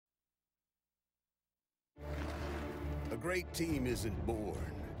great team isn't born,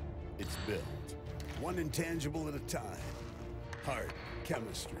 it's built. One intangible at a time. Heart,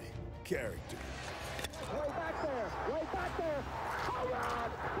 chemistry, character. Way back there! Way back there! Hold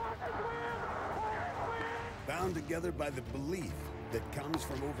on! Bound together by the belief that comes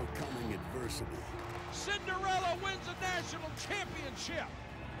from overcoming adversity. Cinderella wins a national championship.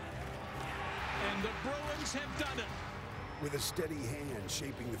 And the Bruins have done it. With a steady hand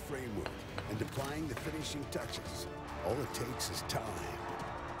shaping the framework and applying the finishing touches, all it takes is time,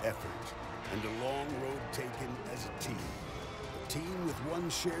 effort, and a long road taken as a team. A team with one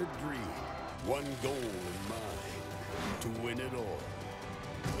shared dream, one goal in mind, to win it all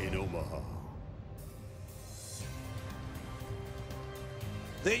in Omaha.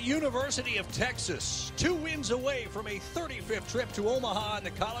 The University of Texas, 2 wins away from a 35th trip to Omaha in the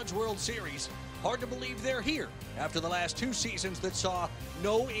College World Series. Hard to believe they're here after the last 2 seasons that saw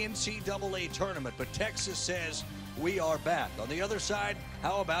no NCAA tournament. But Texas says, we are back. On the other side,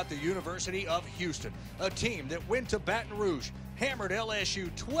 how about the University of Houston? A team that went to Baton Rouge, hammered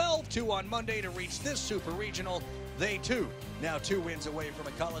LSU 12-2 on Monday to reach this Super Regional. They, too, now 2 wins away from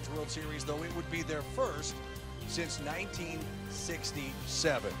a College World Series, though it would be their first since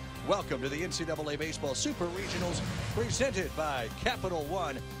 1967. Welcome to the NCAA Baseball Super Regionals, presented by Capital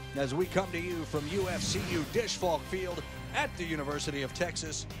One, as we come to you from UFCU Disch-Falk Field at the University of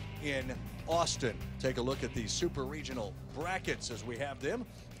Texas in Austin. Take a look at the Super Regional brackets as we have them.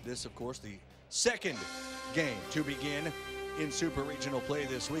 This, of course, the second game to begin in Super Regional play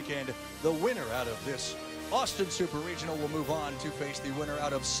this weekend. The winner out of this Austin Super Regional will move on to face the winner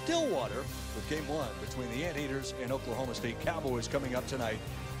out of Stillwater, with Game 1 between the Anteaters and Oklahoma State Cowboys coming up tonight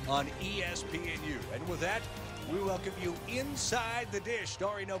on ESPNU. And with that, we welcome you inside the dish.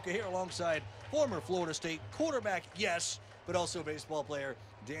 Dari Noka here alongside former Florida State quarterback, yes, but also baseball player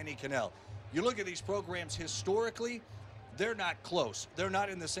Danny Cannell. You look at these programs historically, they're not close. They're not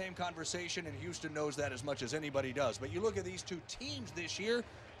in the same conversation, and Houston knows that as much as anybody does. But you look at these 2 teams this year,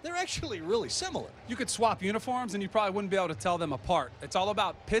 they're actually really similar. You could swap uniforms and you probably wouldn't be able to tell them apart. It's all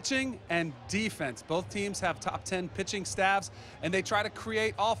about pitching and defense. Both teams have top 10 pitching staffs, and they try to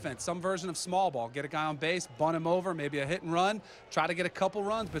create offense, some version of small ball. Get a guy on base, bunt him over, maybe a hit and run, try to get a couple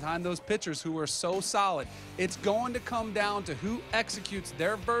runs behind those pitchers who are so solid. It's going to come down to who executes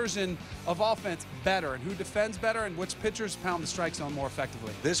their version of offense better and who defends better and which pitchers pound the strike zone more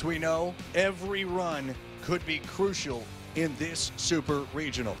effectively. This we know, every run could be crucial in this Super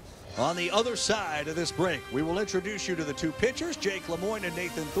Regional. On the other side of this break, we will introduce you to the 2 pitchers, Jake Lemoyne and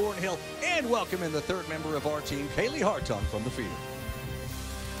Nathan Thornhill, and welcome in the 3rd member of our team, Kaylee Hartung from the field.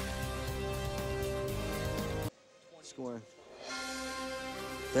 Scoring.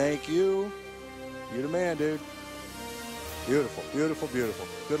 Thank you. You're the man, dude. Beautiful, beautiful, beautiful.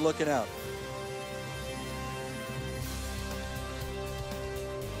 Good looking out.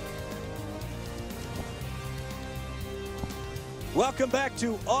 Welcome back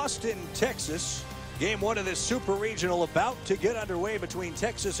to Austin, Texas. Game 1 of this Super Regional about to get underway between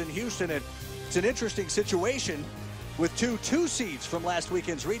Texas and Houston. And it's an interesting situation with 2 seeds from last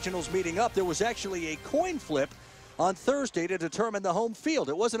weekend's regionals meeting up. There was actually a coin flip on Thursday to determine the home field.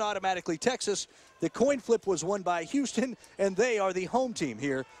 It wasn't automatically Texas. The coin flip was won by Houston, and they are the home team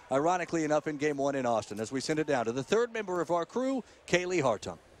here, ironically enough, in Game 1 in Austin. As we send it down to the 3rd member of our crew, Kaylee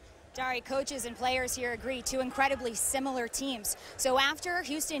Hartung. Dari, coaches and players here agree, 2 incredibly similar teams. So after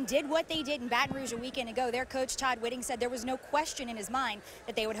Houston did what they did in Baton Rouge a weekend ago, their coach Todd Whitting said there was no question in his mind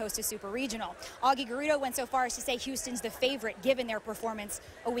that they would host a Super Regional. Augie Garrido went so far as to say Houston's the favorite given their performance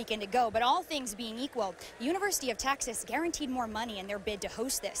a weekend ago. But all things being equal, the University of Texas guaranteed more money in their bid to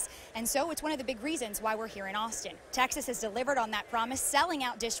host this. And so it's one of the big reasons why we're here in Austin. Texas has delivered on that promise, selling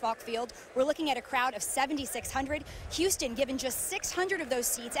out Disch-Falk Field. We're looking at a crowd of 7,600. Houston given just 600 of those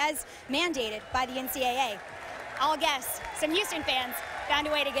seats as mandated by the NCAA. I'll guess some Houston fans found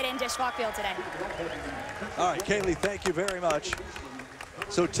a way to get in Disch-Falk Field today. All right, Kaylee, thank you very much.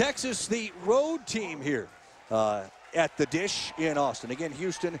 So Texas, the road team here at the Dish in Austin. Again,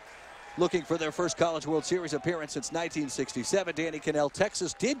 Houston looking for their first College World Series appearance since 1967. Danny Cannell,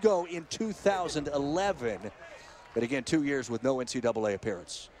 Texas did go in 2011, but again, 2 years with no NCAA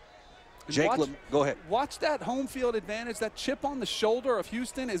appearance. Jake, go ahead. Watch that home field advantage. That chip on the shoulder of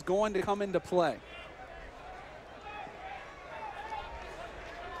Houston is going to come into play.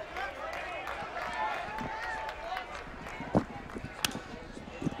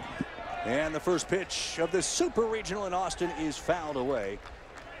 And the first pitch of the Super Regional in Austin is fouled away.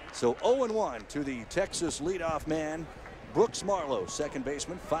 So 0-1 to the Texas leadoff man, Brooks Marlowe, second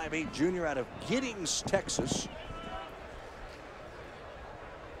baseman, 5'8" junior out of Giddings, Texas.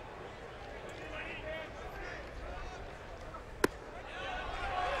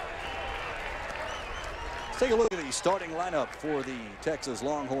 take a look at the starting lineup for the Texas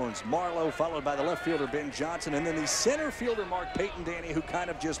Longhorns. Marlowe, followed by the left fielder Ben Johnson, and then the center fielder Mark Payton, Danny, who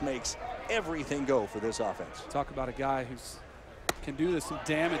kind of just makes everything go for this offense. Talk about a guy who can do some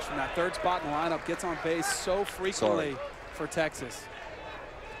damage from that third spot in the lineup, gets on base so frequently for Texas.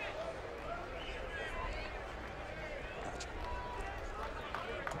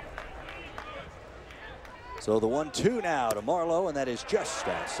 So the 1-2 now to Marlowe, and that is just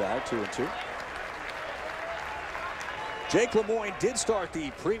outside, 2-2. Jake Lemoyne did start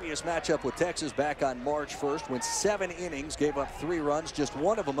the previous matchup with Texas back on March 1st, went 7 innings, gave up 3 runs, just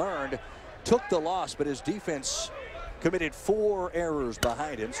 1 of them earned, took the loss, but his defense committed 4 errors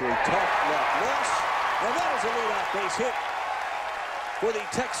behind him, so he tough left loss, and that is a leadoff base hit for the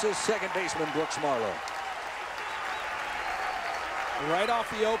Texas second baseman Brooks Marlowe. Right off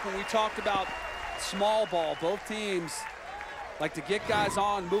the open, we talked about small ball. Both teams like to get guys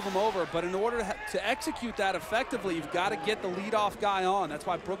on, move them over, but in order to execute that effectively, you've got to get the leadoff guy on. That's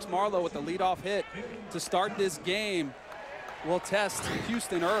why Brooks Marlowe with the leadoff hit to start this game will test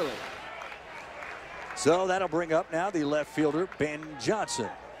Houston early. So that'll bring up now the left fielder Ben Johnson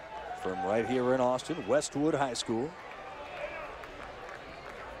from right here in Austin, Westwood High School.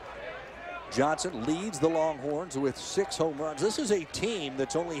 Johnson leads the Longhorns with 6 home runs. This is a team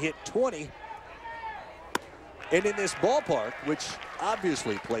that's only hit 20. And in this ballpark, which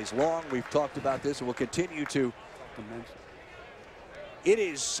obviously plays long, we've talked about this and will continue to. It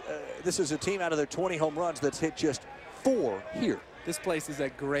is, this is a team out of their 20 home runs that's hit just 4 here. This place is a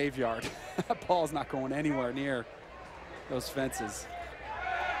graveyard. That ball's not going anywhere near those fences.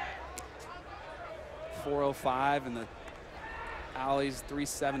 405 in the alleys,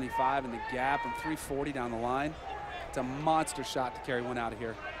 375 in the gap, and 340 down the line. It's a monster shot to carry one out of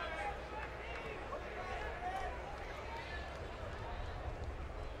here.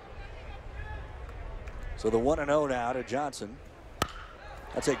 So the 1-0 now to Johnson.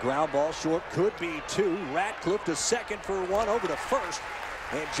 That's a ground ball short, could be 2. Ratcliffe to second for 1, over to first,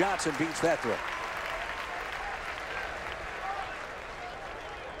 and Johnson beats that throw.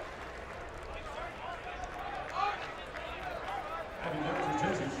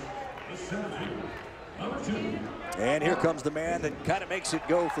 And here comes the man that kind of makes it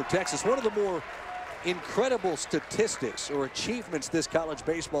go for Texas. One of the more incredible statistics or achievements this college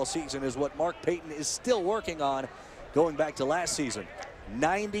baseball season is what Mark Payton is still working on going back to last season.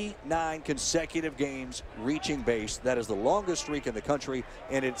 99 consecutive games reaching base. That is the longest streak in the country,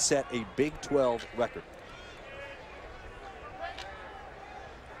 and it set a Big 12 record.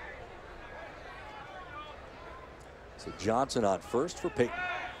 So Johnson on first for Payton.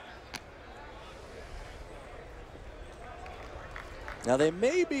 Now they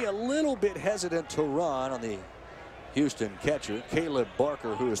may be a little bit hesitant to run on the Houston catcher, Caleb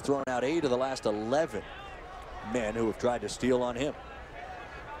Barker, who has thrown out 8 of the last 11 men who have tried to steal on him.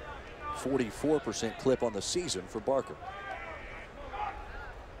 44% clip on the season for Barker.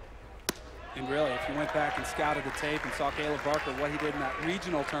 And really, if you went back and scouted the tape and saw Caleb Barker, what he did in that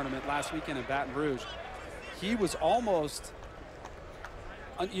regional tournament last weekend in Baton Rouge, he was almost,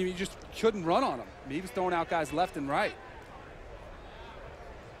 you just couldn't run on him. I mean, he was throwing out guys left and right.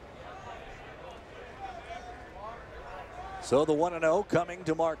 So the 1-0 coming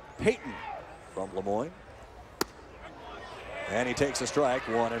to Mark Payton from Lemoyne. And he takes a strike,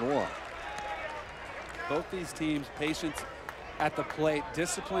 1-1. Both these teams, patience at the plate,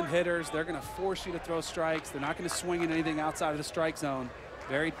 disciplined hitters. They're going to force you to throw strikes. They're not going to swing at anything outside of the strike zone.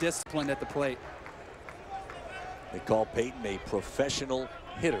 Very disciplined at the plate. They call Payton a professional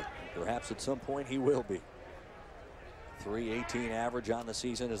hitter. Perhaps at some point he will be. 318 average on the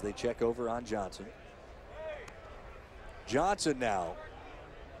season as they check over on Johnson. Johnson now,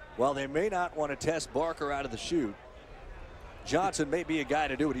 while they may not want to test Barker out of the chute, Johnson may be a guy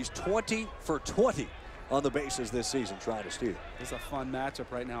to do it. He's 20 for 20 on the bases this season trying to steal. It's a fun matchup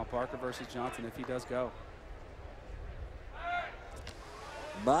right now, Barker versus Johnson, if he does go.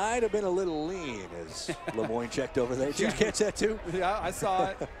 Might have been a little lean as Lemoyne checked over there. Did you catch that too? Yeah, I saw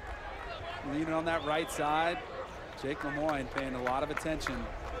it. Leaning on that right side. Jake Lemoyne paying a lot of attention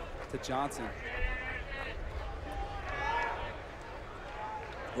to Johnson.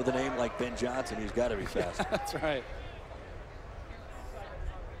 With a name like Ben Johnson, he's got to be fast. That's right.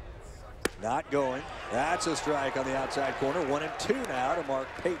 Not going. That's a strike on the outside corner. 1-2 now to Mark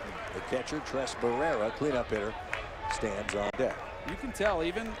Payton. The catcher, Tres Barrera, cleanup hitter, stands on deck. You can tell,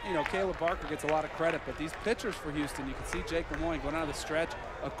 even, Caleb Barker gets a lot of credit, but these pitchers for Houston, you can see Jake Lemoyne going out of the stretch,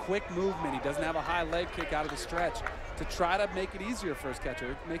 a quick movement. He doesn't have a high leg kick out of the stretch to try to make it easier for his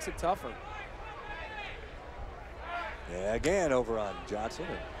catcher. It makes it tougher. Yeah, again over on Johnson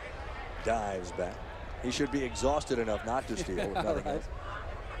and dives back. He should be exhausted enough not to steal, if nothing else.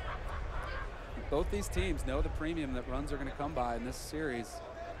 Both these teams know the premium that runs are going to come by in this series.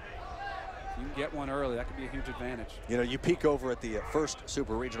 If you can get one early, that could be a huge advantage. You know, you peek over at the first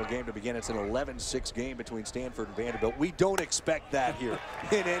Super Regional game to begin. It's an 11-6 game between Stanford and Vanderbilt. We don't expect that here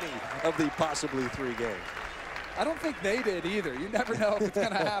in any of the possibly 3 games. I don't think they did either. You never know if it's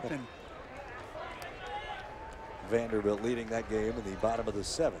going to happen. Vanderbilt leading that game in the bottom of the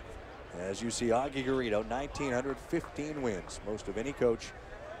 7th. As you see, Augie Garrido, 1,915 wins, most of any coach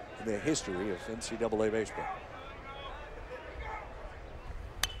in the history of NCAA baseball.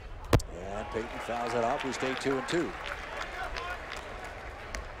 And Peyton fouls that off. We stay 2-2.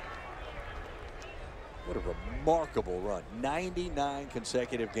 What a remarkable run. 99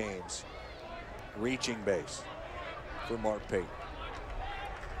 consecutive games reaching base for Mark Peyton.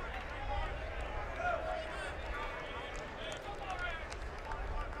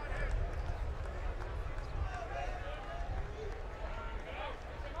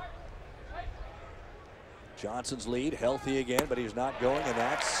 Johnson's lead, healthy again, but he's not going, and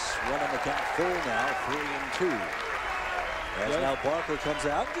that's running the count full now, 3-2. As now Barker comes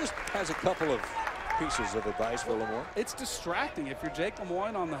out, just has a couple of pieces of advice for Lemoyne. It's distracting. If you're Jake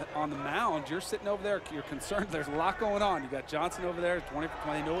Lemoyne on the mound, you're sitting over there, you're concerned. There's a lot going on. You got Johnson over there, 20 for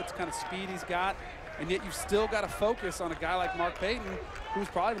 20. They know what kind of speed he's got, and yet you've still got to focus on a guy like Mark Peyton, who's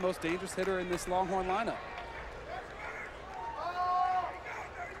probably the most dangerous hitter in this Longhorn lineup.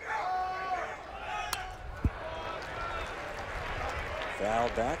 Foul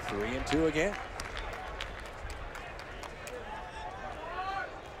back, 3-2 again.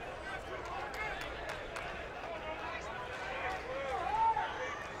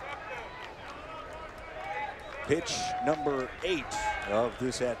 Pitch number 8 of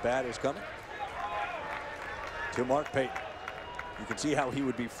this at-bat is coming to Mark Peyton. You can see how he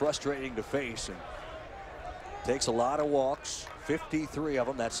would be frustrating to face, and takes a lot of walks, 53 of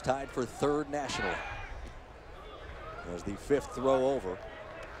them. That's tied for 3rd nationally. As the 5th throw over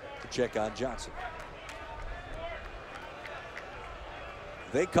to check on Johnson.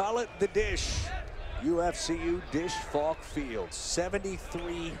 They call it the Dish. UFCU Disch-Falk Field.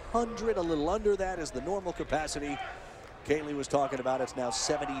 7,300, a little under that is the normal capacity. Kaylee was talking about it's now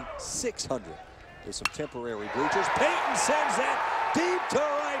 7,600 with some temporary bleachers. Peyton sends that deep to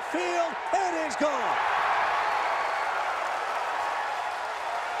right field, and it's gone.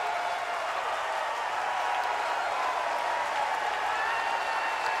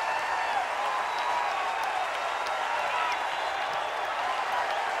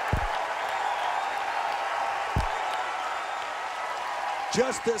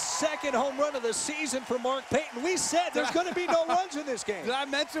 Just the 2nd home run of the season for Mark Peyton. We said there's going to be no runs in this game. Did I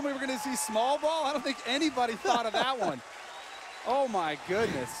mention we were going to see small ball? I don't think anybody thought of that one. Oh, my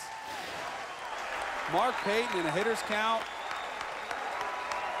goodness. Mark Peyton in a hitter's count.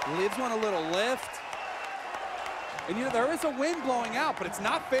 Gives one a little lift. And, you know, there is a wind blowing out, but it's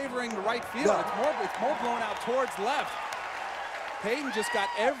not favoring the right field. No. It's more blowing out towards left. Peyton just got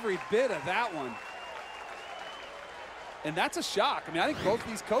every bit of that one. And that's a shock. I mean, I think both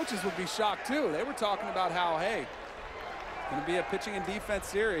these coaches would be shocked, too. They were talking about how, hey, it's going to be a pitching and defense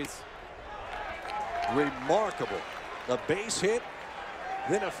series. Remarkable. A base hit,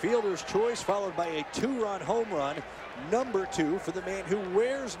 then a fielder's choice, followed by a 2-run home run. Number 2 for the man who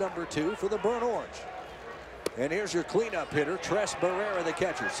wears number 2 for the Burnt Orange. And here's your cleanup hitter, Tres Barrera, the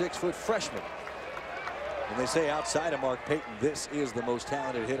catcher, 6-foot freshman. And they say outside of Mark Peyton, this is the most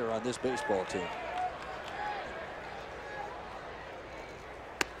talented hitter on this baseball team.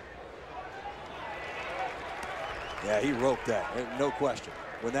 Yeah, he roped that, no question.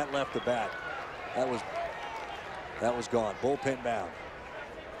 When that left the bat, that was gone, bullpen bound.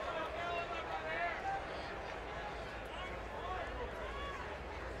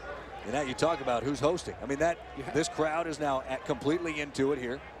 And now you talk about who's hosting. I mean, this crowd is now completely into it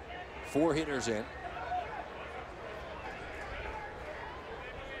here. 4 hitters in.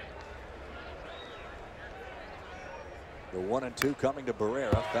 The 1-2 coming to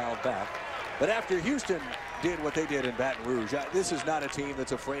Barrera, fouled back. But after Houston did what they did in Baton Rouge, this is not a team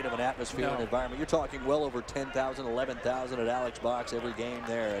that's afraid of an atmosphere and environment. You're talking well over 10,000, 11,000 at Alex Box every game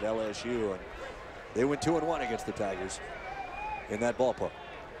there at LSU. And they went 2-1 against the Tigers in that ballpark.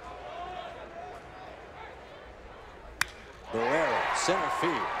 Barrera, center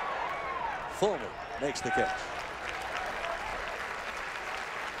field. Fulmer makes the catch.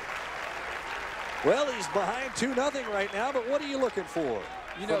 Well, he's behind 2-0 right now, but what are you looking for?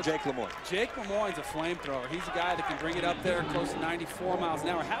 You know, Jake Lemoyne. Jake Lemoyne's a flamethrower. He's a guy that can bring it up there close to 94 miles an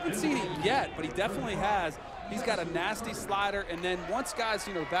hour. Haven't seen it yet, but he definitely has. He's got a nasty slider, and then once guys,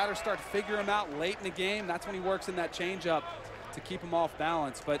 you know, batters start to figure him out late in the game, that's when he works in that changeup to keep him off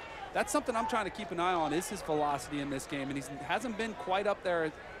balance. But that's something I'm trying to keep an eye on, is his velocity in this game, and he hasn't been quite up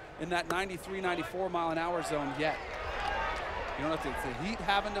there in that 93, 94 mile an hour zone yet. You don't know if the heat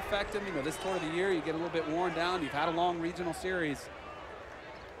haven't affected him. You know, this tour of the year, you get a little bit worn down. You've had a long regional series.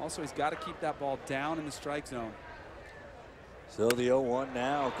 Also, he's got to keep that ball down in the strike zone. So the 0-1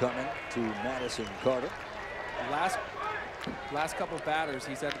 now coming to Madison Carter. Last couple of batters,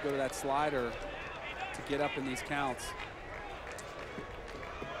 he's had to go to that slider to get up in these counts.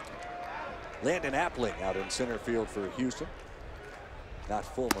 Landon Appling out in center field for Houston. Not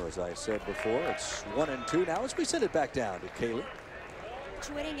Fulmer, as I said before. It's 1-2 now as we send it back down to Kaylee.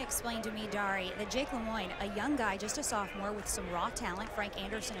 Coach Whitting explained to me, Dari, that Jake Lemoyne, a young guy, just a sophomore with some raw talent. Frank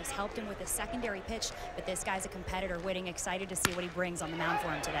Anderson has helped him with his secondary pitch, but this guy's a competitor. Whitting excited to see what he brings on the mound for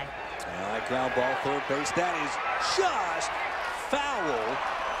him today. All right, ground ball, third base. That is just foul.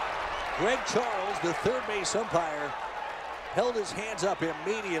 Greg Charles, the third base umpire, held his hands up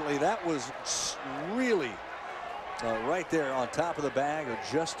immediately. That was really right there on top of the bag, or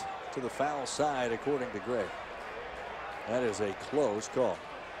just to the foul side, according to Greg. That is a close call.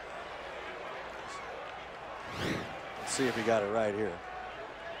 Let's see if he got it right here.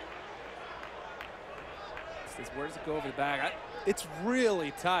 Where does it go over the bag? It's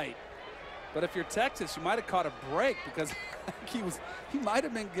really tight. But if you're Texas, you might have caught a break, because he might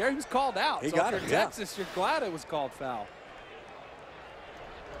have been there. He was called out. He so got if it, you're yeah. Texas, you're glad it was called foul.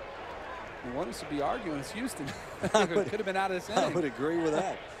 The one who should be arguing is Houston. Could have been out of this inning. I would agree with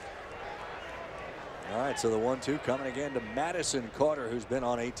that. All right, so the 1-2 coming again to Madison Carter, who's been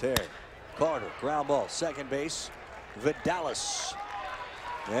on a tear. Carter, ground ball, second base, Vidalis.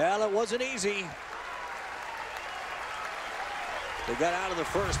 Well, it wasn't easy. They got out of the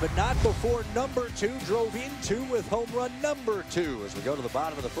first, but not before number 2 drove in 2 with home run number 2. As we go to the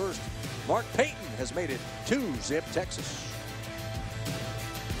bottom of the first, Mark Payton has made it 2-zip Texas.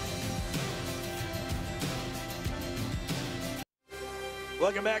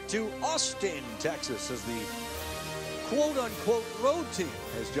 Welcome back to Austin, Texas, as the quote-unquote road team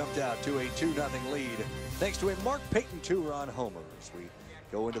has jumped out to a 2-0 lead thanks to a Mark Payton 2-run homer. As we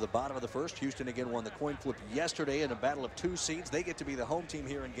go into the bottom of the first, Houston again won the coin flip yesterday in a battle of 2 seeds. They get to be the home team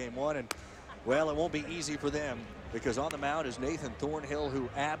here in Game 1, and, well, it won't be easy for them, because on the mound is Nathan Thornhill, who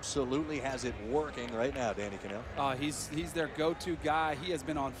absolutely has it working right now, Danny Cannell. He's their go-to guy. He has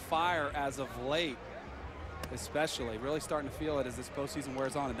been on fire as of late. Especially really starting to feel it as this postseason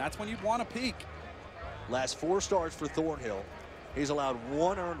wears on, and that's when you'd want to peak. Last 4 starts for Thornhill. He's allowed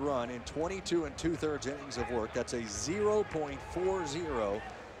 1 earned run in 22 2/3 innings of work. That's a 0.40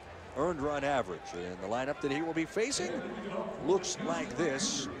 earned run average. And the lineup that he will be facing looks like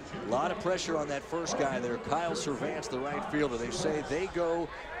this. A lot of pressure on that first guy there, Kyle Servance, the right fielder. They say they go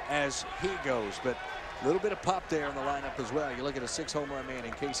as he goes, but a little bit of pop there in the lineup as well. You look at a 6 home run man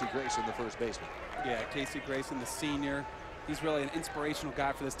in Casey Grayson, the first baseman. Yeah, Casey Grayson, the senior. He's really an inspirational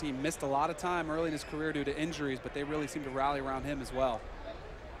guy for this team. Missed a lot of time early in his career due to injuries, but they really seem to rally around him as well.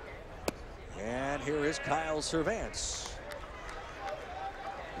 And here is Kyle Servance.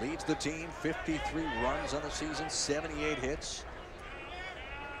 Leads the team, 53 runs on the season, 78 hits.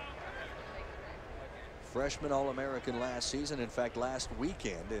 Freshman All-American last season. In fact, last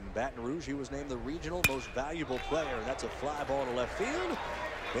weekend in Baton Rouge, he was named the regional most valuable player. And that's a fly ball to left field.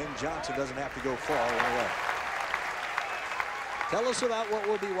 Ben Johnson doesn't have to go far away. Tell us about what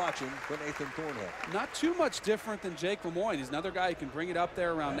we'll be watching for Nathan Thornhill. Not too much different than Jake Lemoyne. He's another guy who can bring it up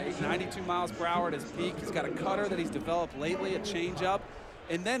there around 92 miles per hour at his peak. He's got a cutter that he's developed lately, a changeup.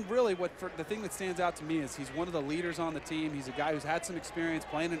 And then really the thing that stands out to me is he's one of the leaders on the team. He's a guy who's had some experience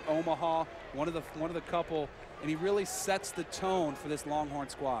playing in Omaha, one of the couple, and he really sets the tone for this Longhorn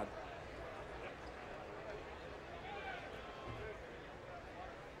squad.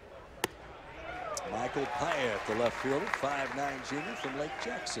 Michael Pyatt, the left fielder, 5'9" junior from Lake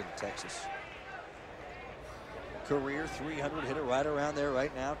Jackson, Texas. Career 300 hitter right around there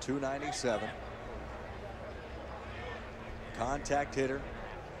right now, 297. Contact hitter,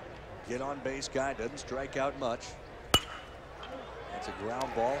 get on base guy, doesn't strike out much. That's a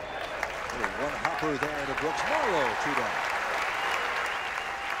ground ball. One hopper there to Brooks Morrow, 2 down.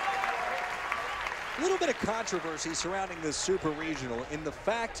 A little bit of controversy surrounding this super regional in the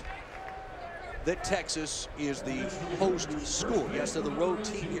fact that Texas is the host school. Yes, they're the road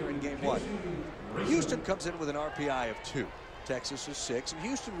team here in Game 1. Houston comes in with an RPI of 2. Texas is 6, and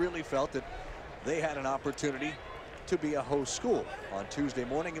Houston really felt that they had an opportunity to be a host school. On Tuesday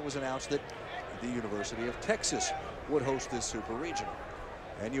morning, it was announced that the University of Texas would host this super regional.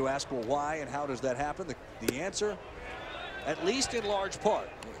 And you ask, well, why and how does that happen? The answer, at least in large part,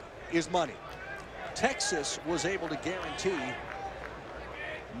 is money. Texas was able to guarantee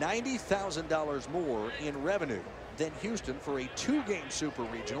 $90,000 more in revenue than Houston for a 2-game super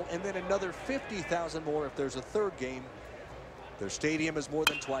regional, and then another $50,000 more if there's a 3rd game. Their stadium is more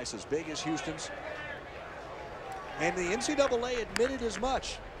than twice as big as Houston's. And the NCAA admitted as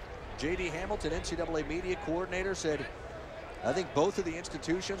much. J.D. Hamilton, NCAA media coordinator, said, I think both of the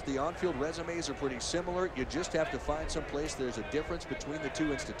institutions, the on-field resumes are pretty similar. You just have to find some place there's a difference between the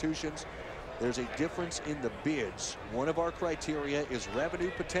two institutions. There's a difference in the bids. One of our criteria is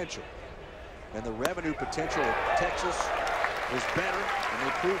revenue potential. And the revenue potential at Texas is better, and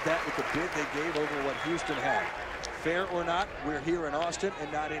they proved that with the bid they gave over what Houston had. Fair or not, we're here in Austin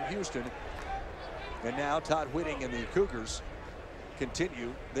and not in Houston. And now Todd Whitting and the Cougars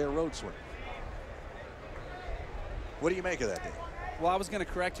continue their road swing. What do you make of that, Dave? Well, I was going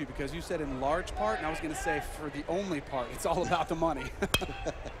to correct you because you said in large part, and I was going to say for the only part. It's all about the money.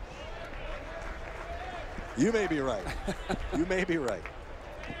 You may be right. You may be right.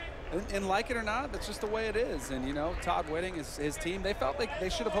 And like it or not, that's just the way it is. And, you know, Todd Whitting, his team, they felt like they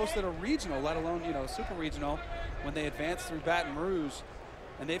should have hosted a regional, let alone, you know, super regional when they advanced through Baton Rouge.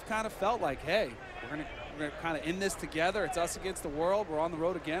 And they've kind of felt like, hey, we're gonna kind of in this together. It's us against the world. We're on the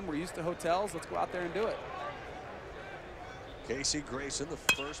road again. We're used to hotels. Let's go out there and do it. Casey Grayson, the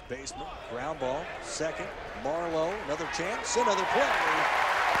first baseman. Ground ball. Second. Marlowe. Another chance. Another play.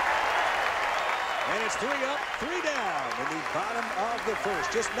 And it's 3 up, 3 down in the bottom of the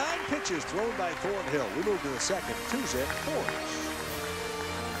first. Just 9 pitches thrown by Thornhill. We move to the second. 2-zip Thorns.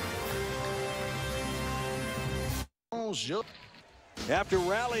 After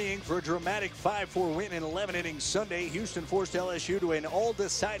rallying for a dramatic 5-4 win in 11 innings Sunday, Houston forced LSU to an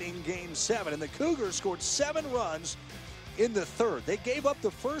all-deciding Game 7, and the Cougars scored 7 runs in the 3rd. They gave up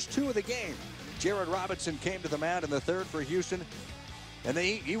the first 2 of the game. Jared Robinson came to the mound in the 3rd for Houston, and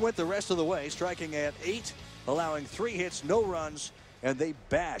he went the rest of the way, striking at 8, allowing 3 hits, no runs, and they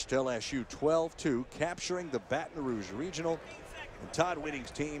bashed LSU 12-2, capturing the Baton Rouge Regional. And Todd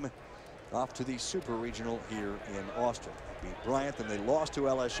Whitting's team off to the Super Regional here in Austin. Beat Bryant, then they lost to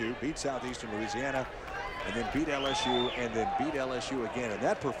LSU, beat Southeastern Louisiana, and then beat LSU, and then beat LSU again. And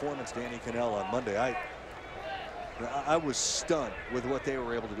that performance, Danny Cannell, on Monday, I was stunned with what they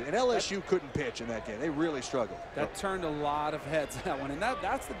were able to do. And LSU couldn't pitch in that game. They really struggled. That turned a lot of heads, that one. And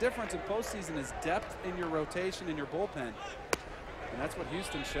that's the difference in postseason is depth in your rotation, in your bullpen. And that's what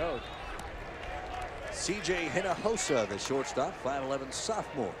Houston showed. C.J. Hinojosa, the shortstop, 5'11"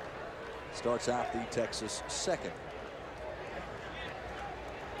 sophomore, starts off the Texas second.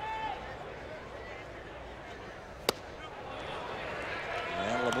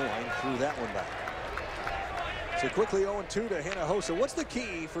 And Lemoyne threw that one back. So quickly 0-2 to Hinojosa. What's the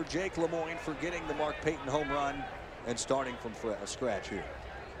key for Jake Lemoyne for getting the Mark Payton home run and starting from scratch here?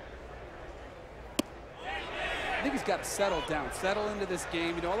 I think he's got to settle down, settle into this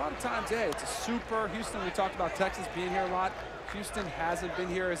game. You know, a lot of times, hey, it's a super Houston. We talked about Texas being here a lot. Houston hasn't been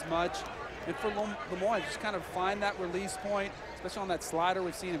here as much. And for Lemoyne, just kind of find that release point, especially on that slider.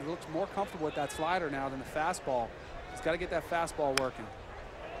 We've seen him looks more comfortable with that slider now than the fastball. He's got to get that fastball working.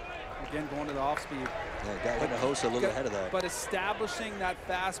 Again, going to the off speed. Yeah, got Hinojosa a little ahead of that. But establishing that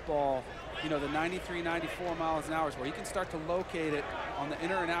fastball, you know, the 93, 94 miles an hour is where he can start to locate it on the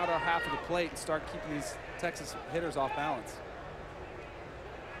inner and outer half of the plate and start keeping these Texas hitters off balance.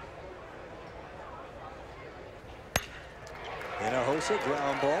 Hinojosa,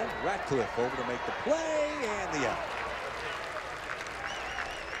 ground ball. Ratcliffe over to make the play and the out.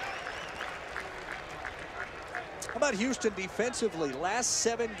 How about Houston defensively? Last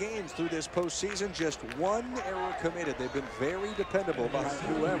 7 games through this postseason, just 1 error committed. They've been very dependable behind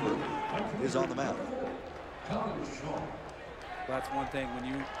whoever is on the mound. That's one thing. When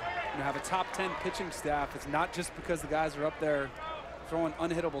you have a top 10 pitching staff, it's not just because the guys are up there throwing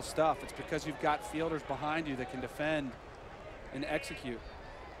unhittable stuff. It's because you've got fielders behind you that can defend and execute.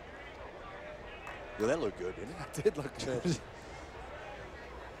 Well, that looked good, didn't it? It did look good.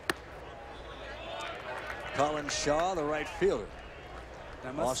 Colin Shaw, the right fielder.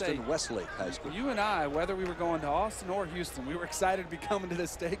 I must say, Austin Westlake High School. You and I, whether we were going to Austin or Houston, we were excited to be coming to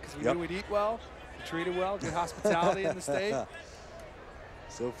this state because we knew we'd eat well, be treated well, good hospitality in the state.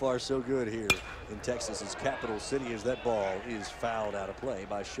 So far, so good here in Texas's capital city as that ball is fouled out of play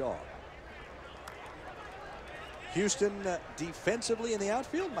by Shaw. Houston defensively in the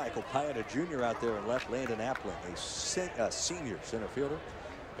outfield. Michael Pietta Jr. out there in left. Landon Appling, a senior center fielder.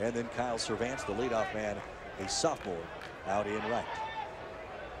 And then Kyle Cervantz, the leadoff man a sophomore, out in right.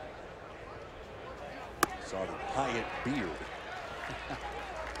 Saw the Hyatt beard.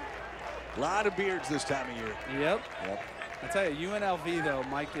 A lot of beards this time of year. Yep. I tell you, UNLV though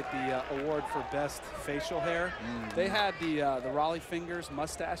might get the award for best facial hair. They had the Raleigh Fingers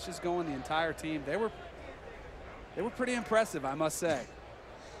mustaches going, the entire team. They were pretty impressive, I must say.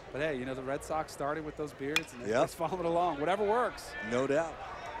 But hey, you know, the Red Sox started with those beards, and they're just following along. Whatever works. No doubt.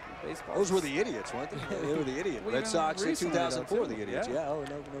 Baseball. Those were the idiots, weren't they? They were the idiot. Red Sox in 2004, the idiots. Yeah. Oh,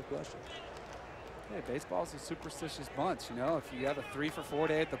 no question. Hey, baseball's a superstitious bunch, you know. If you have a 3-for-4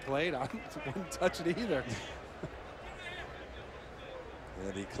 day at the plate, I wouldn't touch it either.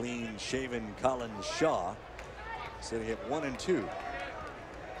 And the clean-shaven Colin Shaw sitting at 1 and 2.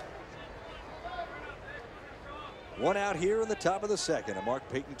 One out here in the top of the second. A Mark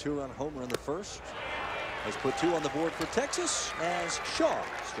Payton 2-run homer in the first has put 2 on the board for Texas as Shaw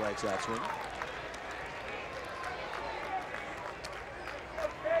strikes out swinging.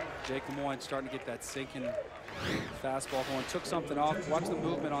 Jake Lemoyne starting to get that sinking fastball going. Took something off. Watch the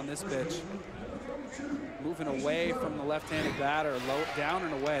movement on this pitch. Moving away from the left-handed batter, low, down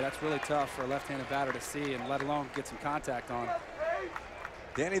and away. That's really tough for a left-handed batter to see, and let alone get some contact on.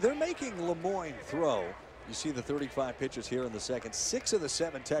 Danny, they're making Lemoyne throw. You see the 35 pitches here in the second. 6 of the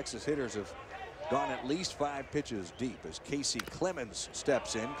 7 Texas hitters have gone at least 5 pitches deep as Casey Clemens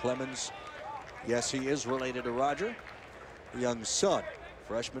steps in. Clemens, yes, he is related to Roger, the young son.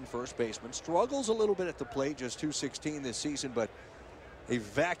 Freshman first baseman, struggles a little bit at the plate, just .216 this season, but a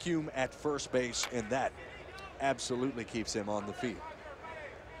vacuum at first base, and that absolutely keeps him on the field.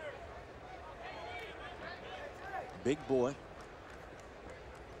 Big boy.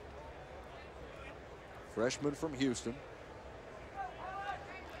 Freshman from Houston.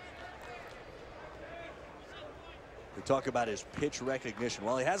 We talk about his pitch recognition.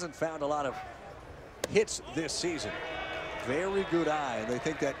 Well, he hasn't found a lot of hits this season. Very good eye, and they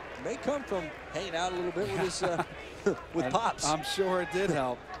think that may come from hanging out a little bit with his with Pops. I'm sure it did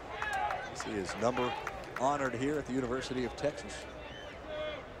help. See his number honored here at the University of Texas.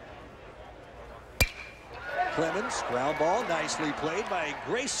 Clemens, ground ball, nicely played by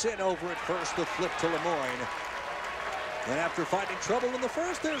Grayson over at first. The flip to Lemoyne. And after finding trouble in the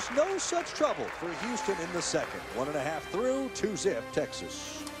first, there's no such trouble for Houston in the second. 1.5 through, 2-zip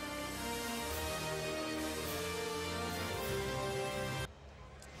Texas.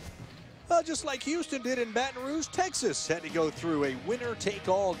 Well, just like Houston did in Baton Rouge, Texas had to go through a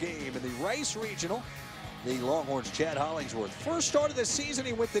winner-take-all game in the Rice Regional. The Longhorns' Chad Hollingsworth. First start of the season,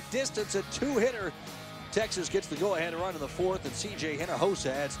 he went the distance, a 2-hitter. Texas gets the go-ahead run in the 4th, and C.J. Hinojosa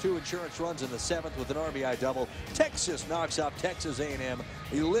adds 2 insurance runs in the 7th with an RBI double. Texas knocks out Texas A&M,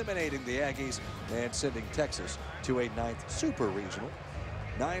 eliminating the Aggies and sending Texas to a 9th Super Regional.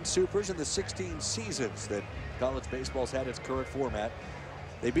 9 Supers in the 16 seasons that college baseball's had its current format.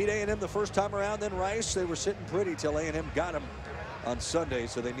 They beat A&M the first time around, then Rice. They were sitting pretty till A&M got them on Sunday,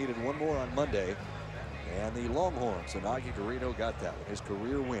 so they needed one more on Monday. And the Longhorns, and Augie Garrido got that one, his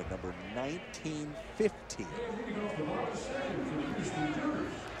career win, number 1915.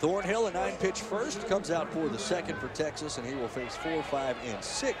 Thornhill, a 9-pitch first, comes out for the second for Texas, and he will face 4, 5, and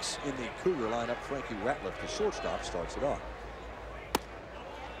 6 in the Cougar lineup. Frankie Ratliff, the shortstop, starts it off.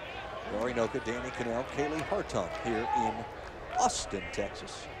 Rory Noka, Danny Cannell, Kaylee Hartung here in Austin,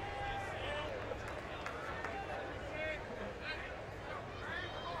 Texas.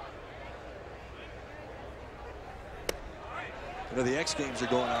 You know, the X Games are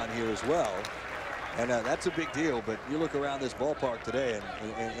going on here as well, and that's a big deal. But you look around this ballpark today,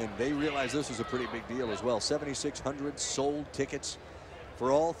 and they realize this is a pretty big deal as well. 7,600 sold tickets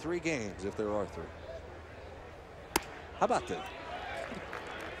for all 3 games, if there are 3. How about that?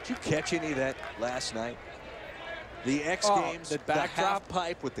 Did you catch any of that last night? The X Games, the half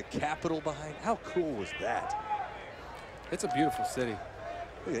pipe with the Capitol behind. How cool was that? It's a beautiful city.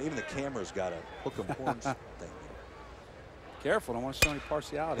 Look at, even the camera's got a hook 'em horns thing. Careful, don't want to show any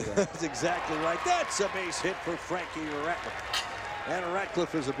partiality there. That's exactly right. That's a base hit for Frankie Ratliff. And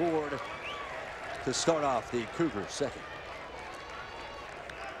Ratliff is aboard to start off the Cougars' second.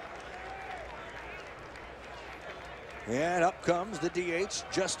 And up comes the DH,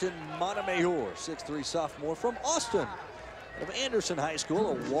 Justin Montemayor, 6'3" sophomore from Austin of Anderson High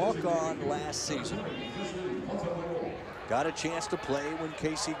School, a walk-on last season. Got a chance to play when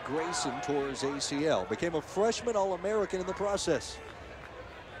Casey Grayson tore his ACL. Became a freshman All-American in the process.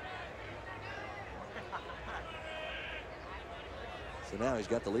 So now he's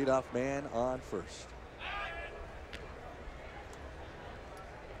got the leadoff man on first.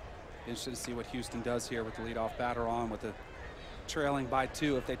 Interested to see what Houston does here with the leadoff batter on, with the trailing by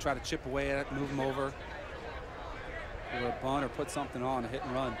 2. If they try to chip away at it, move them over. Either a bunt or put something on, a hit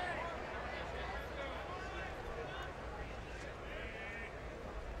and run.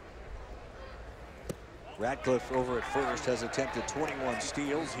 Radcliffe over at first has attempted 21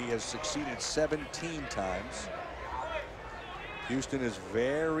 steals. He has succeeded 17 times. Houston is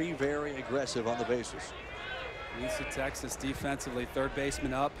very, very aggressive on the bases. East of Texas defensively, third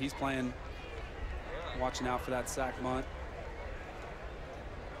baseman up. He's playing, watching out for that sac bunt.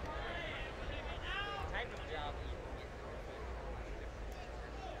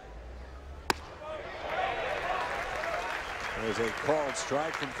 There's a called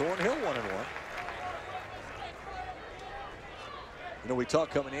strike from Thornhill, 1-1. You know, we talk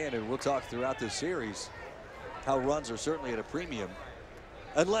coming in, and we'll talk throughout this series, how runs are certainly at a premium,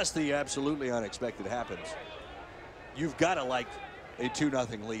 unless the absolutely unexpected happens. You've got to like a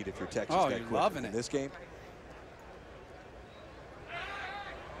 2-0 lead if you're Texas. Oh, you're loving it in this game.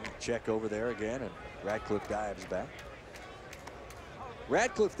 Check over there again, and Radcliffe dives back.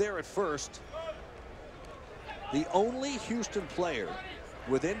 Radcliffe there at first. The only Houston player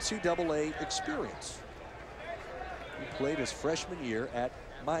with NCAA experience. He played his freshman year at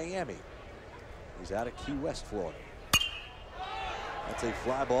Miami. He's out of Key West, Florida. That's a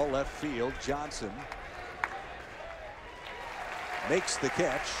fly ball left field. Johnson makes the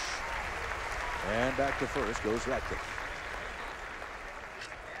catch. And back to first goes Radcliffe.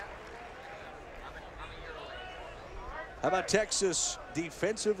 How about Texas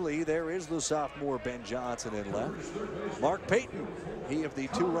defensively? There is the sophomore Ben Johnson in left. Mark Payton, he of the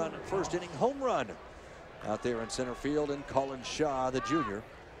 2-run first inning home run out there in center field, and Colin Shaw, the junior,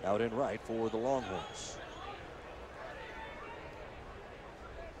 out in right for the Longhorns.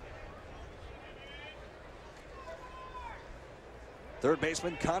 Third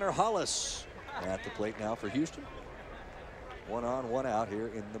baseman Connor Hollis at the plate now for Houston. 1 on, 1 out here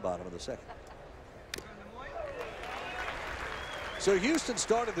in the bottom of the second. So Houston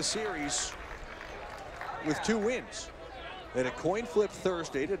started the series with 2 wins. They had a coin flip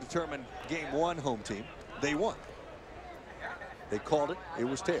Thursday to determine game 1 home team. They won. They called it. It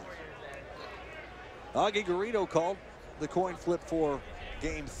was tails. Augie Garrido called the coin flip for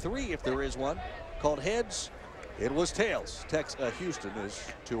game 3, if there is one. Called heads. It was tails. Houston is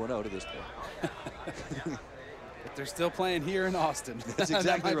 2-0 to this point. But they're still playing here in Austin. That's exactly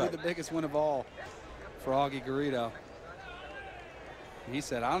that might right. be the biggest win of all for Augie Garrido. He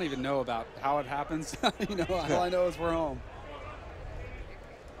said, I don't even know about how it happens. You know, all I know is we're home.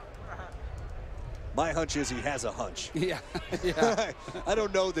 My hunch is he has a hunch. Yeah. Yeah. I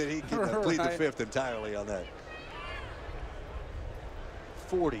don't know that he can plead the Right. 5th entirely on that.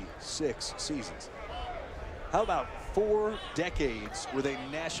 46 seasons. How about 4 decades with a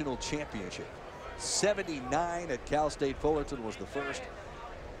national championship? 79 at Cal State Fullerton was the first.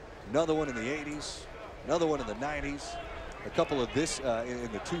 Another one in the 80s. Another one in the 90s. A couple of this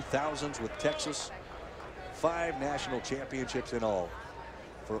in the 2000s with Texas. 5 national championships in all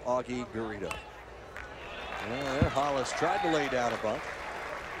for Augie Garrido. There, Hollis tried to lay down a bunt.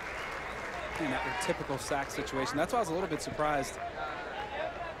 In that typical sack situation. That's why I was a little bit surprised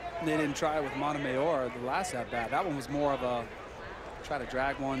they didn't try it with Montemayor the last at bat. That one was more of a try to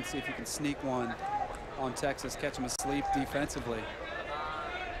drag one, see if you can sneak one on Texas, catch them asleep defensively.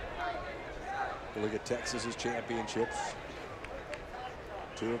 Look at Texas's championships.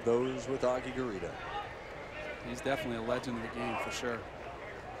 2 of those with Augie Garrido. He's definitely a legend of the game for sure.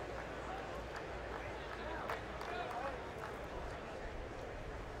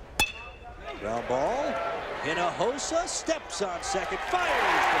 Ground ball. Hinojosa steps on second, fires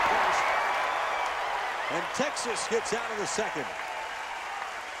to first. And Texas gets out of the second.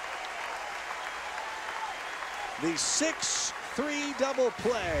 The 6-3 double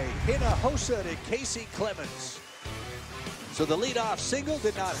play. Hinojosa to Casey Clemens. So the leadoff single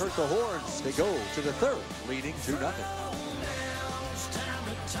did not hurt the Horns. They go to the 3rd, leading 2-0.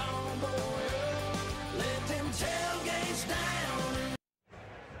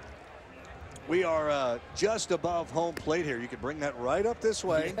 We are just above home plate here. You can bring that right up this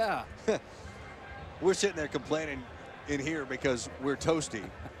way. Yeah. We're sitting there complaining in here because we're toasty.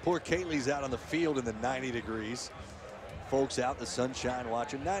 Poor Kaylee's out on the field in the 90 degrees. Folks out in the sunshine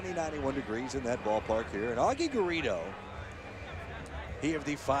watching 90, 91 degrees in that ballpark here. And Augie Garrido, he of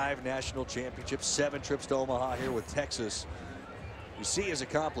the 5 national championships, 7 trips to Omaha here with Texas. You see his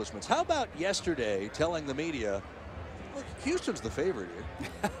accomplishments. How about yesterday telling the media, look, Houston's the favorite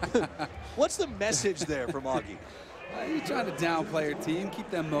here. What's the message there from Augie? You're trying to downplay your team, keep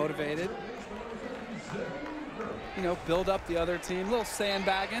them motivated. You know, build up the other team. Little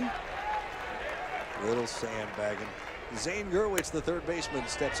sandbagging. Little sandbagging. Zane Gerwitz, the 3rd baseman,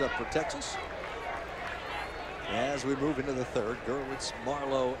 steps up for Texas. As we move into the third, Gurwitz,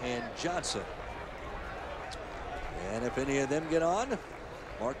 Marlowe, and Johnson. And if any of them get on,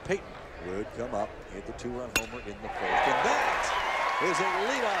 Mark Payton would come up, hit the 2-run homer in the first. And that is a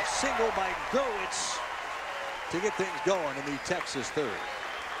leadoff single by Gurwitz to get things going in the Texas third.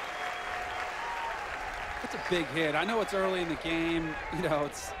 It's a big hit. I know it's early in the game. You know,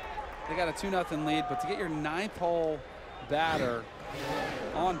 they got a 2-0 lead, but to get your 9th hole batter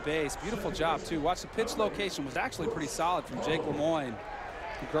on base, beautiful job too. Watch, the pitch location was actually pretty solid from Jake Lemoyne.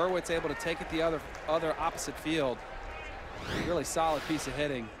 Gurwitz able to take it the other opposite field. Really solid piece of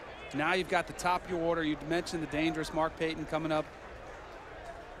hitting. Now you've got the top of your order. You mentioned the dangerous Mark Payton coming up.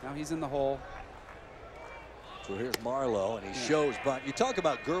 Now he's in the hole. So here's Marlowe, and he shows bunt. You talk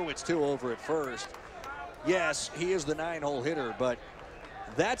about Gurwitz too over at first. Yes, he is the 9-hole hitter, but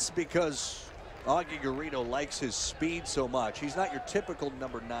that's because Augie Garrido likes his speed so much. He's not your typical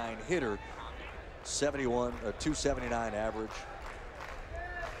number 9 hitter. 279 average.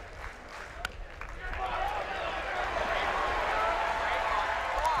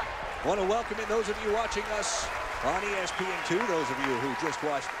 Want to welcome in those of you watching us on ESPN2. Those of you who just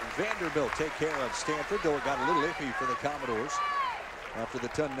watched Vanderbilt take care of Stanford, though it got a little iffy for the Commodores after the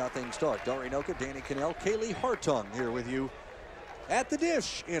 10-0 start. Dari Noka, Danny Cannell, Kaylee Hartung here with you at the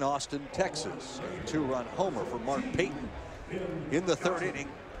Dish in Austin, Texas. A 2-run homer for Mark Payton in the third inning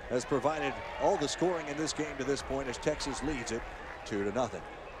has provided all the scoring in this game to this point as Texas leads it 2-0.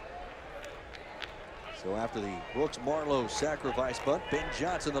 So after the Brooks Marlowe sacrifice bunt, Ben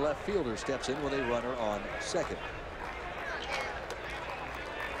Johnson, the left fielder, steps in with a runner on second.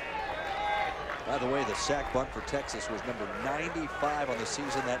 By the way, the sac bunt for Texas was number 95 on the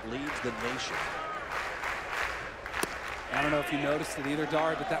season. That leads the nation. I don't know if you noticed it either,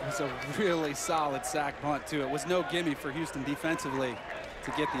 Dari, but that was a really solid sac bunt too. It was no gimme for Houston defensively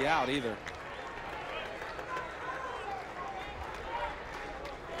to get the out either.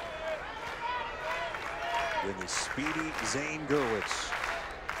 In the speedy Zane Gurwitz.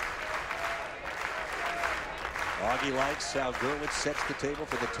 Augie likes how Gurwitz sets the table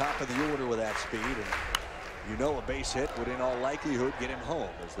for the top of the order with that speed, and you know a base hit would in all likelihood get him home,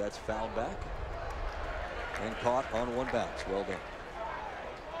 as that's fouled back and caught on one bounce. Well done.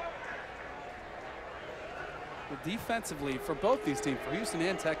 Well, defensively, for both these teams, for Houston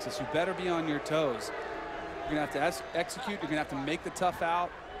and Texas, you better be on your toes. You're going to have to execute. You're going to have to make the tough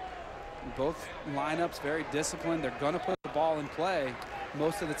out. Both lineups very disciplined. They're going to put the ball in play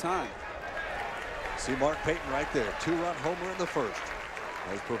most of the time. See Mark Payton right there. 2-run homer in the first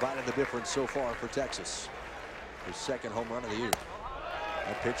has provided the difference so far for Texas. His second home run of the year.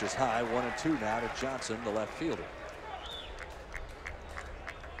 That pitch is high. 1-2 now to Johnson, the left fielder.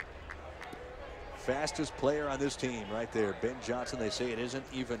 Fastest player on this team right there, Ben Johnson. They say it isn't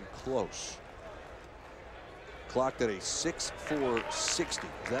even close. Clocked at a 6.460.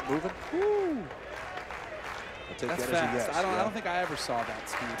 Is that moving? Woo. I'll take That's that fast. as a yes. I don't think I ever saw that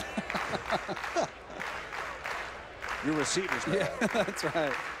speed. Your receivers, man. Yeah, that's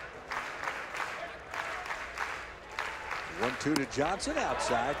right. 1-2 to Johnson,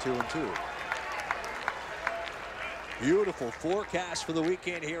 outside, 2-2. Beautiful forecast for the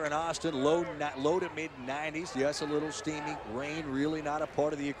weekend here in Austin. Low to mid 90s. Yes, a little steamy. Rain really not a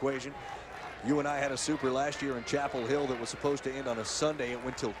part of the equation. You and I had a super last year in Chapel Hill that was supposed to end on a Sunday. It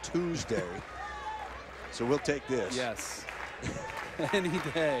went till Tuesday. So we'll take this. Yes. Any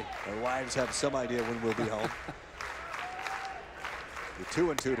day. Our wives have some idea when we'll be home. The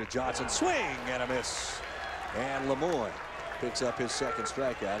 2-2 to Johnson. Swing and a miss. And Lemoyne picks up his second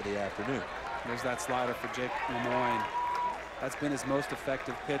strikeout of the afternoon. There's that slider for Jake Lemoyne. That's been his most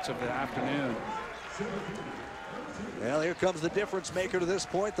effective pitch of the afternoon. Well, here comes the difference maker to this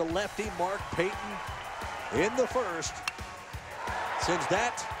point, the lefty Mark Payton in the first. Sends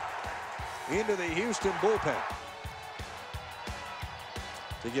that into the Houston bullpen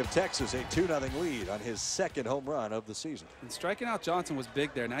to give Texas a 2-0 lead on his second home run of the season. And striking out Johnson was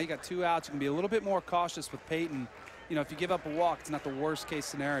big there. Now you got 2 outs. You can be a little bit more cautious with Payton. You know, if you give up a walk, it's not the worst case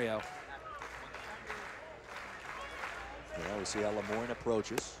scenario. Well, we see how Lemoyne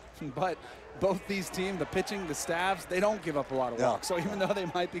approaches. But both these teams, the pitching, the staffs, they don't give up a lot of walks. So even though they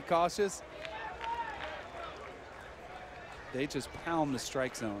might be cautious, they just pound the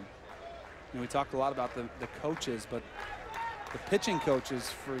strike zone. You know, we talked a lot about the coaches, but the pitching coaches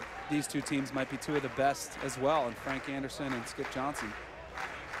for these two teams might be 2 of the best as well, and Frank Anderson and Skip Johnson.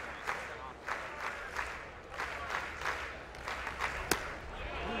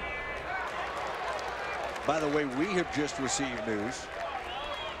 By the way, we have just received news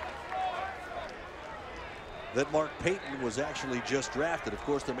that Mark Payton was actually just drafted. Of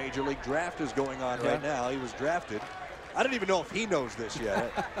course, the Major League Draft is going on right now. He was drafted. I don't even know if he knows this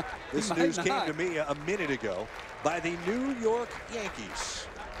yet. This news came to me a minute ago by the New York Yankees.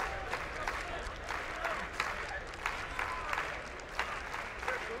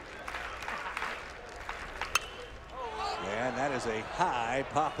 And that is a high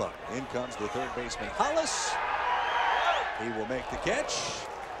pop-up. In comes the third baseman, Hollis. He will make the catch.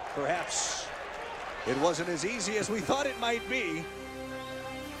 Perhaps it wasn't as easy as we thought it might be.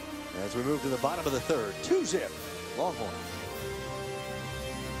 As we move to the bottom of the third, 2-0, Longhorn.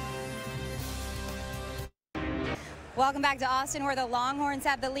 Welcome back to Austin, where the Longhorns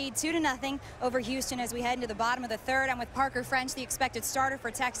have the lead 2-0 over Houston as we head into the bottom of the third. I'm with Parker French, the expected starter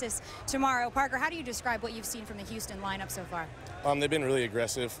for Texas tomorrow. Parker, how do you describe what you've seen from the Houston lineup so far? They've been really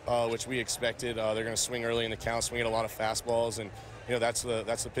aggressive, which we expected. They're going to swing early in the count, swing at a lot of fastballs, and that's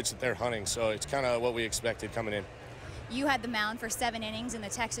the pitch that they're hunting. So it's kind of what we expected coming in. You had the mound for 7 innings in the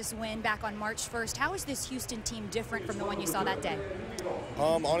Texas win back on March 1st. How is this Houston team different from the one you saw that day?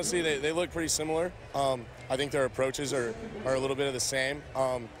 Honestly, they look pretty similar. I think their approaches are a little bit of the same.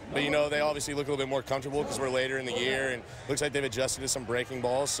 But, they obviously look a little bit more comfortable because we're later in the year, and looks like they've adjusted to some breaking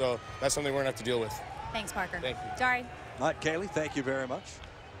balls. So that's something we're going to have to deal with. Thanks, Parker. Thank you. Sorry. All right, Kaylee, thank you very much.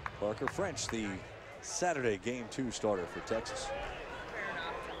 Parker French, the Saturday Game 2 starter for Texas.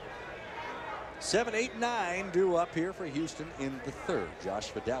 7, 8, 9 due up here for Houston in the third.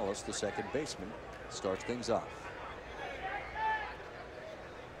 Josh Vidalis, the second baseman, starts things off.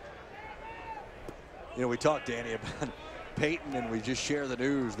 We talked, Danny, about Payton, and we just share the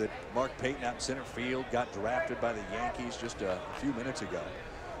news that Mark Payton out in center field got drafted by the Yankees just a few minutes ago.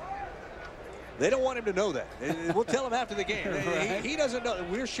 They don't want him to know that. We'll tell him after the game. Right. He doesn't know.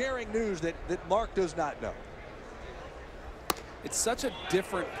 We're sharing news that Mark does not know. It's such a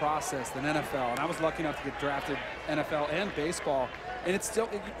different process than NFL, and I was lucky enough to get drafted NFL and baseball, and it's still,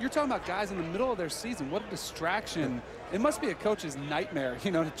 you're talking about guys in the middle of their season. What a distraction. It must be a coach's nightmare,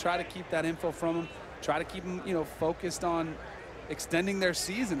 to try to keep that info from them, try to keep them, focused on extending their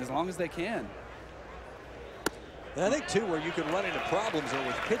season as long as they can. And I think, too, where you can run into problems are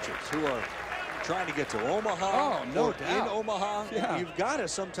with pitchers who are trying to get to Omaha. Oh, no doubt. In Omaha. Yeah. You've got to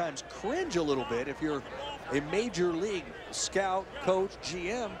sometimes cringe a little bit if you're a major league scout, coach,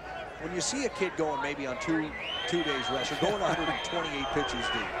 GM, when you see a kid going maybe on two days rest or going 128 pitches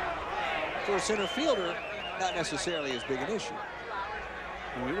deep. For a center fielder, not necessarily as big an issue.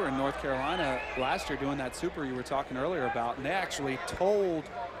 We were in North Carolina last year doing that super you were talking earlier about, and they actually told,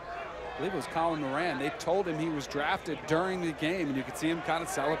 I believe it was Colin Moran, they told him he was drafted during the game, and you could see him kind of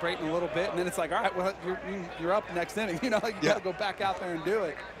celebrating a little bit, and then it's like, all right, well, you're up next inning. You got to go back out there and do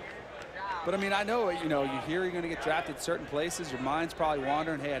it. But, I mean, I know, you hear you're going to get drafted certain places. Your mind's probably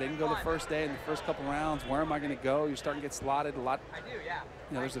wandering, hey, I didn't go the first day in the first couple rounds. Where am I going to go? You're starting to get slotted a lot.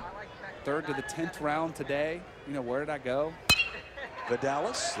 There's a 3rd to the 10th round today. Where did I go?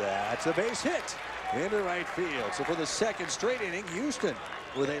 Vidalis, that's a base hit into right field. So for the second straight inning, Houston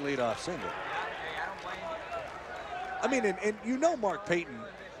with a leadoff single. I mean, and Mark Payton,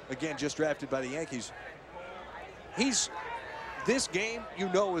 again, just drafted by the Yankees. This game,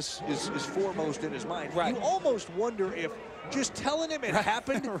 is foremost in his mind. Right. You almost wonder if just telling him it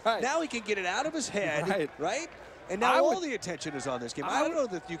happened, now he can get it out of his head, right? And now all the attention is on this game. I don't know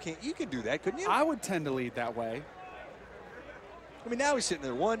that you can do that, couldn't you? I would tend to lead that way. I mean, now he's sitting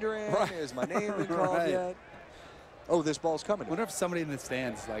there wondering, has my name been called yet? Oh, this ball's coming. Wonder if somebody in the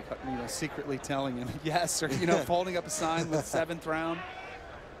stands, like, secretly telling him yes, or, holding up a sign with 7th round.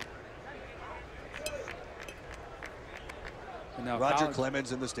 No, Roger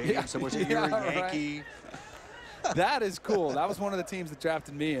Clemens in the stadium somewhere saying you're a Yankee. Right. That is cool. That was one of the teams that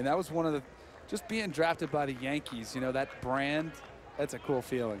drafted me, and that was one of the, just being drafted by the Yankees, that brand, that's a cool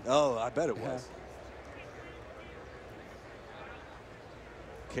feeling. Oh, I bet it was.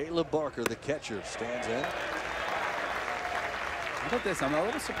 Caleb Barker, the catcher, stands in. How about this? I'm a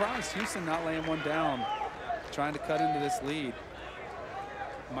little surprised Houston not laying one down, trying to cut into this lead.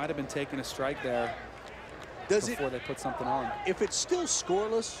 Might have been taking a strike there. Before they put something on. If it's still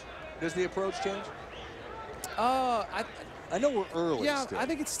scoreless, does the approach change? I know we're early. Yeah, still. I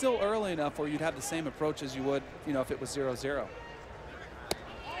think it's still early enough where you'd have the same approach as you would, if it was 0-0.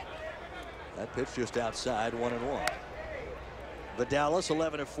 That pitch just outside, 1-1. Vidalis,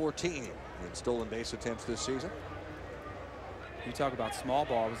 11 of 14 in stolen base attempts this season. You talk about small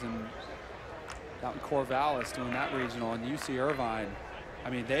ball. I was out in Corvallis doing that regional, and UC Irvine. I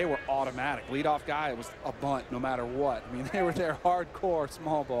mean, they were automatic. Leadoff guy, it was a bunt no matter what. I mean, they were there hardcore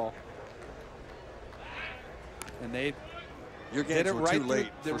small ball. And they Your games were too late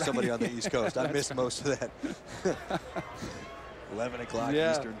for somebody on the East Coast. I missed most of that. 11 o'clock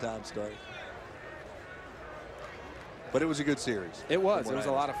Eastern time start. But it was a good series. It was. It was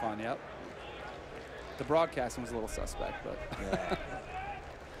a lot of fun, yep. The broadcasting was a little suspect, but. Yeah.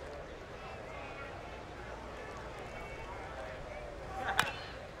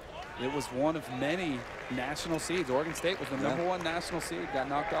 It was one of many national seeds. Oregon State was the #1 national seed. Got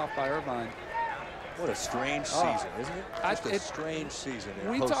knocked off by Irvine. What a strange season, isn't it? Just a strange season.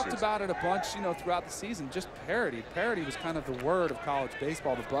 We talked about it a bunch, you know, throughout the season. Just parity. Parity was kind of the word of college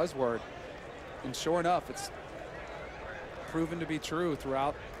baseball, the buzzword. And sure enough, it's proven to be true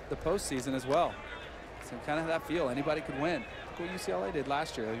throughout the postseason as well. So kind of that feel. Anybody could win. Look what UCLA did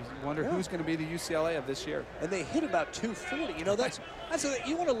last year. You wonder who's going to be the UCLA of this year. And they hit about 240. You know, that's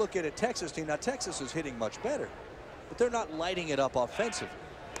you want to look at a Texas team. Now, Texas is hitting much better, but they're not lighting it up offensively.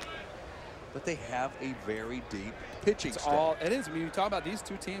 But they have a very deep pitching staff. It is. I mean, you talk about these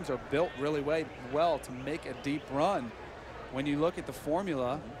two teams are built really well to make a deep run. When you look at the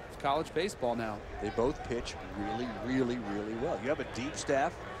formula of college baseball now, they both pitch really, really, really well. You have a deep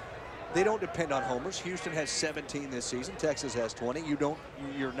staff. They don't depend on homers. Houston has 17 this season. Texas has 20.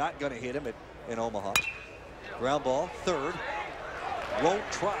 You're not going to hit him in Omaha. Ground ball, third. Won't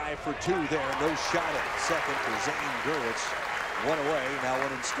try for 2 there. No shot at second for Zane Gurwitz. 1 away, now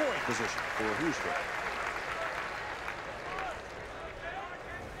 1 in scoring position for Houston.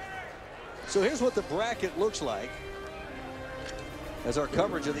 So here's what the bracket looks like as our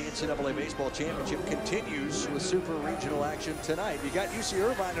coverage of the NCAA Baseball Championship continues with super regional action tonight. You got UC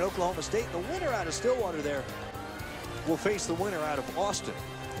Irvine and Oklahoma State. The winner out of Stillwater there will face the winner out of Austin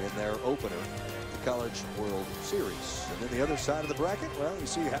in their opener, the College World Series. And then the other side of the bracket, well, you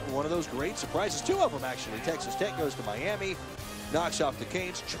see one of those great surprises. 2 of them, actually. Texas Tech goes to Miami, knocks off the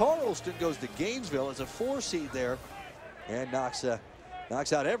Canes. Charleston goes to Gainesville as a 4 seed there and knocks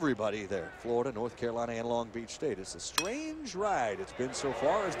out everybody there. Florida, North Carolina, and Long Beach State. It's a strange ride it's been so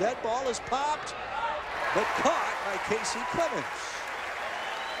far as that ball is popped, but caught by Casey Clemens.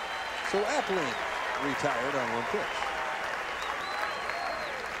 So Appling retired on 1 pitch.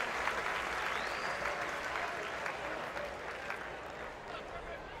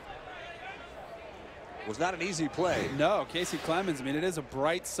 Was not an easy play. No, Casey Clemens. I mean, it is a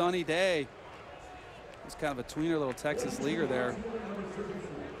bright, sunny day. He's kind of a tweener little Texas leaguer there.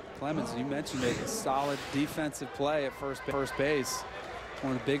 Clemens, you mentioned it, a solid defensive play at first base.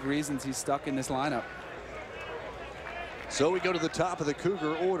 One of the big reasons he's stuck in this lineup. So we go to the top of the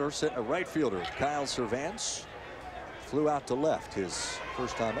Cougar order. A right fielder, Kyle Cervantz, flew out to left his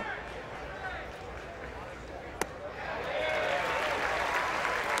first time up.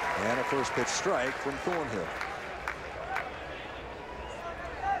 And a first pitch strike from Thornhill.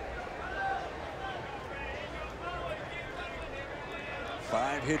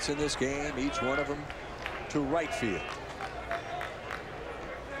 Five hits in this game, each one of them to right field.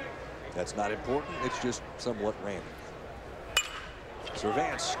 That's not important, it's just somewhat random.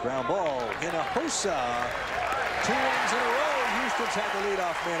 Cervantz, ground ball, Hinojosa. 2 innings in a row. Houston's had the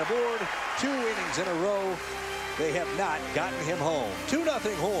leadoff man aboard. 2 innings in a row. They have not gotten him home.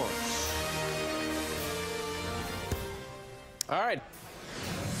 2-0 Horns. All right.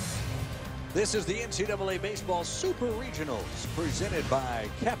 This is the NCAA Baseball Super Regionals presented by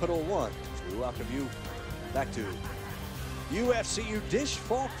Capital One. So we welcome you back to UFCU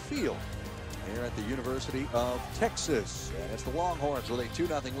Disch-Falk Field here at the University of Texas. And it's the Longhorns with a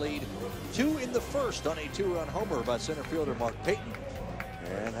 2-0 lead. 2 in the first on a 2-run homer by center fielder Mark Payton.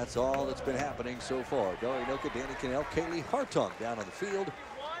 And that's all that's been happening so far. Dory Noka, Danny Cannell, Kaylee Hartung down on the field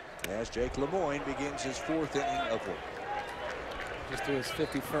as Jake Lemoyne begins his 4th inning of work. Just threw his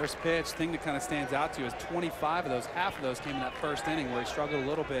 51st pitch. Thing that kind of stands out to you is 25 of those, half of those came in that first inning where he struggled a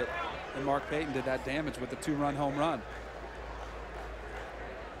little bit, and Mark Payton did that damage with the 2-run home run.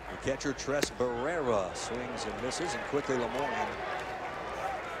 The catcher Tres Barrera swings and misses, and quickly Lemoyne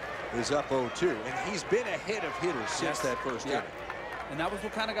is up 0-2, and he's been ahead of hitters since that first inning. And that was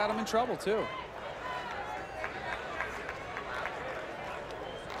what kind of got him in trouble too.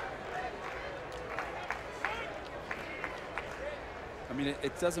 I mean,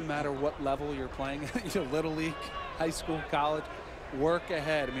 it doesn't matter what level you're playing, little league, high school, college, work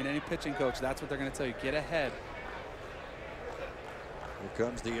ahead. I mean, any pitching coach, that's what they're going to tell you, get ahead. Here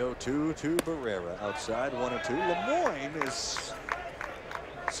comes the 0-2 to Barrera outside, 1-2. Lemoyne is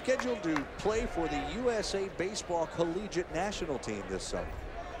scheduled to play for the USA Baseball Collegiate National Team this summer.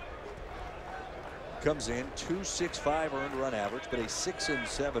 Comes in 2.65 earned run average, but a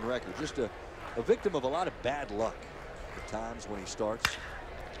 6-7 record. Just a victim of a lot of bad luck at times when he starts.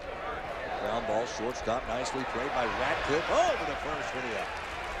 Ground ball, shortstop, nicely played by Ratcliffe. Over the first for the out.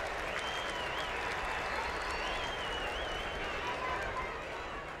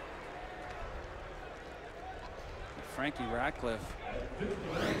 Frankie Ratcliffe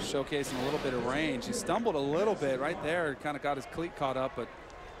showcasing a little bit of range. He stumbled a little bit right there, kind of got his cleat caught up, but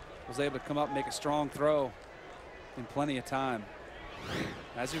was able to come up and make a strong throw in plenty of time.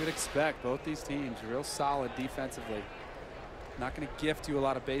 As you would expect, both these teams real solid defensively. Not going to gift you a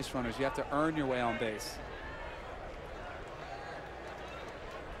lot of base runners. You have to earn your way on base.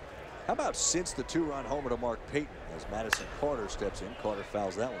 How about since the 2-run homer to Mark Payton as Madison Carter steps in? Carter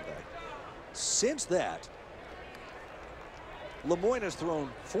fouls that one back. Since that, Lemoyne has thrown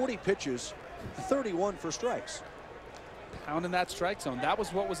 40 pitches, 31 for strikes. Pounding that strike zone. That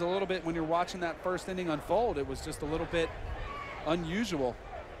was what was a little bit, when you're watching that first inning unfold, it was just a little bit unusual.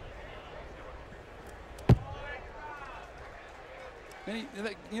 And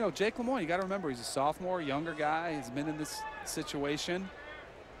you know, Jake Lemoyne, you got to remember, he's a sophomore, younger guy. He's been in this situation.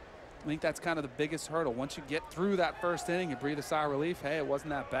 I think that's kind of the biggest hurdle. Once you get through that first inning, you breathe a sigh of relief. Hey, it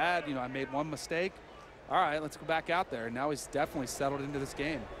wasn't that bad. You know, I made one mistake. All right, let's go back out there. And now he's definitely settled into this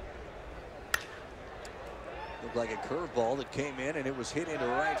game. Looked like a curveball that came in, and it was hit into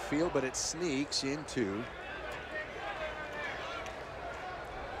right field, but it sneaks into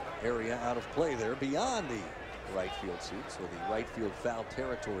area out of play there beyond the right field seats, or the right field foul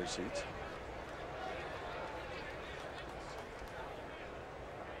territory seats.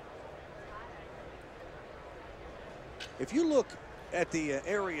 If you look at the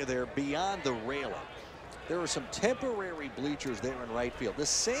area there beyond the railing, there are some temporary bleachers there in right field. The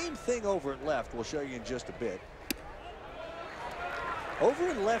same thing over at left we'll show you in just a bit. Over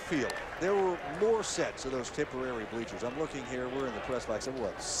in left field, there were more sets of those temporary bleachers. I'm looking here, we're in the press box,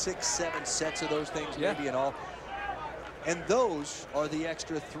 what, 6, 7 sets of those things, maybe in all. And those are the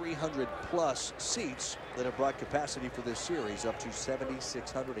extra 300+ seats that have brought capacity for this series up to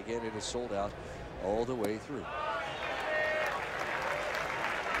 7,600. Again, it is sold out all the way through.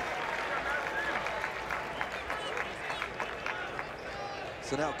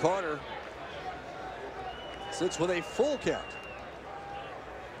 So now Carter sits with a full count.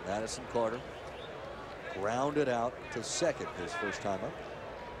 Madison Carter grounded out to second his first time up.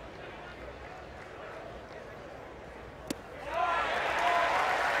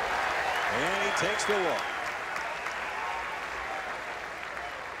 And he takes the walk.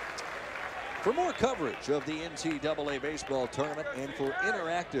 For more coverage of the NCAA baseball tournament and for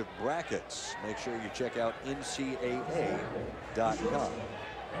interactive brackets, make sure you check out ncaa.com.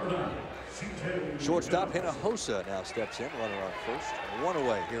 Shortstop Hinojosa now steps in, runner on first, one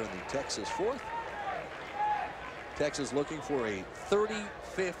away here in the Texas fourth. Texas looking for a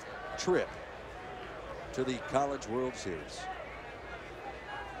 35th trip to the College World Series.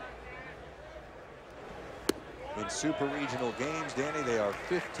 In super regional games, Danny, they are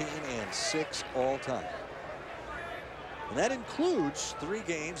 15-6 all time. And that includes 3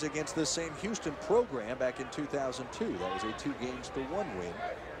 games against the same Houston program back in 2002. That was a 2-1 win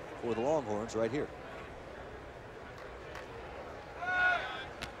for the Longhorns right here.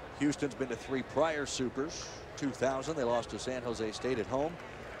 Houston's been to 3 prior supers. 2000, they lost to San Jose State at home.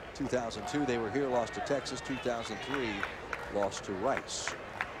 2002, they were here, lost to Texas. 2003, lost to Rice.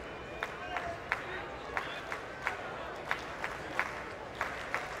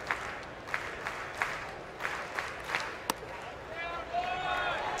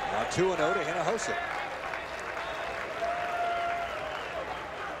 Now 2-0 to Hinojosa.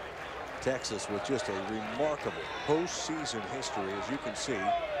 Texas with just a remarkable postseason history, as you can see.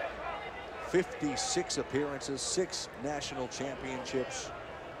 56 appearances, 6 national championships,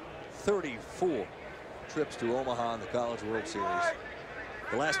 34 trips to Omaha in the College World Series.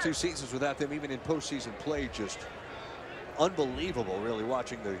 The last 2 seasons without them, even in postseason play, just unbelievable, really,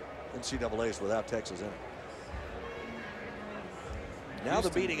 watching the NCAAs without Texas in it. Now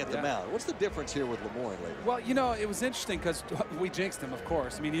Houston, the meeting at the mound. What's the difference here with Lemoyne later? Well, you know, it was interesting because we jinxed him, of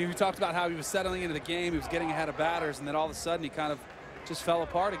course. I mean, you talked about how he was settling into the game. He was getting ahead of batters, and then all of a sudden he kind of just fell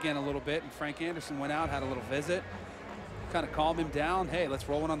apart again a little bit. And Frank Anderson went out, had a little visit, kind of calmed him down. Hey, let's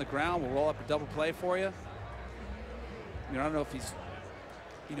roll one on the ground. We'll roll up a double play for you. I mean, I don't know if he's,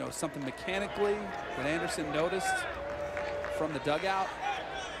 you know, something mechanically that Anderson noticed from the dugout.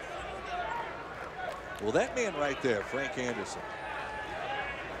 Well, that man right there, Frank Anderson,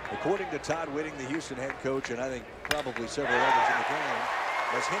 according to Todd Whitting, the Houston head coach, and I think probably several others in the game,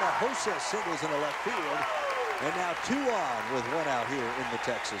 as Hinojosa singles in the left field, and now 2 on with 1 out here in the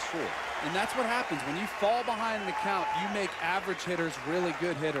Texas fourth. And that's what happens when you fall behind in the count. You make average hitters really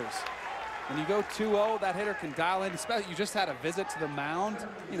good hitters. When you go 2-0, that hitter can dial in. Especially you just had a visit to the mound.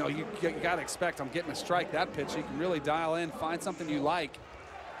 You know, you got to expect I'm getting a strike that pitch. You can really dial in, find something you like.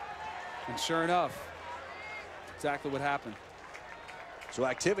 And sure enough, exactly what happened. So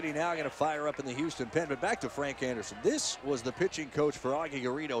activity now going to fire up in the Houston pen. But back to Frank Anderson. This was the pitching coach for Augie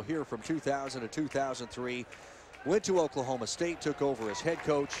Garrido here from 2000 to 2003. Went to Oklahoma State, took over as head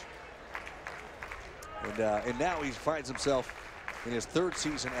coach. And now he finds himself in his third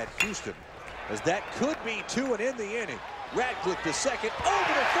season at Houston. As that could be 2 and in the inning. Radcliffe to second,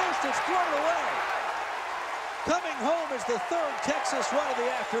 over to first, it's thrown away. Coming home is the third Texas run of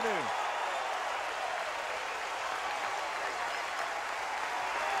the afternoon.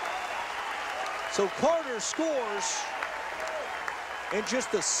 So Carter scores, and just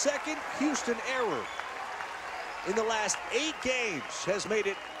the second Houston error in the last 8 games has made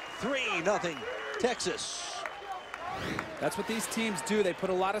it 3-0 Texas. That's what these teams do. They put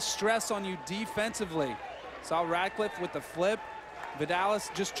a lot of stress on you defensively. Saw Radcliffe with the flip.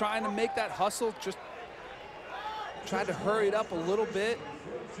 Vidalis just trying to make that hustle, just trying to hurry it up a little bit.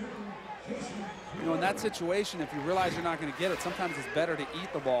 You know, in that situation, if you realize you're not going to get it, sometimes it's better to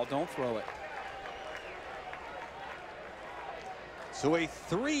eat the ball, don't throw it. So a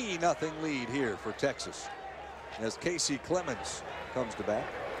 3-0 lead here for Texas as Casey Clemens comes to bat.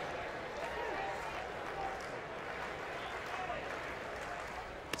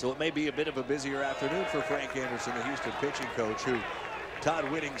 So it may be a bit of a busier afternoon for Frank Anderson, the Houston pitching coach, who Todd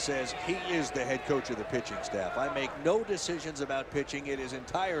Whitting says he is the head coach of the pitching staff. I make no decisions about pitching. It is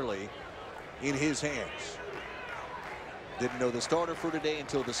entirely in his hands. Didn't know the starter for today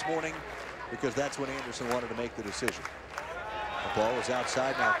until this morning, because that's when Anderson wanted to make the decision. The ball is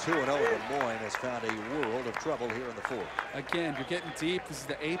outside now. 2-0. Lemoyne has found a world of trouble here in the fourth. Again, you're getting deep. This is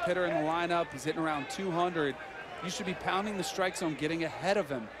the 8th hitter in the lineup. He's hitting around 200. You should be pounding the strike zone, getting ahead of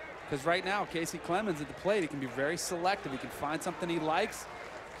him. Because right now, Casey Clemens at the plate, he can be very selective. He can find something he likes.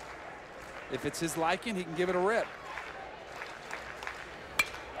 If it's his liking, he can give it a rip.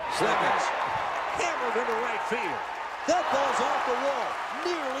 Clemens hammered into right field. That ball's off the wall.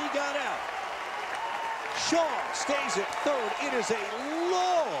 Nearly got out. Shaw stays at third. It is a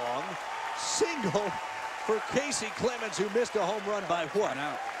long single for Casey Clemens, who missed a home run by what?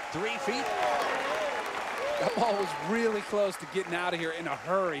 3 feet? That ball was really close to getting out of here in a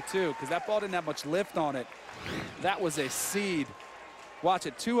hurry, too, because that ball didn't have much lift on it. That was a seed. Watch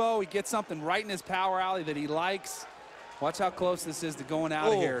it, 2-0. He gets something right in his power alley that he likes. Watch how close this is to going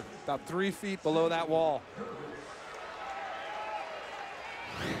out of here. About 3 feet below that wall.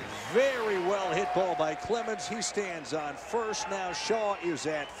 Very well hit ball by Clemens. He stands on first. Now Shaw is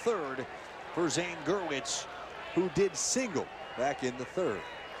at third for Zane Gerwitz, who did single back in the third.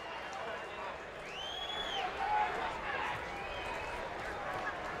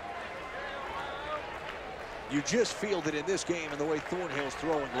 You just feel that in this game, and the way Thornhill's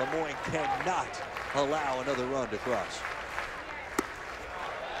throwing, Lemoyne cannot allow another run to cross.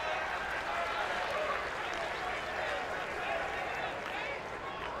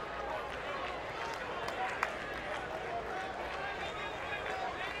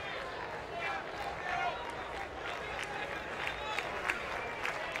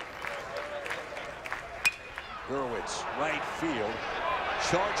 Gerwitz, right field,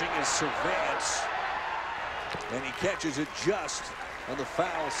 charging is Cervantz. And he catches it just on the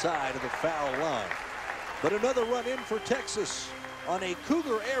foul side of the foul line. But another run in for Texas on a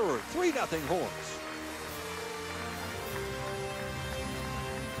Cougar error. 3-0 Horns.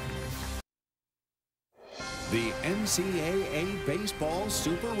 The NCAA Baseball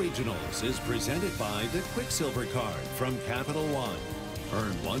Super Regionals is presented by the Quicksilver Card from Capital One.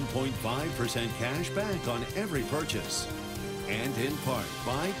 Earn 1.5% cash back on every purchase. And in part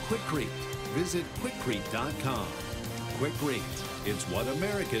by Quikrete. Visit Quikrete.com. Quikrete, it's what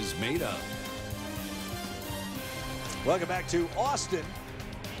America's made of. Welcome back to Austin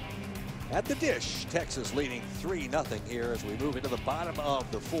at the Dish. Texas leading 3-0 here as we move into the bottom of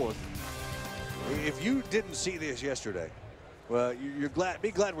the fourth. If you didn't see this yesterday, well,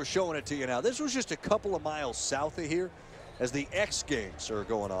 be glad we're showing it to you now. This was just a couple of miles south of here as the X Games are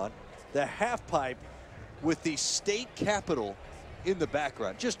going on. The half pipe with the state capitol in the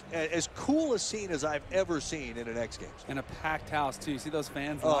background. Just as cool a scene as I've ever seen in an X Games. And a packed house, too. You see those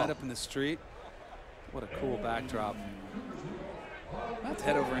fans lined up in the street? What a cool backdrop. Let's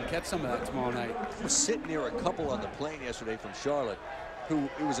head over and catch some of that tomorrow night. I was sitting near a couple on the plane yesterday from Charlotte who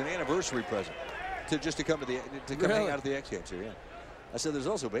it was an anniversary present to come hang out at the X Games here. Yeah. I said, there's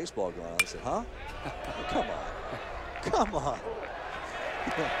also baseball going on. I said, huh? Oh, come on. Come on.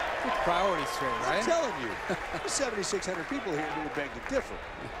 Priority straight, right? I'm telling you, there's 7,600 people here who would beg to differ.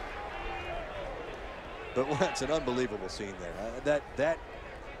 But it's an unbelievable scene there.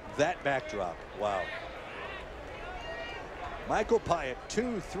 That backdrop, wow. Michael Pyatt,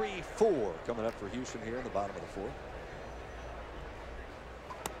 2-3-4 coming up for Houston here in the bottom of the fourth.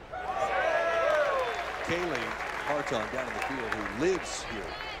 Kaylee Hartung down in the field, who lives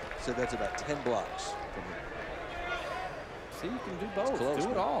here, said that's about 10 blocks from here. See, you can do both. Close,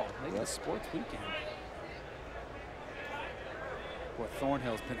 do it all. Make it Yep. a sports weekend. Boy,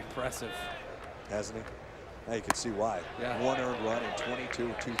 Thornhill's been impressive. Hasn't he? Now you can see why. Yeah. 1 earned run and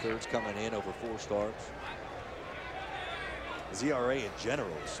 22 2/3 coming in over 4 starts. His ERA in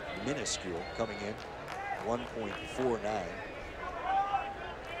general is minuscule coming in, 1.49.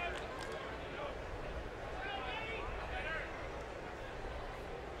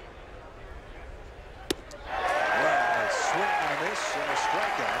 Well, a swing and a miss and a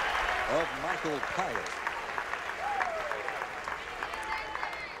strikeout of Michael Pyatt.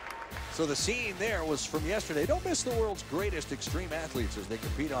 So the scene there was from yesterday. Don't miss the world's greatest extreme athletes as they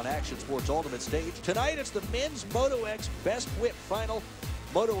compete on Action Sports Ultimate Stage. Tonight it's the men's Moto X Best Whip Final,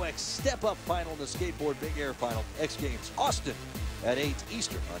 Moto X Step Up Final, and the Skateboard Big Air Final. X Games Austin at 8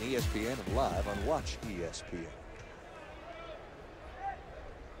 Eastern on ESPN and live on Watch ESPN.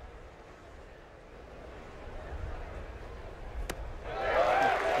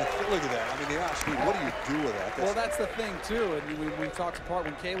 Look at that. I mean, the off-speed, what do you do with that? Well, that's the thing, too. And we talked to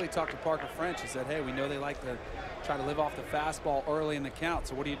when Kaylee talked to Parker French, he said, hey, we know they like to try to live off the fastball early in the count.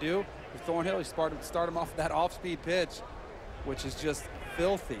 So what do? With Thornhill, you start him off with that off-speed pitch, which is just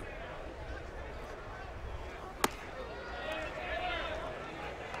filthy.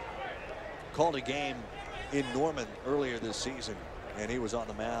 Called a game in Norman earlier this season, and he was on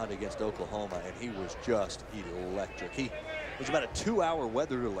the mound against Oklahoma, and he was just electric. It was about a 2-hour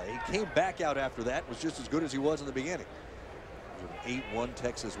weather delay. He came back out after that, was just as good as he was in the beginning. It was an 8-1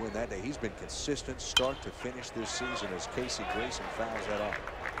 Texas win that day. He's been consistent start to finish this season as Casey Grayson fouls that off.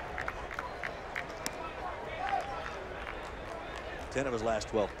 10 of his last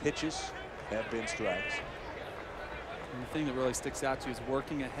 12 pitches have been strikes. And the thing that really sticks out to you is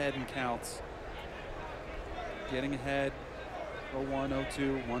working ahead in counts. Getting ahead, 0-1,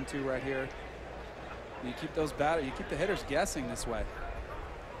 0-2, 1-2 right here. You keep those you keep the hitters guessing this way.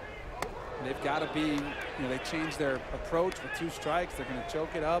 And they've got to be, they change their approach with 2 strikes. They're going to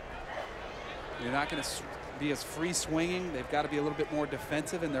choke it up. They're not going to be as free swinging. They've got to be a little bit more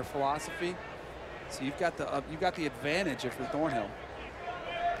defensive in their philosophy. So you've got the advantage if you're Thornhill.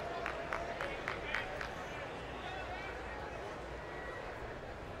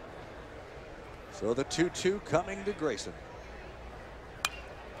 So the 2-2 coming to Grayson.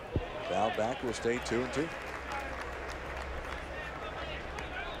 Foul back will stay 2-2.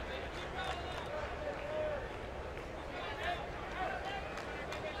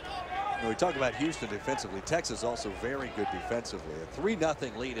 We talk about Houston defensively. Texas also very good defensively. A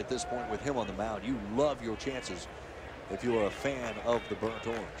 3-0 lead at this point with him on the mound. You love your chances if you are a fan of the burnt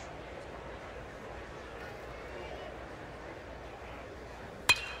orange.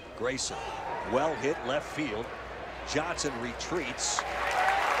 Grayson, well hit left field. Johnson retreats,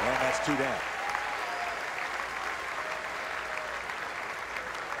 and that's 2 down.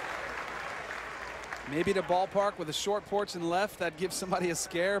 Maybe the ballpark with a short porch and left, that gives somebody a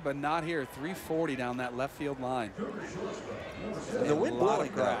scare, but not here. 340 down that left field line. And the wind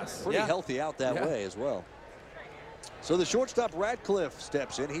blowing grass. Pretty healthy out that way as well. So the shortstop Radcliffe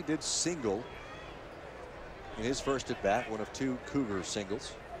steps in. He did single in his first at bat, one of 2 Cougar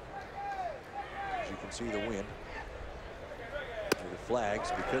singles. As you can see, the wind. The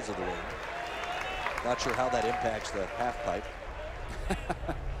flags because of the wind. Not sure how that impacts the half pipe.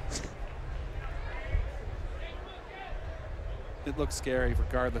 It looks scary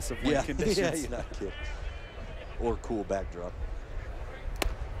regardless of wind conditions. Yeah, you're not kidding. Or cool backdrop.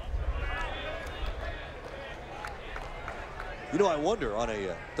 You know, I wonder on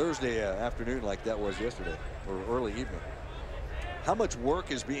a Thursday afternoon like that was yesterday, or early evening, how much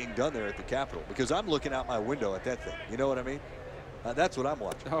work is being done there at the Capitol? Because I'm looking out my window at that thing. You know what I mean? That's what I'm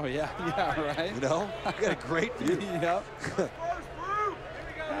watching. Oh, yeah, right. You know, I got a great view. Yep.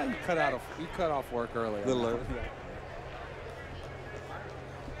 You cut off work earlier. A little early.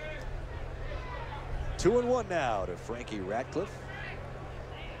 2-1 now to Frankie Radcliffe.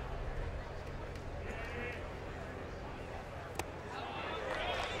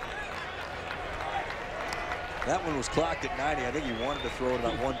 That one was clocked at 90. I think he wanted to throw it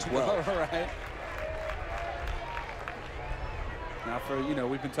about 112. All right. Now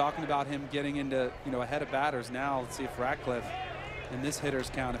we've been talking about him getting into, ahead of batters now. Let's see if Radcliffe in this hitter's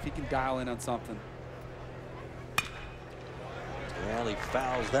count, if he can dial in on something. Well, he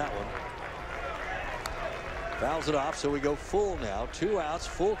fouls that one. Fouls it off, so we go full now. 2 outs,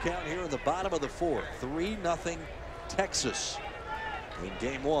 full count here in the bottom of the 4th. 3-0 Texas in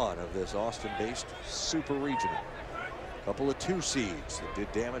game 1 of this Austin-based Super Regional. Couple of 2 seeds that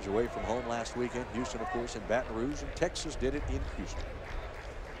did damage away from home last weekend. Houston, of course, in Baton Rouge, and Texas did it in Houston.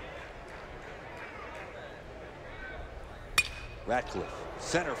 Ratcliffe,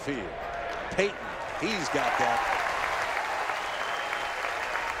 center field. Payton, he's got that.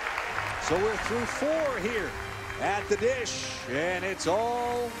 So we're through 4 here at the Dish, and it's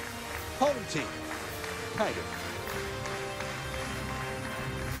all home team. Tiger.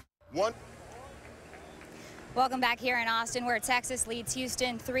 1. Welcome back here in Austin, where Texas leads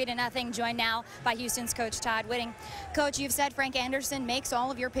Houston 3-0, joined now by Houston's coach Todd Whitting. Coach, you've said Frank Anderson makes all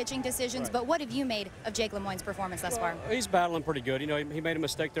of your pitching decisions, right. But what have you made of Jake Lemoyne's performance thus far? He's battling pretty good. You know, he made a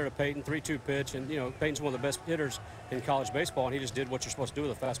mistake there to Payton, 3-2 pitch, and, you know, Payton's one of the best hitters in college baseball, and he just did what you're supposed to do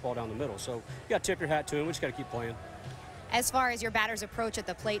with a fastball down the middle. So you got to tip your hat to him. We just got to keep playing. As far as your batter's approach at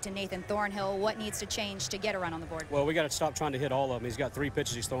the plate to Nathan Thornhill, what needs to change to get a run on the board? Well, we got to stop trying to hit all of them. He's got 3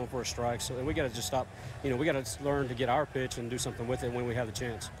 pitches he's throwing for a strike, so we got to just stop. You know, we got to learn to get our pitch and do something with it when we have the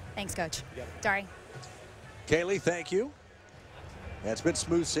chance. Thanks, Coach. Yep. Dari. Kaylee, thank you. It's been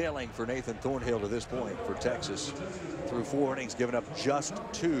smooth sailing for Nathan Thornhill to this point for Texas. Through 4 innings, giving up just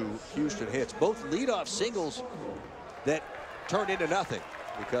 2 Houston hits. Both leadoff singles that turned into nothing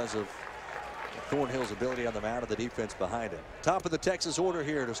because of Thornhill's ability on the mound and the defense behind him. Top of the Texas order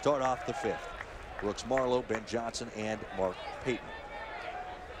here to start off the 5th. Brooks Marlowe, Ben Johnson, and Mark Payton.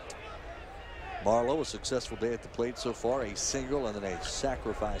 Marlowe, a successful day at the plate so far. A single and then a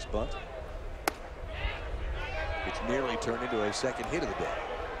sacrifice bunt, which nearly turned into a second hit of the day.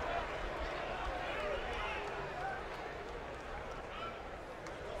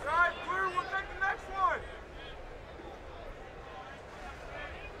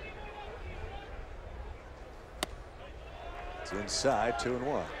 Inside,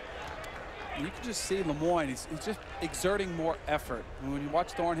 2-1. You can just see Lemoyne. He's just exerting more effort. And when you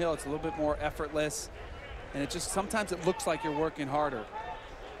watch Thornhill, it's a little bit more effortless, and it just sometimes it looks like you're working harder.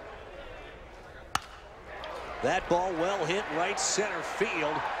 That ball well hit right center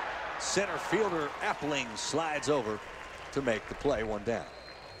field. Center fielder Appling slides over to make the play. 1 down.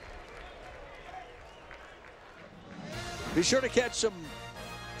 Be sure to catch some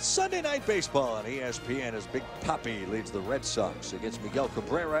Sunday Night Baseball on ESPN as Big Papi leads the Red Sox against Miguel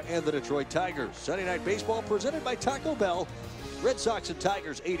Cabrera and the Detroit Tigers. Sunday Night Baseball presented by Taco Bell. Red Sox and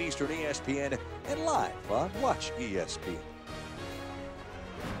Tigers, 8 Eastern, ESPN, and live on Watch ESPN.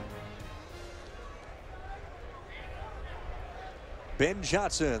 Ben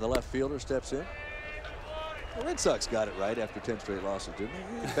Johnson, the left fielder, steps in. The Red Sox got it right after 10 straight losses, didn't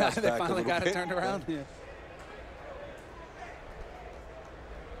they? They finally got it turned around. Yeah.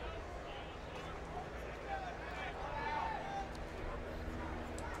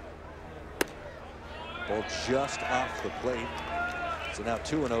 Ball just off the plate. So now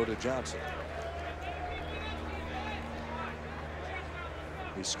 2-0 to Johnson.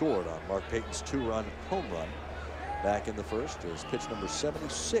 He scored on Mark Payton's 2-run home run back in the 1st. There's pitch number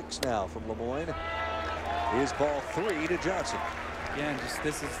 76 now from Lemoyne. Is ball 3 to Johnson. Again,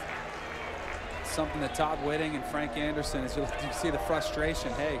 this is something that Todd Whitting and Frank Anderson, as you see the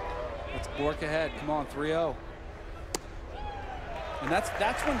frustration. Hey, let's work ahead. Come on, 3-0. And that's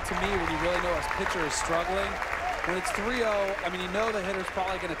when, to me, when you really know a pitcher is struggling. When it's 3-0, I mean, you know the hitter's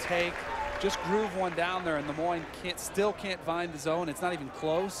probably going to take, just groove one down there, and Lemoyne still can't find the zone. It's not even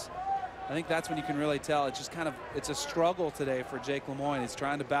close. I think that's when you can really tell. It's just kind of, it's a struggle today for Jake Lemoyne. He's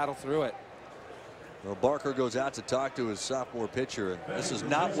trying to battle through it. Well, Barker goes out to talk to his sophomore pitcher, and this is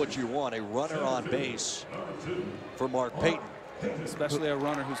not what you want, a runner on base for Mark Payton. Especially a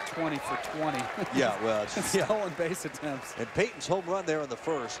runner who's 20 for 20. Yeah, well, stolen base attempts. And Payton's home run there in the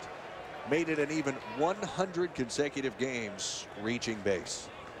 1st made it an even 100 consecutive games reaching base.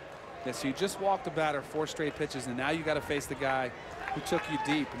 Yeah, so you just walked the batter 4 straight pitches, and now you got to face the guy who took you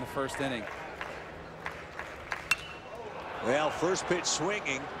deep in the 1st inning. Well, first pitch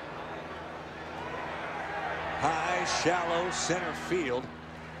swinging. High, shallow center field,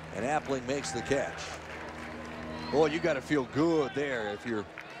 and Appling makes the catch. Boy, you got to feel good there if you're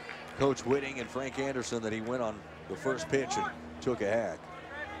Coach Whitting and Frank Anderson that he went on the first pitch and took a hack.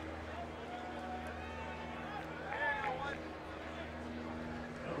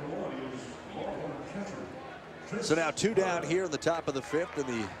 So now 2 down here in the top of the 5th, and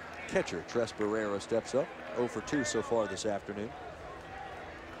the catcher, Tres Barrera, steps up. 0 for 2 so far this afternoon.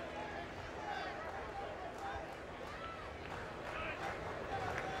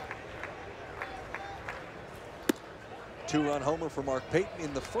 Two-run homer for Mark Payton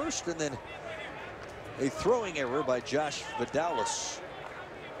in the 1st, and then A throwing error by Josh Vidalis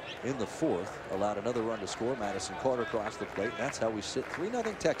in the fourth allowed another run to score. Madison Carter crossed the plate. And that's how we sit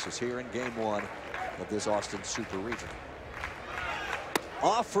 3-0 Texas here in game one of this Austin Super Regional.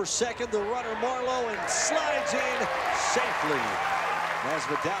 Off for second, the runner Marlowe, and slides in safely. As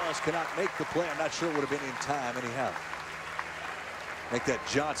Vidalis cannot make the play. I'm not sure it would have been in time anyhow. Make that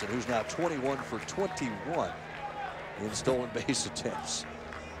Johnson, who's now 21 for 21 in stolen base attempts.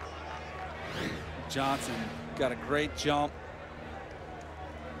 Johnson got a great jump.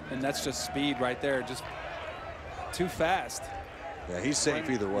 And that's just speed right there. Just too fast. Yeah, he's safe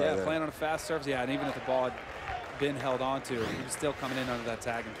either way. Yeah, playing on a fast surface. Yeah, and even if the ball had been held onto, he was still coming in under that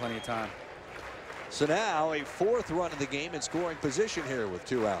tag in plenty of time. So now a fourth run of the game in scoring position here with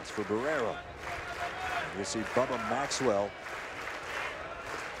 2 outs for Barrera. You see Bubba Maxwell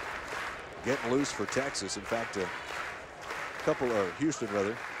getting loose for Texas. In fact, Houston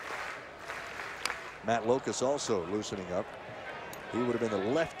rather. Matt Locus also loosening up. He would have been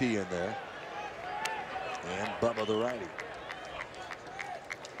the lefty in there. And Bubba the righty.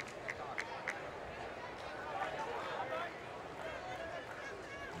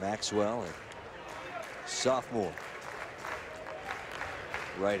 Maxwell, a sophomore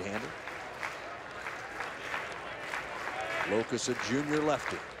right-hander. Locus, a junior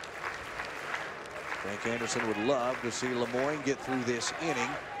lefty. Frank Anderson would love to see Lemoyne get through this inning.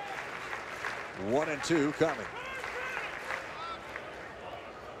 1-2 coming.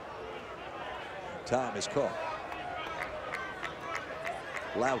 Time is called.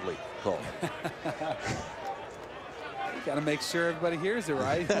 Loudly called. You got to make sure everybody hears it,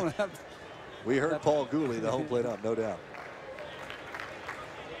 right? We heard Paul Gooley, the home plate ump, no doubt.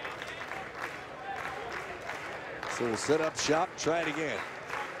 So we'll set up shop, try it again.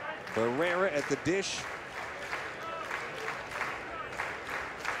 Barrera at the dish.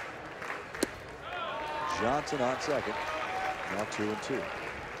 Johnson on second. Now 2-2.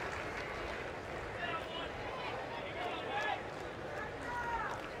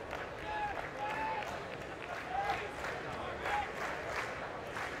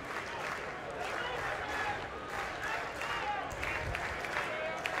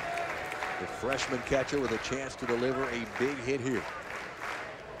 The freshman catcher with a chance to deliver a big hit here.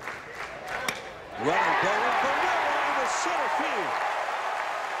 Runner going for Barrera into center field.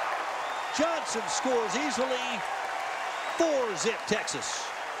 Johnson scores easily. 4-zip Texas.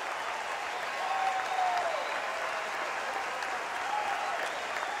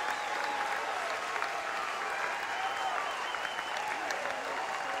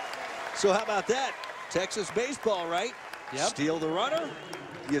 So how about that? Texas baseball, right? Yep. Steal the runner.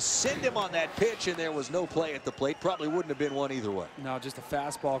 You send him on that pitch, and there was no play at the plate. Probably wouldn't have been one either way. No, just a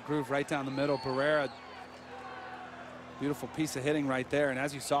fastball groove right down the middle. Barrera, beautiful piece of hitting right there. And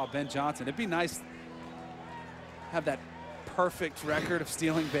as you saw, Ben Johnson, it'd be nice to have that perfect record of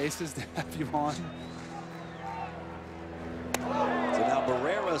stealing bases to have you on. So now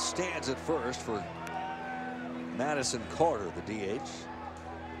Barrera stands at first for Madison Carter, the DH.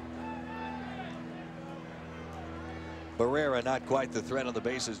 Barrera not quite the threat on the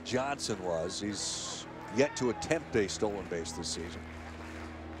bases Johnson was. He's yet to attempt a stolen base this season.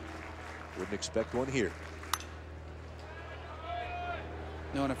 Wouldn't expect one here.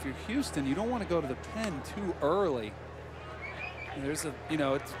 No, and if you're Houston, you don't want to go to the pen too early. And there's a,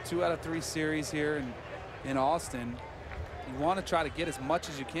 it's a 2 out of 3 series here in Austin. You want to try to get as much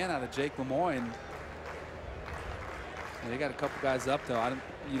as you can out of Jake Lemoyne. They got a couple guys up though.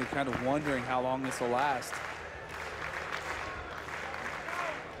 You're kind of wondering how long this will last.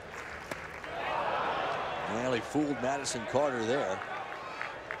 Well, he fooled Madison Carter there.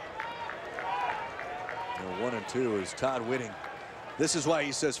 1-2 is Todd Whitting. This is why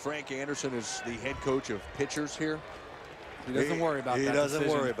he says Frank Anderson is the head coach of pitchers here. He doesn't worry about that. He doesn't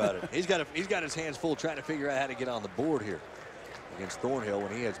decision. worry about it. He's got his hands full trying to figure out how to get on the board here against Thornhill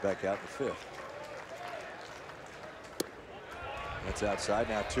when he heads back out in the 5th. That's outside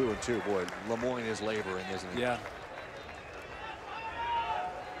now. 2-2. Boy, Lemoyne is laboring, isn't he? Yeah.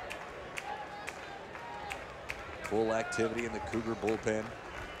 Full activity in the Cougar bullpen.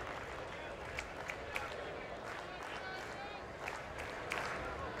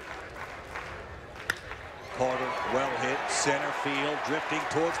 Carter, well hit, center field, drifting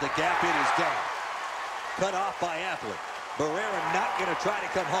towards the gap. It is down. Cut off by Appley. Barrera not going to try to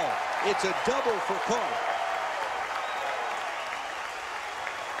come home. It's a double for Carter.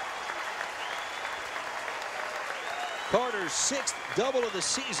 Carter's 6th double of the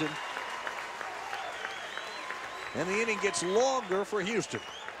season. And the inning gets longer for Houston.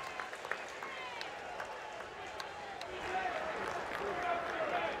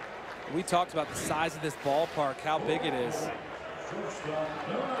 We talked about the size of this ballpark, how big it is.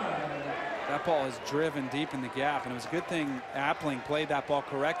 That ball is driven deep in the gap, and it was a good thing Appling played that ball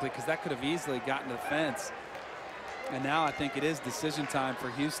correctly, because that could have easily gotten to the fence. And now I think it is decision time for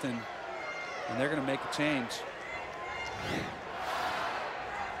Houston, and they're going to make a change.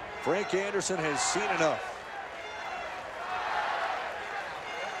 Frank Anderson has seen enough.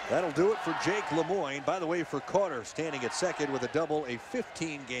 That'll do it for Jake Lemoyne. By the way, for Carter, standing at second with a double, a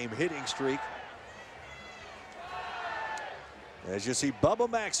 15-game hitting streak. As you see,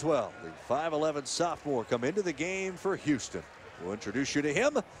 Bubba Maxwell, the 5'11" sophomore, come into the game for Houston. We'll introduce you to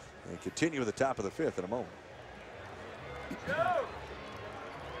him and continue at the top of the fifth in a moment.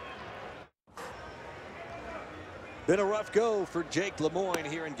 Been a rough go for Jake Lemoyne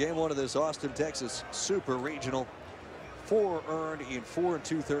here in game one of this Austin, Texas Super Regional. 4 earned in 4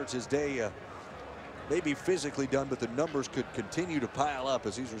 2/3 his day. Maybe physically done, but the numbers could continue to pile up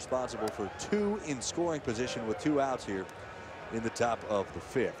as he's responsible for 2 in scoring position with 2 outs here in the top of the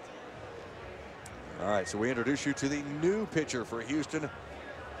fifth. All right, so we introduce you to the new pitcher for Houston,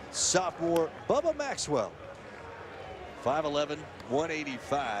 sophomore Bubba Maxwell. 5'11",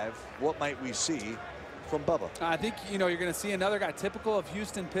 185. What might we see from Bubba? I think, you know, you're going to see another guy typical of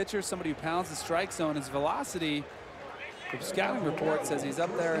Houston pitchers, somebody who pounds the strike zone. His velocity, the scouting report says he's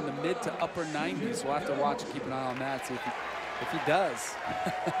up there in the mid to upper 90s. We'll have to watch and keep an eye on that, see if he does.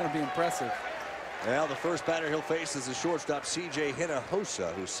 That'll be impressive. Well, the first batter he'll face is the shortstop C.J.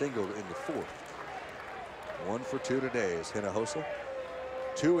 Hinojosa, who singled in the 4th. 1 for 2 today is Hinojosa.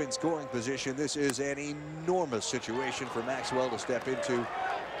 2 in scoring position. This is an enormous situation for Maxwell to step into.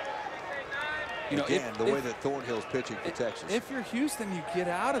 You know, again, the way that Thornhill's pitching for Texas. If you're Houston, you get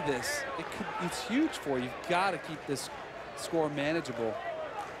out of this. It's huge for you. You've got to keep this score manageable.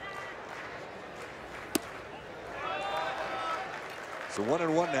 So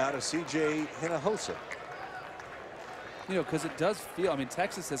 1-1 now to C.J. Hinojosa. You know, because it does feel, I mean,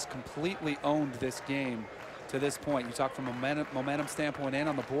 Texas has completely owned this game to this point. You talk from a momentum standpoint and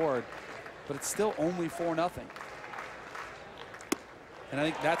on the board, but it's still only 4-0. And I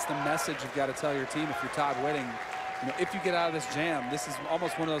think that's the message you've got to tell your team if you're Todd Whitting. You know, if you get out of this jam, this is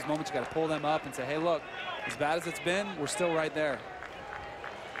almost one of those moments you got to pull them up and say, hey, look, as bad as it's been, we're still right there.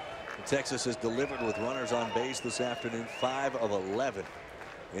 Texas has delivered with runners on base this afternoon, 5 of 11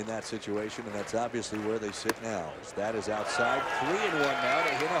 in that situation, and that's obviously where they sit now. As that is outside. 3-1 now to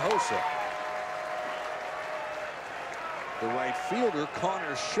Hinojosa. The right fielder,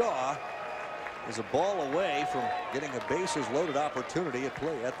 Connor Shaw, is a ball away from getting a bases loaded opportunity at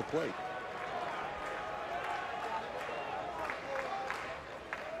the plate.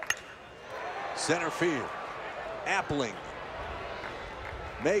 Center field. Appling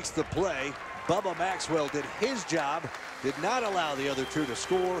makes the play. Bubba Maxwell did his job, did not allow the other 2 to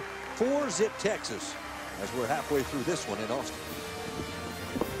score. 4-zip Texas as we're halfway through this one in Austin.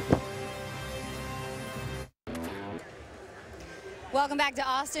 Welcome back to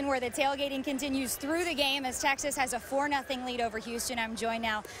Austin, where the tailgating continues through the game as Texas has a 4-0 lead over Houston. I'm joined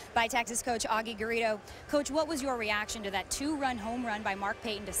now by Texas coach Augie Garrido. Coach, what was your reaction to that 2-run home run by Mark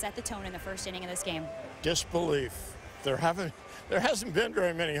Payton to set the tone in the first inning of this game? Disbelief. There hasn't been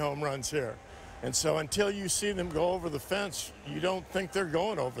very many home runs here. And so until you see them go over the fence, you don't think they're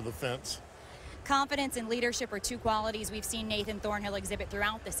going over the fence. Confidence and leadership are 2 qualities we've seen Nathan Thornhill exhibit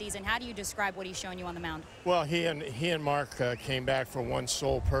throughout the season. How do you describe what he's shown you on the mound? Well, he and Mark came back for one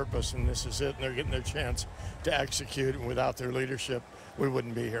sole purpose, and this is it, and they're getting their chance to execute, and without their leadership, we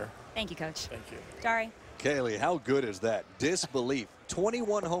wouldn't be here. Thank you, Coach. Thank you. Dari. Kaylee, how good is that? Disbelief.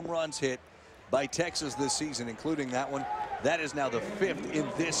 21 home runs hit by Texas this season, including that one. That is now the 5th in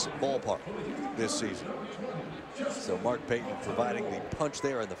this ballpark this season. So Mark Payton providing the punch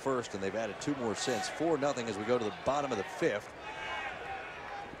there in the first, and they've added 2 more since. 4-0 as we go to the bottom of the 5th.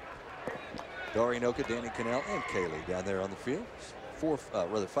 Dari Noka, Danny Cannell, and Kaylee down there on the field.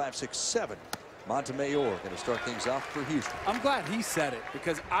 5, 6, 7. Montemayor going to start things off for Houston. I'm glad he said it,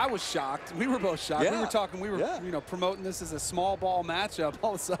 because I was shocked. We were both shocked. Yeah. We were you know, promoting this as a small ball matchup.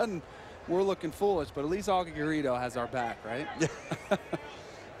 All of a sudden, we're looking foolish, but at least Augie Garrido has our back, right?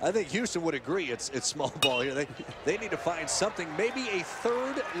 I think Houston would agree it's small ball here. They need to find something. Maybe a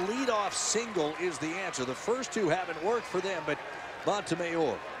 3rd leadoff single is the answer. The first 2 haven't worked for them, but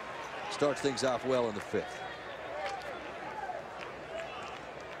Montemayor starts things off well in the 5th.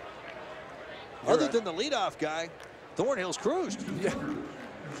 Other than the leadoff guy, Thornhill's cruised. Yeah.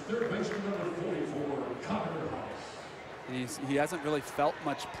 He hasn't really felt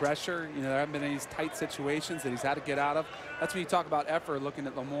much pressure. You know, there haven't been any tight situations that he's had to get out of. That's when you talk about effort, looking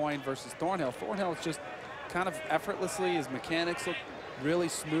at Lemoyne versus Thornhill. Thornhill is just kind of effortlessly, his mechanics look really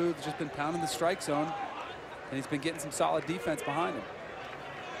smooth, just been pounding the strike zone, and he's been getting some solid defense behind him.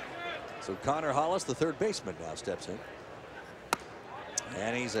 So Connor Hollis, the third baseman, now steps in.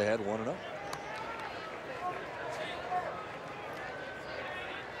 And he's ahead 1-0.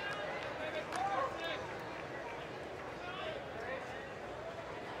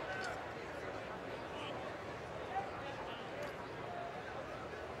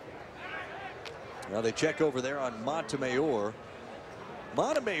 Now they check over there on Montemayor.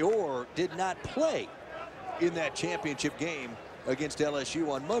 Montemayor did not play in that championship game against LSU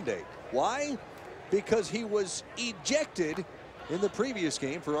on Monday. Why? Because he was ejected in the previous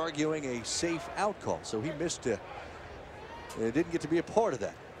game for arguing a safe out call. So he missed didn't get to be a part of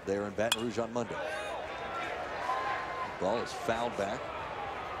that there in Baton Rouge on Monday. Ball is fouled back.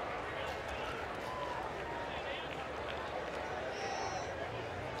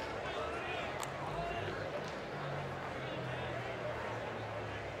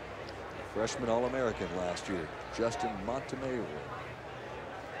 Freshman All-American last year, Justin Montemayor,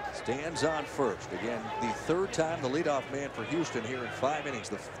 stands on first. Again, the third time the leadoff man for Houston here in 5 innings.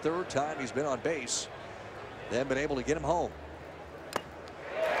 The third time he's been on base. They haven't been able to get him home.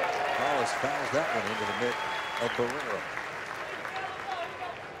 Hollis fouls that one into the mitt of Barrera.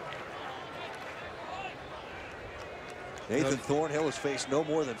 Nathan Thornhill has faced no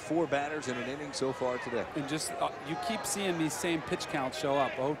more than 4 batters in an inning so far today. And just you keep seeing these same pitch counts show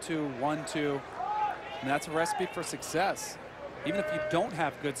up, 0-2, 1-2, and that's a recipe for success. Even if you don't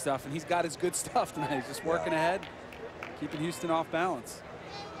have good stuff, and he's got his good stuff tonight. He's just working ahead, keeping Houston off balance.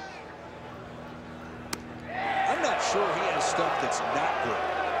 I'm not sure he has stuff that's not good.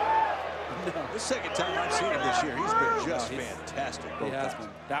 No. The second time I've seen him this year, he's been just fantastic. He has been.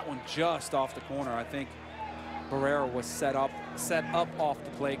 That one just off the corner. I think Barrera was set up off the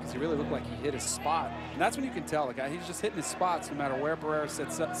plate because he really looked like he hit his spot. And that's when you can tell the guy, he's just hitting his spots no matter where Barrera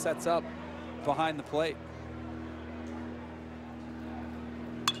sets up behind the plate.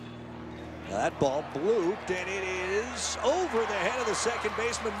 Now that ball blooped, and it is over the head of the second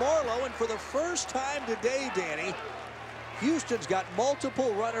baseman Marlowe. And for the first time today, Danny, Houston's got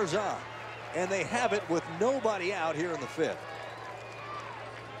multiple runners on, and they have it with nobody out here in the 5th.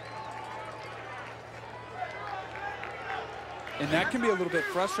 And that can be a little bit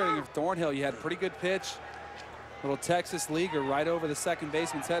frustrating if Thornhill, you had a pretty good pitch, little Texas leaguer right over the second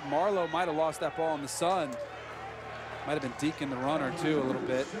baseman's head. Marlowe might have lost that ball in the sun. Might have been deking the runner too a little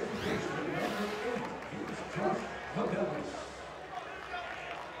bit.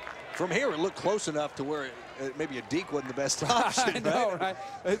 From here, it looked close enough to where maybe a deke wasn't the best option. I know, right?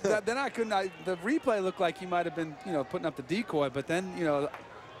 Then the replay looked like he might have been, putting up the decoy, but then,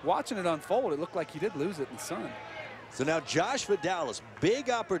 watching it unfold, it looked like he did lose it in the sun. So now Josh Vidalis, big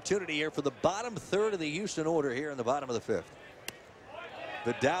opportunity here for the bottom third of the Houston order here in the bottom of the 5th.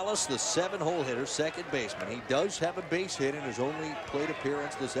 Vidalis, the 7-hole hitter, second baseman. He does have a base hit in his only plate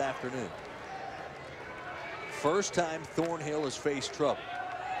appearance this afternoon. First time Thornhill has faced trouble.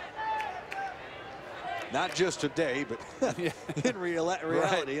 Not just today, but in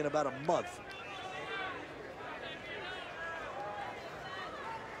reality in about a month.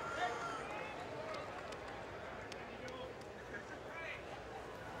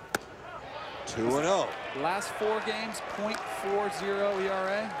 Two and 0. Last 4 games, .40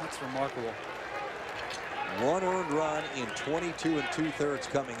 ERA. That's remarkable. 1 earned run in 22 2/3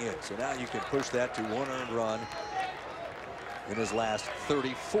 coming in. So now you can push that to 1 earned run in his last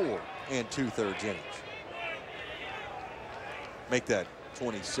 34 2/3 innings. Make that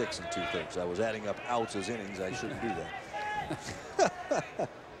 26 2/3. I was adding up outs as innings. I shouldn't do that.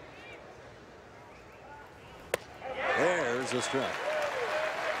 There's a strike.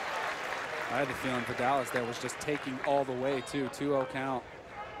 I had the feeling Vidalis there was just taking all the way too. 2-0 count.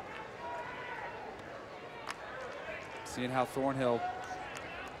 Seeing how Thornhill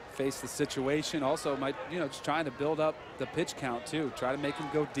faced the situation. Also might, just trying to build up the pitch count too. Try to make him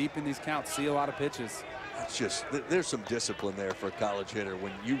go deep in these counts. See a lot of pitches. It's just, there's some discipline there for a college hitter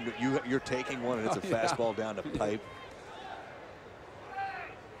when you're taking one and it's a fastball down to pipe.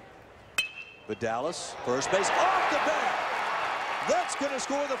 Vidalis, first base, off the bat. That's going to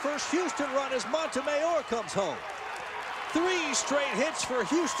score the first Houston run as Montemayor comes home. 3 straight hits for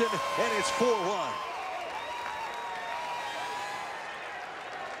Houston, and it's 4-1.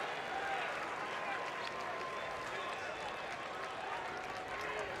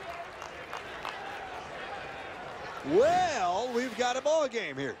 Well, we've got a ball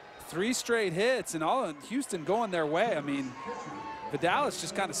game here. 3 straight hits, and all in Houston going their way. I mean, Vidalis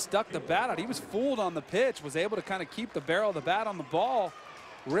just kind of stuck the bat out. He was fooled on the pitch, was able to kind of keep the barrel of the bat on the ball,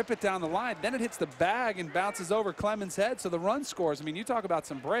 rip it down the line. Then it hits the bag and bounces over Clemens' head, so the run scores. I mean, you talk about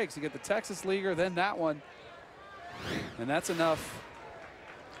some breaks. You get the Texas Leaguer, then that one. And that's enough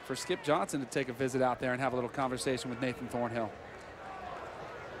for Skip Johnson to take a visit out there and have a little conversation with Nathan Thornhill.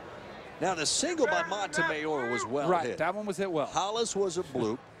 Now, the single by Montemayor was well hit. That one was hit well. Hollis was a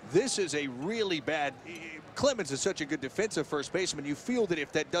bloop. This is a really bad. Clemens is such a good defensive first baseman. You feel that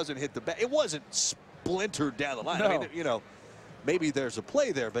if that doesn't hit the bat, it wasn't splintered down the line. No. I mean, you know, maybe there's a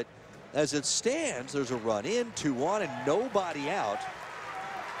play there, but as it stands, there's a run in, 2 on, and nobody out.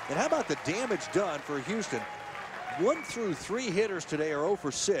 And how about the damage done for Houston? 1 through 3 hitters today are 0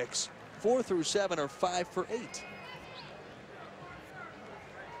 for 6. 4 through 7 are 5 for 8.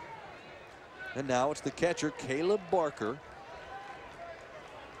 And now it's the catcher, Caleb Barker.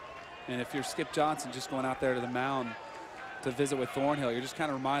 And if you're Skip Johnson just going out there to the mound to visit with Thornhill, you're just kind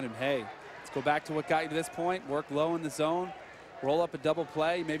of reminding him, hey, let's go back to what got you to this point, work low in the zone, roll up a double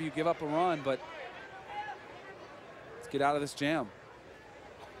play. Maybe you give up a run, but let's get out of this jam.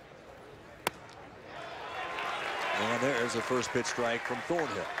 And there's a first pitch strike from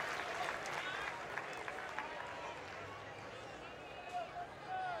Thornhill.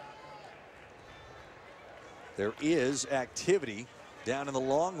 There is activity down in the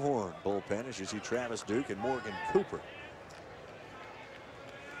Longhorn bullpen as you see Travis Duke and Morgan Cooper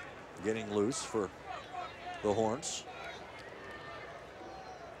getting loose for the Horns.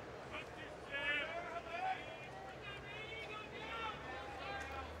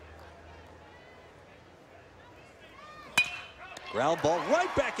 Ground ball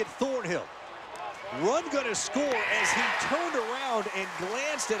right back at Thornhill. Run gonna score as he turned around and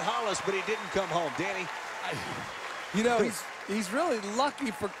glanced at Hollis, but he didn't come home. Danny? You know, he's really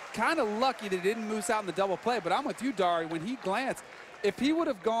lucky kind of lucky that he didn't moose out in the double play, but I'm with you, Dari. When he glanced, if he would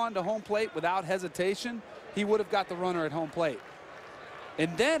have gone to home plate without hesitation, he would have got the runner at home plate.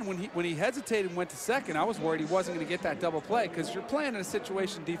 And then when he hesitated and went to second, I was worried he wasn't going to get that double play, because you're playing in a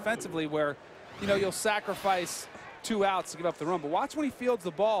situation defensively where, you know, you'll sacrifice 2 outs to give up the run. But watch when he fields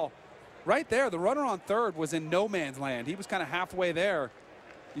the ball. Right there, the runner on third was in no man's land. He was kind of halfway there.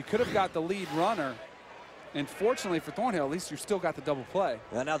 You could have got the lead runner. And fortunately for Thornhill, at least you still got the double play.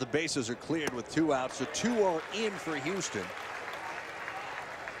 And now the bases are cleared with 2 outs. So 2 are in for Houston.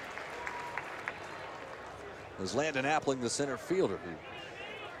 As Landon Appling, the center fielder, who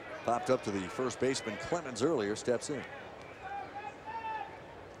popped up to the first baseman Clemens earlier, steps in.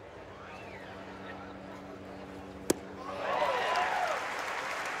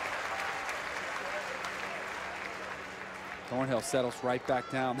 Thornhill settles right back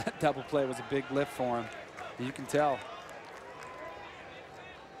down. That double play was a big lift for him. You can tell.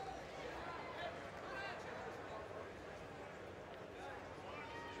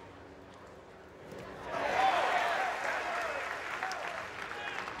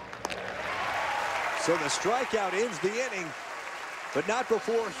 So the strikeout ends the inning, but not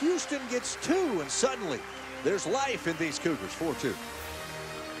before Houston gets 2, and suddenly there's life in these Cougars. 4-2.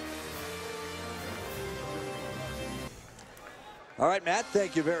 All right, Matt,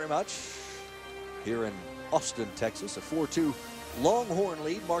 thank you very much. Here in Austin, Texas, a 4-2 Longhorn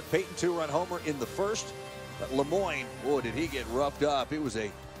lead. Mark Payton 2-run homer in the first. But Lemoyne, boy, did he get roughed up. It was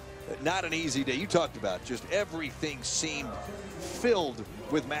not an easy day. You talked about just everything seemed filled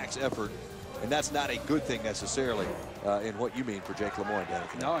with max effort. And that's not a good thing necessarily in what you mean for Jake Lemoyne.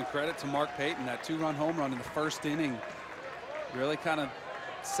 No, and credit to Mark Payton. That 2-run home run in the first inning really kind of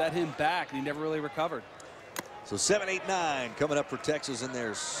set him back, and he never really recovered. So 7-8-9 coming up for Texas, and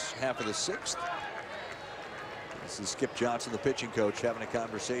there's half of the 6th. This is Skip Johnson, the pitching coach, having a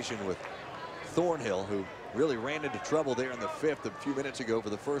conversation with Thornhill, who really ran into trouble there in the 5th a few minutes ago for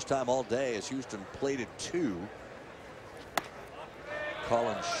the first time all day as Houston plated 2.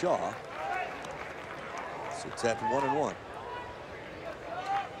 Colin Shaw sits at 1-1.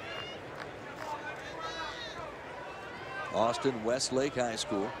 Austin Westlake High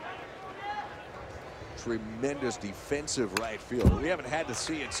School. Tremendous defensive right field. We haven't had to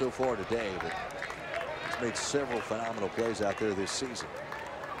see it so far today, but he's made several phenomenal plays out there this season.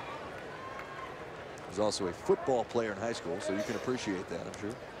 He's also a football player in high school, so you can appreciate that, I'm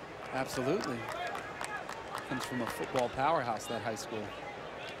sure. Absolutely. Comes from a football powerhouse, that high school.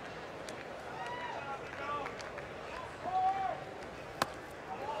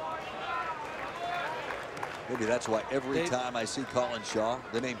 Maybe that's why every time I see Colin Shaw,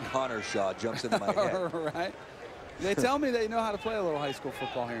 the name Connor Shaw jumps into my head. Right. They tell me they know how to play a little high school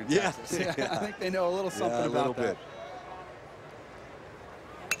football here in Texas. Yeah. I think they know a little something about that.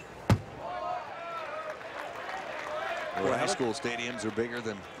 Well, high school stadiums are bigger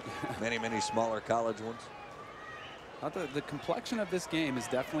than many, many smaller college ones. The complexion of this game has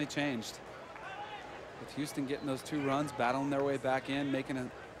definitely changed. With Houston getting those 2 runs, battling their way back in, making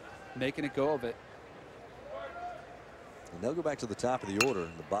it go of it. And they'll go back to the top of the order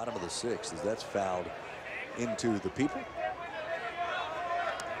in the bottom of the 6th as that's fouled into the people.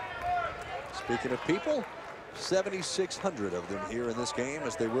 Speaking of people, 7,600 of them here in this game,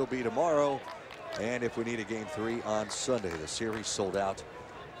 as they will be tomorrow. And if we need a game 3 on Sunday, the series sold out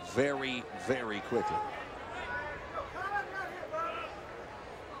very, very quickly.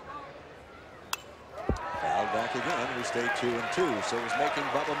 Fouled back again. We stay 2-2. So he's making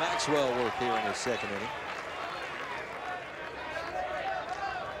Bubba Maxwell work here in his 2nd inning.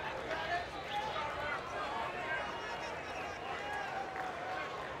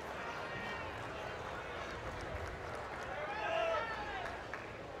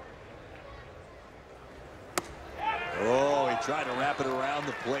 Oh, he tried to wrap it around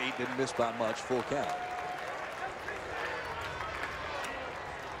the plate. Didn't miss by much. Full count.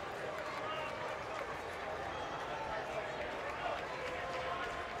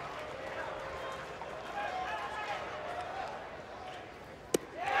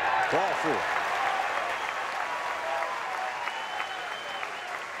 Ball 4.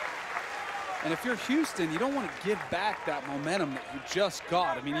 And if you're Houston, you don't want to give back that momentum that you just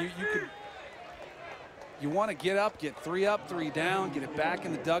got. I mean, you want to get up, get 3 up, 3 down, get it back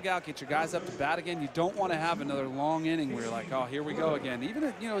in the dugout, get your guys up to bat again. You don't want to have another long inning where you're like, oh, here we go again. Even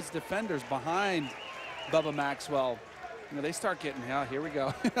if, as defenders behind Bubba Maxwell, they start getting, oh, here we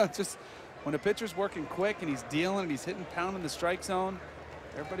go. Just when a pitcher's working quick and he's dealing and he's hitting, pounding the strike zone,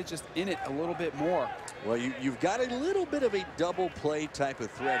 everybody's just in it a little bit more. Well, you've got a little bit of a double play type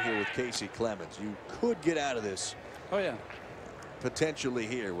of threat here with Casey Clemens. You could get out of this. Oh, yeah. Potentially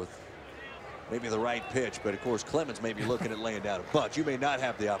here with maybe the right pitch, but of course Clemens may be looking at laying down a bunt. You may not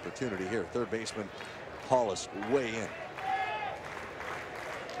have the opportunity here. Third baseman Hollis way in.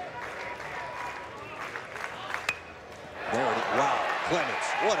 There it is. Wow, Clemens,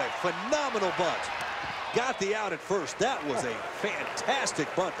 what a phenomenal bunt. Got the out at first. That was a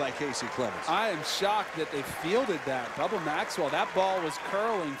fantastic bunt by Casey Clemens. I am shocked that they fielded that. Bubba Maxwell, that ball was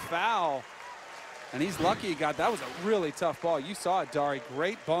curling foul. And he's lucky he got that. Was a really tough ball. You saw it, Dari.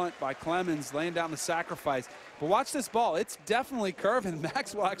 Great bunt by Clemens, laying down the sacrifice. But watch this ball. It's definitely curving.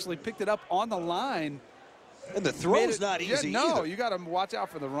 Maxwell actually picked it up on the line. And the throw's not easy no, either. You got to watch out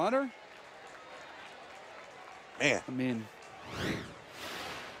for the runner. Man. I mean,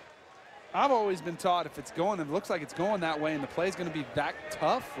 I've always been taught if it's going, it looks like it's going that way and the play's going to be that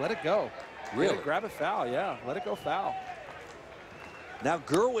tough, let it go. Really? Grab it foul, yeah. Let it go foul. Now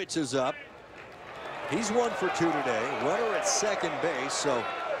Gurwitz is up. He's 1 for 2 today. Runner at second base. So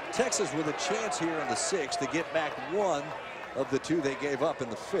Texas with a chance here in the 6th to get back 1 of the 2 they gave up in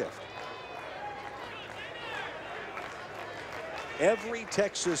the 5th. Every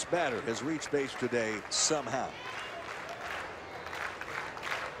Texas batter has reached base today somehow.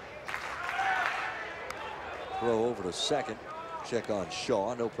 Throw over to second. Check on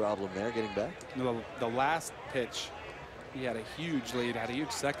Shaw. No problem there getting back. The last pitch, he had a huge lead, had a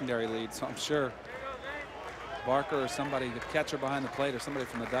huge secondary lead. So I'm sure Barker or somebody, the catcher behind the plate or somebody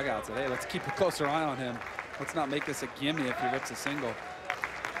from the dugout said, hey, let's keep a closer eye on him. Let's not make this a gimme if he rips a single.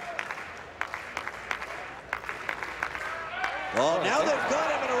 Oh, now they've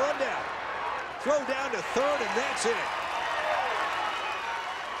got him in a rundown. Throw down to third, and that's it.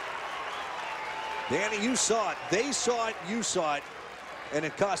 Danny, you saw it. They saw it. You saw it. And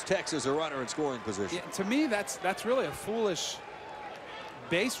it cost Texas a runner in scoring position. Yeah, to me, that's really a foolish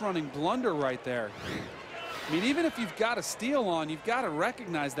base running blunder right there. I mean, even if you've got a steal on, you've got to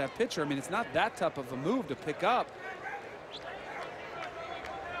recognize that pitcher. I mean, it's not that tough of a move to pick up.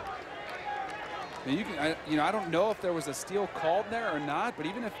 And you can, I don't know if there was a steal called there or not, but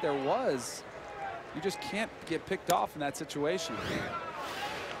even if there was, you just can't get picked off in that situation.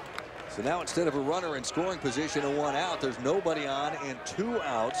 So now instead of a runner in scoring position and 1 out, there's nobody on and 2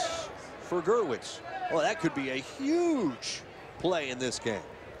 outs for Gurwitz. Well, that could be a huge play in this game.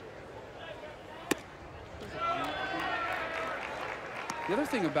 The other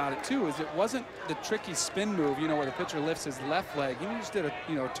thing about it too is it wasn't the tricky spin move, where the pitcher lifts his left leg. He just did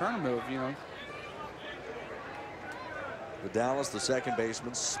a, turn move, Dallas, the second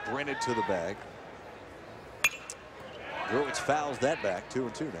baseman, sprinted to the bag. Gurwitz fouls that back,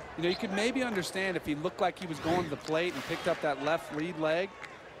 2-2 now. You could maybe understand if he looked like he was going to the plate and picked up that left lead leg.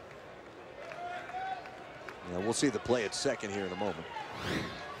 Yeah, we'll see the play at second here in a moment.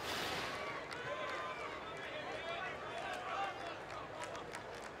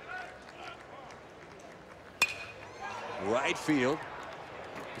 Right field.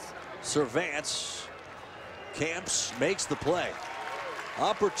 Cervantz Camps makes the play.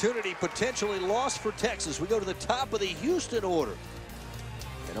 Opportunity potentially lost for Texas. We go to the top of the Houston order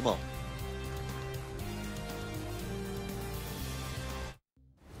in a moment.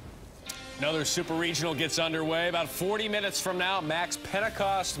 Another Super Regional gets underway. About 40 minutes from now, Max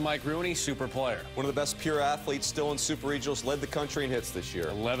Pentecost, Mike Rooney, super player. One of the best pure athletes still in Super Regionals, led the country in hits this year.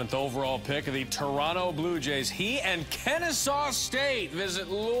 11th overall pick of the Toronto Blue Jays. He and Kennesaw State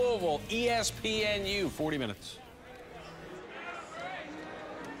visit Louisville, ESPNU, 40 minutes.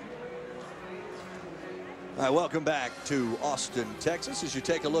 All right, welcome back to Austin, Texas, as you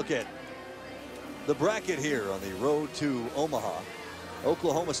take a look at the bracket here on the road to Omaha.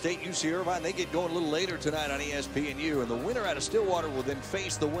 Oklahoma State, UC Irvine, they get going a little later tonight on ESPNU, and the winner out of Stillwater will then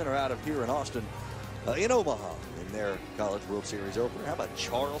face the winner out of here in Austin, in Omaha, in their College World Series opener. How about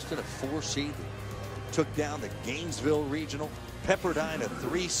Charleston, a 4 seed, that took down the Gainesville Regional? Pepperdine, a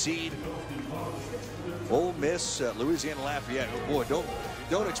 3 seed. Ole Miss, Louisiana Lafayette. Oh boy,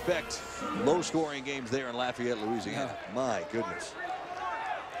 don't expect low-scoring games there in Lafayette, Louisiana. My goodness.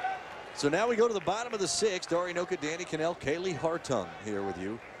 So now we go to the bottom of the 6th. Dari Noka, Danny Cannell, Kaylee Hartung here with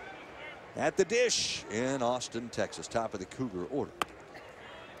you at the Dish in Austin, Texas. Top of the Cougar order.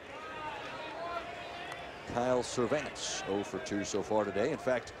 Kyle Cervantes, 0 for 2 so far today. In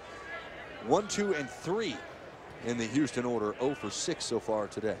fact, 1, 2, and 3 in the Houston order, 0 for 6 so far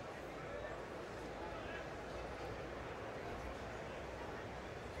today.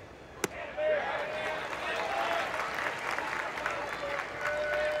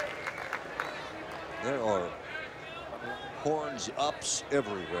 There are horns ups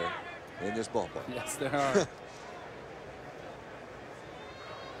everywhere in this ballpark. Yes, there are.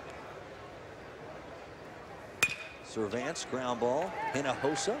 Cervantes, ground ball.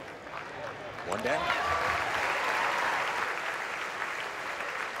 Hinojosa, 1 down.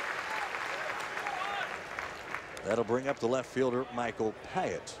 That'll bring up the left fielder, Michael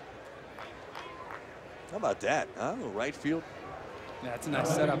Pyatt. How about that? Huh? Right field. Yeah, it's a nice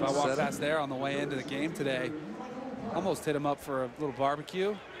setup. I walked past there on the way into the game today. Almost hit him up for a little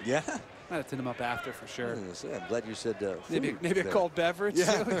barbecue. Yeah. Might have hit him up after for sure. I'm glad you said maybe a cold beverage.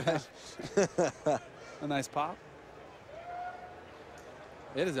 Yeah. Too. A nice pop.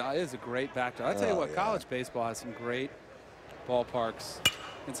 It is a great backdrop. I tell you what, college baseball has some great ballparks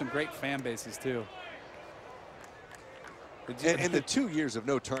and some great fan bases too. And the 2 years of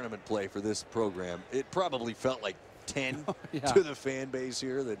no tournament play for this program, it probably felt like 10 to the fan base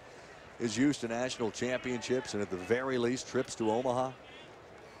here that is used to national championships and at the very least trips to Omaha.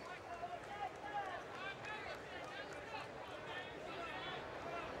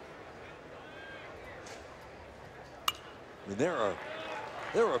 I mean, there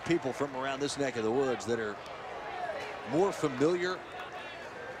are people from around this neck of the woods that are more familiar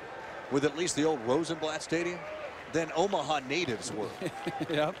with at least the old Rosenblatt Stadium than Omaha natives were.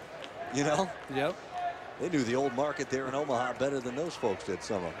 Yep. You know? Yep. They knew the old market there in Omaha better than those folks did,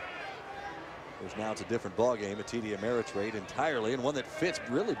 some of them. Whereas now it's a different ball game, a TD Ameritrade entirely, and one that fits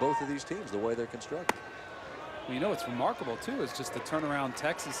really both of these teams the way they're constructed. Well, you know what's remarkable too is just the turnaround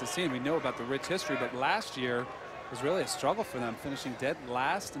Texas has seen. We know about the rich history, but last year was really a struggle for them, finishing dead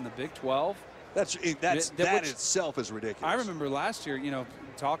last in the Big 12. That itself is ridiculous. I remember last year, you know,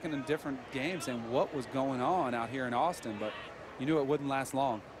 talking in different games and what was going on out here in Austin, but you knew it wouldn't last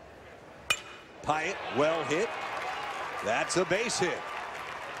long. Pyatt, well hit. That's a base hit.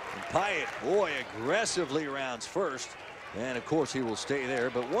 And Pyatt, boy, aggressively rounds first. And of course he will stay there,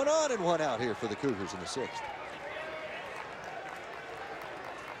 but 1 on and 1 out here for the Cougars in the 6th.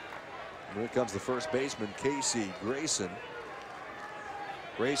 Here comes the first baseman, Casey Grayson.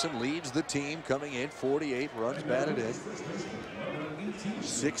 Grayson leads the team coming in, 48 runs batted in.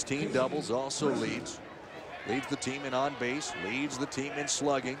 16 doubles, also leads the team in on base, leads the team in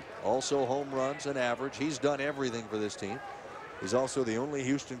slugging, also home runs and average. He's done everything for this team. He's also the only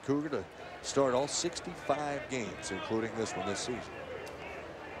Houston Cougar to start all 65 games, including this one this season.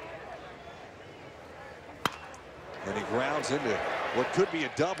 And he grounds into what could be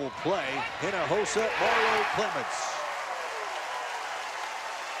a double play. Hinojosa, Marlo Clements.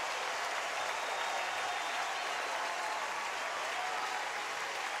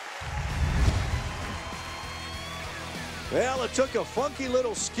 Well, it took a funky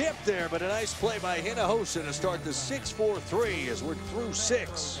little skip there, but a nice play by Hinojosa to start the 6-4-3 as we're through 6.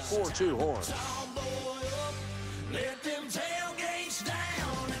 4-2 Horns.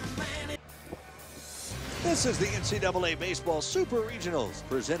 This is the NCAA Baseball Super Regionals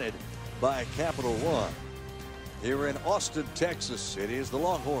presented by Capital One. Here in Austin, Texas, it is the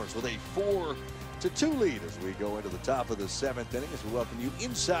Longhorns with a 4-2 lead as we go into the top of the 7th inning as we welcome you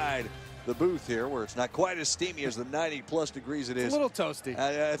inside the booth here, where it's not quite as steamy as the 90-plus degrees it is. It's a little toasty.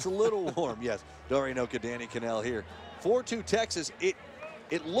 It's a little warm, yes. Doreen Oka, Danny Cannell here. 4-2 Texas.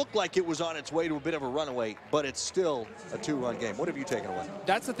 It looked like it was on its way to a bit of a runaway, but it's still a 2-run game. What have you taken away?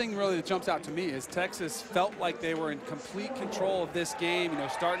 That's the thing really that jumps out to me is Texas felt like they were in complete control of this game. You know,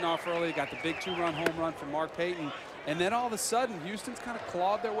 starting off early, got the big 2-run home run from Mark Payton. And then all of a sudden, Houston's kind of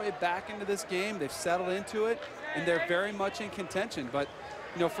clawed their way back into this game. They've settled into it, and they're very much in contention. But,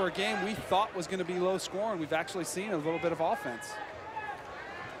 you know, for a game we thought was going to be low scoring, we've actually seen a little bit of offense.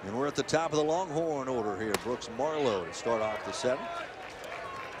 And we're at the top of the Longhorn order here. Brooks Marlowe to start off the 7th.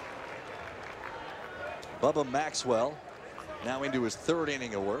 Bubba Maxwell now into his 3rd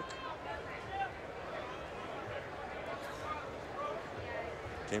inning of work.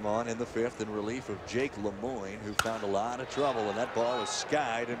 Came on in the 5th in relief of Jake Lemoyne, who found a lot of trouble, and that ball is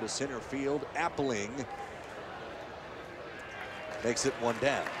skied into center field. Appling makes it 1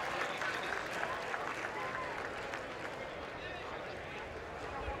 down.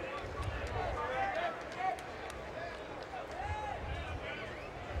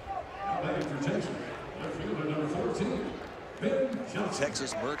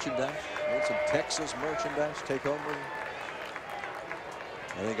 Texas merchandise. Want some Texas merchandise? Take home with you?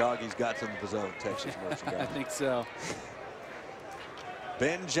 I think Augie's got some of his own Texas merchandise. I think so.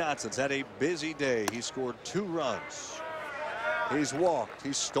 Ben Johnson's had a busy day. He scored 2 runs. He's walked.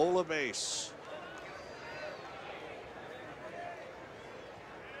 He stole a base.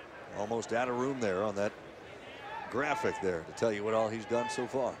 Almost out of room there on that graphic there to tell you what all he's done so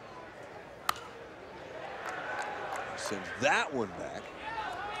far. Sends that one back.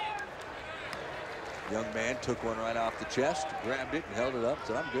 Young man took one right off the chest, grabbed it and held it up,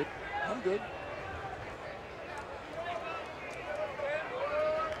 said, I'm good. I'm good.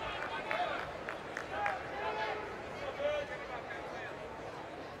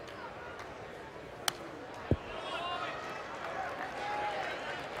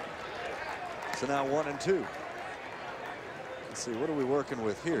 So now 1-2. Let's see, what are we working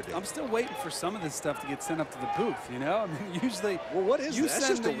with here, Dave? I'm still waiting for some of this stuff to get sent up to the booth, you know? I mean, usually... Well, what is that? That's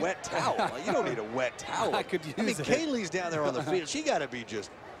just a wet towel. You don't need a wet towel. I could use it. Kaylee's down there on the field. She got to be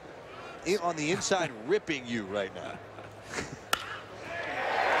just on the inside ripping you right now.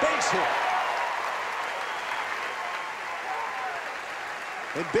 Base hit.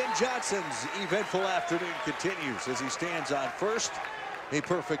 And Ben Johnson's eventful afternoon continues as he stands on first. A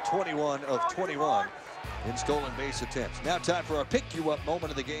perfect 21 of 21 in stolen base attempts. Now time for our pick you up moment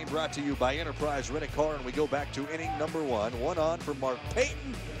of the game, brought to you by Enterprise Rent-A-Car, and we go back to inning number 1. One on for Mark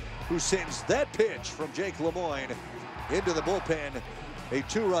Payton, who sends that pitch from Jake Lemoyne into the bullpen. A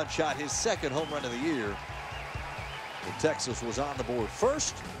 2-run shot, his 2nd home run of the year. And Texas was on the board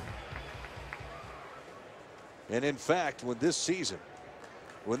first. And in fact, when this season,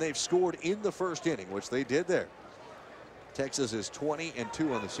 when they've scored in the 1st inning, which they did there, Texas is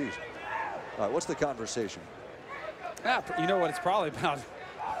 20-2 on the season. All right, what's the conversation? You know what it's probably about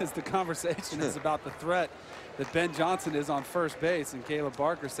is the conversation is about the threat that Ben Johnson is on first base, and Caleb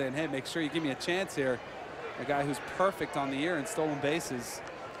Barker saying, hey, make sure you give me a chance here. A guy who's perfect on the year in stolen bases.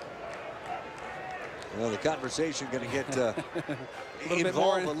 Well, the conversation going to get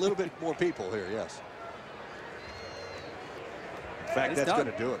involve a little bit more people here, yes. In fact, that's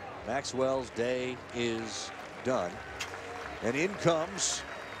going to do it. Maxwell's day is done. And in comes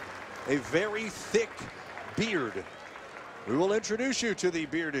a very thick beard. We will introduce you to the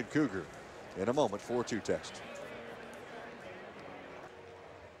bearded Cougar in a moment. 4-2 Texas.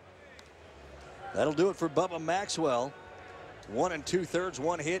 That'll do it for Bubba Maxwell. 1 2/3,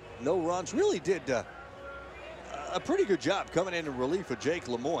 1 hit, no runs. Really did a pretty good job coming in relief of Jake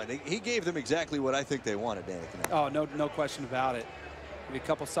Lemoyne. He gave them exactly what I think they wanted, Danny. Oh, no question about it. Maybe a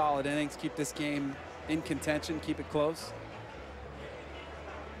couple solid innings, keep this game in contention, keep it close.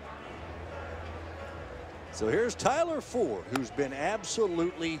 So here's Tyler Ford, who's been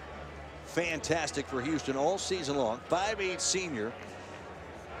absolutely fantastic for Houston all season long. 5'8" senior.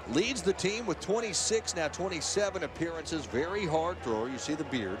 Leads the team with 26, now 27 appearances. Very hard thrower. You see the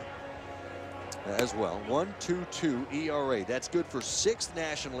beard as well. 1.22 ERA. That's good for 6th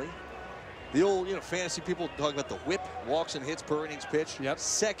nationally. The old, fantasy people talk about the whip, walks and hits per innings pitched. Yep.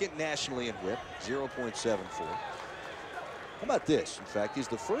 2nd nationally in whip, 0.74. How about this? In fact, he's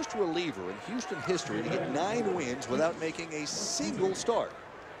the first reliever in Houston history to get 9 wins without making a single start.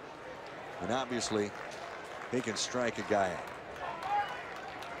 And obviously, he can strike a guy out.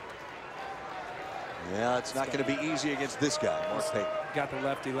 Yeah, it's not going to be easy against this guy, Mark Payton. Got the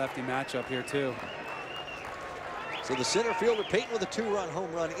lefty-lefty matchup here, too. So the center fielder, Payton, with a 2-run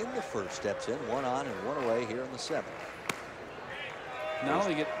home run in the 1st, steps in. 1 on and 1 away here in the 7th. Not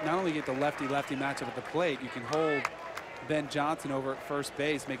only get the lefty-lefty matchup at the plate, you can hold Ben Johnson over at first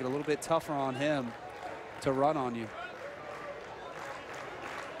base, make it a little bit tougher on him to run on you.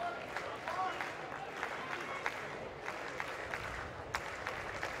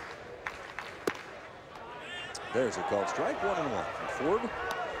 There's a called strike, 1-1 from Ford.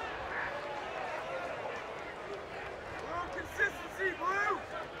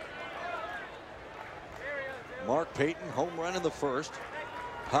 Mark Payton, home run in the first,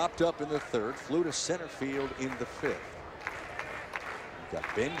 popped up in the third, flew to center field in the fifth. We've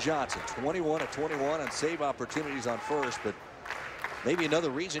got Ben Johnson, 21 of 21 on save opportunities on first, but maybe another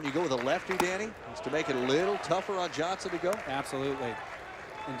reason you go with a lefty, Danny, is to make it a little tougher on Johnson to go. Absolutely.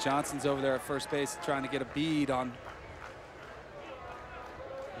 And Johnson's over there at first base trying to get a bead on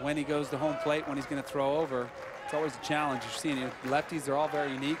when he goes to home plate, when he's going to throw over. It's always a challenge. You're seeing it. Lefties are all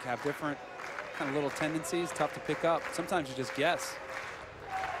very unique, have different kind of little tendencies, tough to pick up. Sometimes you just guess.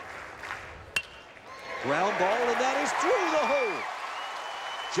 Ground ball, and that is through the hole.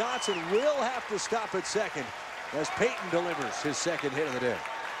 Johnson will have to stop at second as Payton delivers his second hit of the day.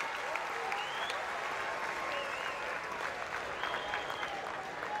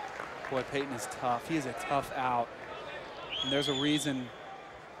 Boy, Payton is tough. He is a tough out. And there's a reason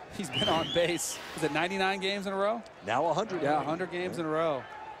he's been on base. Is it 99 games in a row? Now 100. Yeah, 100 games in a row.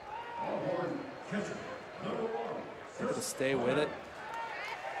 Able to stay with it.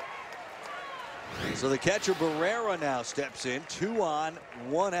 So the catcher Barrera now steps in, 2 on,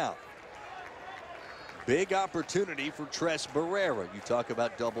 1 out. Big opportunity for Tres Barrera. You talk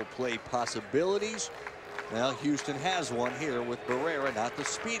about double play possibilities. Well, Houston has one here with Barrera, not the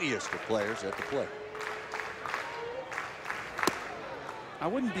speediest of players at the plate. I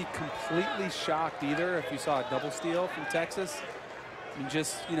wouldn't be completely shocked either if you saw a double steal from Texas. I mean,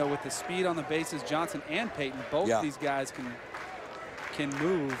 just, you know, with the speed on the bases, Johnson and Payton, both these guys can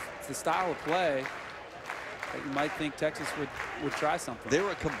move. It's the style of play that you might think Texas would try something. They're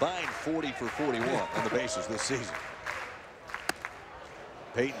a combined 40 for 41 on the bases this season.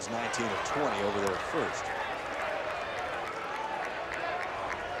 Payton's 19 of 20 over there at first.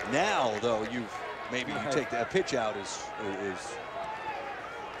 Now, though, you take a pitch out is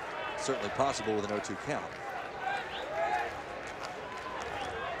certainly possible with an 0-2 count.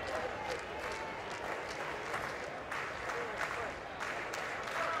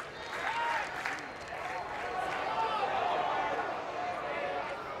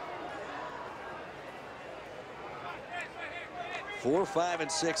 Four, 5,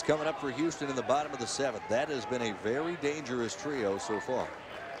 and 6 coming up for Houston in the bottom of the 7th. That has been a very dangerous trio so far.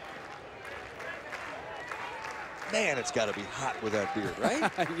 Man, it's got to be hot with that beard,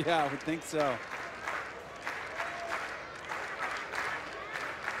 right? Yeah, I would think so.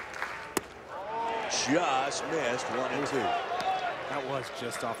 Just missed 1 and 2. That was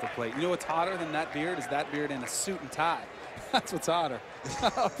just off the plate. You know what's hotter than that beard is that beard in a suit and tie. That's what's hotter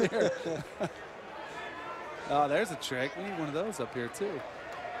up here. Oh, there's a trick. We need one of those up here, too.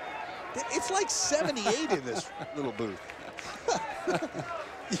 It's like 78 in this little booth.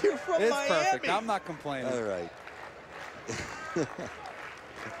 You're from Miami. It's perfect. I'm not complaining. All right. 1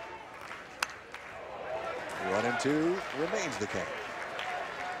 and 2 remains the count.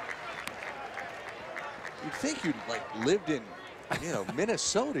 You'd think you'd lived in,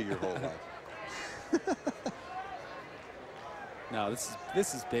 Minnesota your whole life. No, this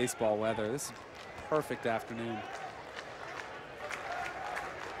is baseball weather. This is perfect afternoon.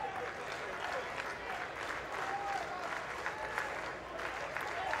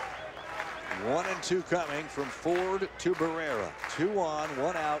 One and 2 coming from Ford to Barrera. 2 on,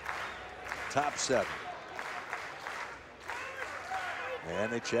 1 out, top 7.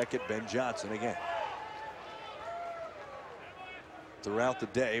 And they check it, Ben Johnson again. Throughout the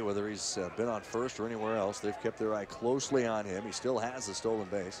day, whether he's been on first or anywhere else, they've kept their eye closely on him. He still has the stolen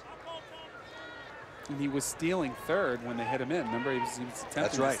base. And he was stealing third when they hit him in. Remember, he was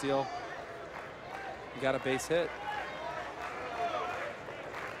attempting to steal. He got a base hit.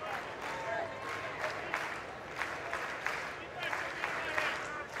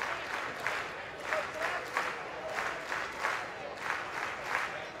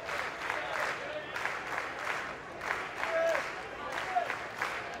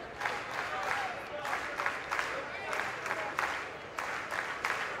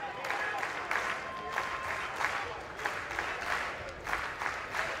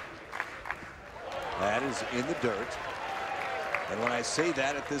 That is in the dirt. And when I say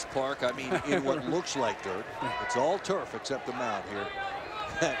that at this park, I mean in what looks like dirt. It's all turf except the mound here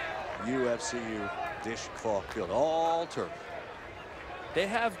at UFCU Disch-Falk field. All turf. They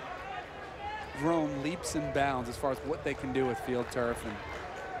have grown leaps and bounds as far as what they can do with field turf, and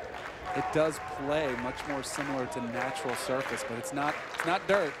it does play much more similar to natural surface, but it's not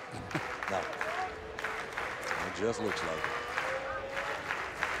dirt. No. It just looks like it.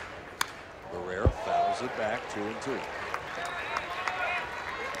 Barrera fouls it back 2-2.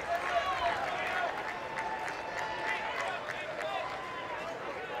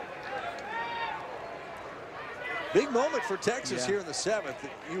 Big moment for Texas here in the 7th.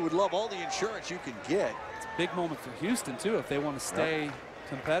 You would love all the insurance you can get. It's a big moment for Houston, too, if they want to stay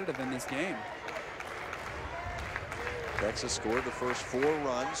competitive in this game. Texas scored the first 4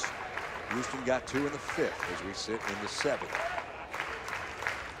 runs. Houston got 2 in the 5th as we sit in the 7th.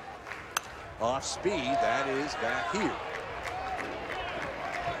 Off speed, that is back here.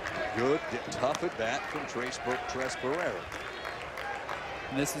 Good, tough at bat from Tres Barrera.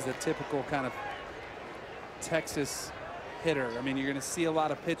 And this is a typical kind of Texas hitter. I mean, you're going to see a lot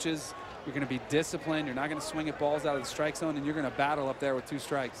of pitches. You're going to be disciplined. You're not going to swing at balls out of the strike zone, and you're going to battle up there with 2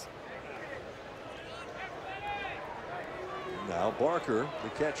 strikes. Now Barker, the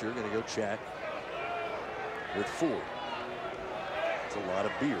catcher, going to go chat with Ford. It's a lot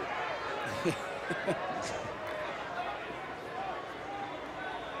of beer.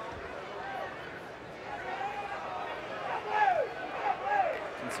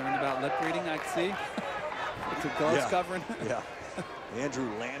 Concerned about lip reading, I see. With the gloves covering. Yeah. Andrew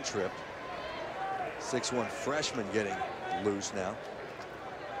Landtrip, 6'1" freshman, getting loose now.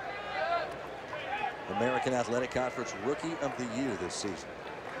 American Athletic Conference Rookie of the Year this season.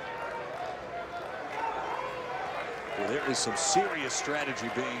 Well, there is some serious strategy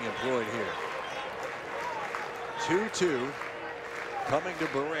being employed here. 2-2 coming to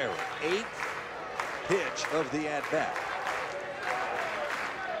Barrera. 8th pitch of the at-bat.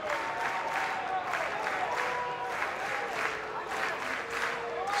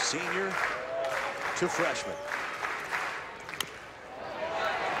 Senior to freshman.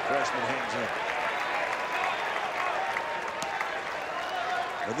 Freshman hangs in.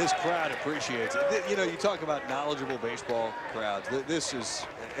 And this crowd appreciates it. You know, you talk about knowledgeable baseball crowds. This is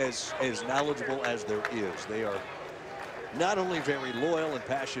as knowledgeable as there is. They are not only very loyal and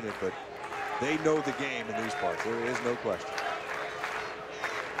passionate, but they know the game in these parts. There is no question.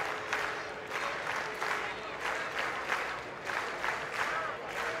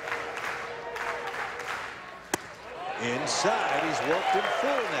 Inside, he's worked in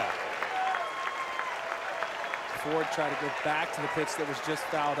full now. Ford tried to go back to the pitch that was just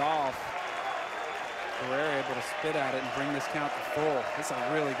fouled off. Barrera able to spit at it and bring this count to full. This is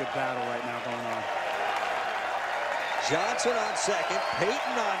a really good battle right now going on. Johnson on second,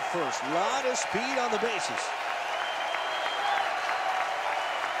 Payton on first. Lot of speed on the bases.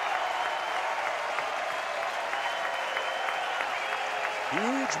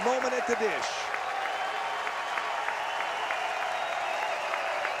 Huge moment at the dish.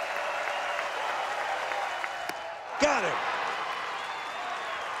 Got him.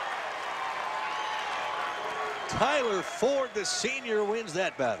 Tyler Ford, the senior, wins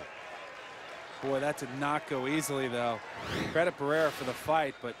that battle. Boy, that did not go easily, though. Credit Barrera for the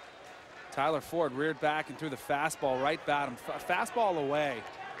fight, but Tyler Ford reared back and threw the fastball right at him. Fastball away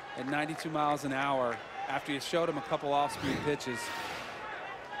at 92 miles an hour after you showed him a couple off-speed pitches.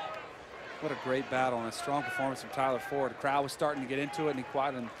 What a great battle and a strong performance from Tyler Ford. The crowd was starting to get into it, and he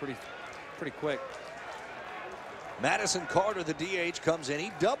quieted him pretty quick. Madison Carter, the DH, comes in.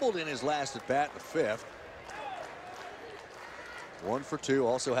 He doubled in his last at bat in the 5th. 1 for 2.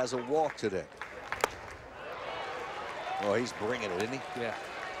 Also has a walk today. Oh, he's bringing it, isn't he? Yeah.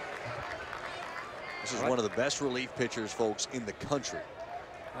 This is one of the best relief pitchers, folks, in the country.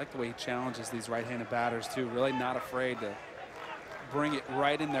 I like the way he challenges these right-handed batters, too. Really not afraid to bring it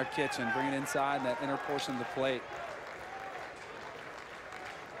right in their kitchen, bring it inside that inner portion of the plate.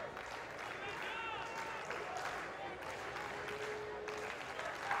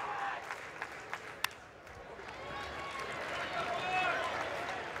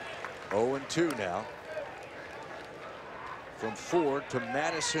 Oh, 2 now. From Ford to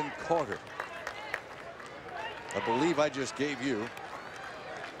Madison Carter. I believe I just gave you.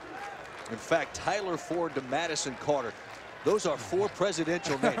 In fact, Tyler Ford to Madison Carter. Those are 4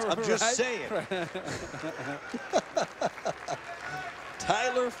 presidential names. I'm just saying.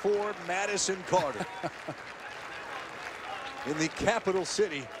 Tyler Ford, Madison Carter. In the capital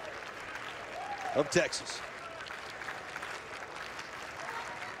city of Texas.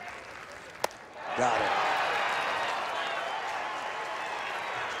 Got it.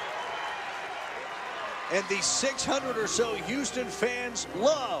 And the 600 or so Houston fans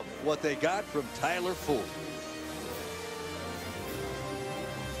love what they got from Tyler Ford.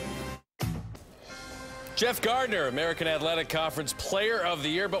 Jeff Gardner, American Athletic Conference Player of the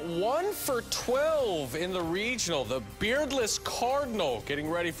Year, but 1 for 12 in the regional. The beardless Cardinal getting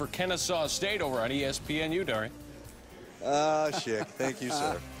ready for Kennesaw State over on ESPNU, Dari. Schick. Thank you,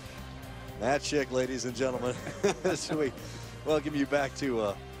 sir. Matt Schick, ladies and gentlemen. So we welcome you back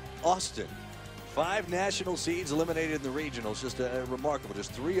to Austin. 5 national seeds eliminated in the regionals. Just remarkable.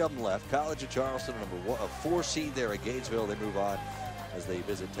 Just 3 of them left. College of Charleston, a 4 seed there at Gainesville. They move on as they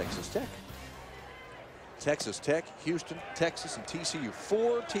visit Texas Tech. Texas Tech, Houston, Texas, and TCU.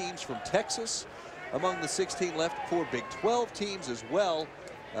 4 teams from Texas among the 16 left. 4 Big 12 teams as well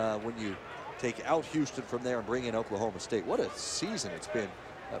when you take out Houston from there and bring in Oklahoma State. What a season it's been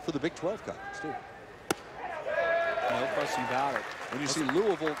for the Big 12 conference, too. No question about it. When you see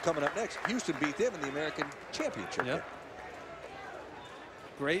Louisville coming up next, Houston beat them in the American Championship. Yep.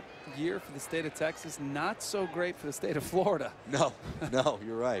 Great year for the state of Texas. Not so great for the state of Florida. No, no,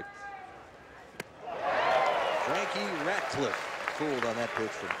 you're right. Frankie Ratcliffe fooled on that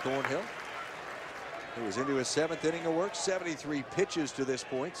pitch from Thornhill. He was into his 7th inning of work. 73 pitches to this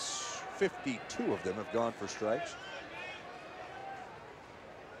point. 52 of them have gone for strikes.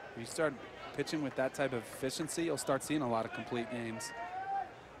 You start pitching with that type of efficiency, you'll start seeing a lot of complete games.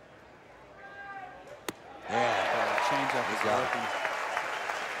 Yeah, change up is working.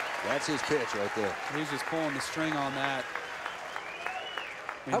 That's his pitch right there. He's just pulling the string on that.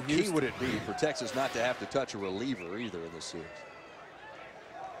 How key would it be for Texas not to have to touch a reliever either in this series?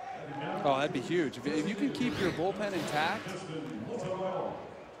 Oh, that'd be huge. If you can keep your bullpen intact,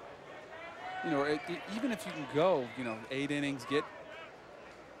 you know, even if you can go, you know, 8 innings,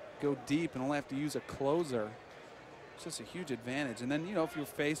 go deep and only have to use a closer, it's just a huge advantage. And then, you know, if you're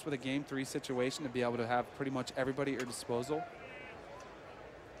faced with a Game 3 situation, to be able to have pretty much everybody at your disposal.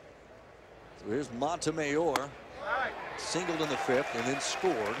 So here's Montemayor, singled in the 5th and then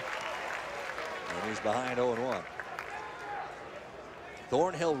scored. And he's behind 0-1.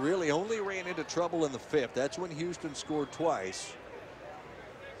 Thornhill really only ran into trouble in the 5th. That's when Houston scored twice.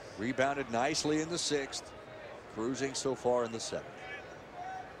 Rebounded nicely in the 6th. Cruising so far in the 7th.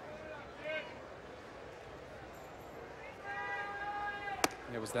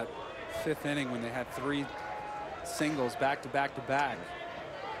 It was that 5th inning when they had 3 singles back to back to back.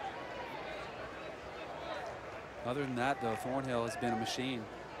 Other than that, though, Thornhill has been a machine.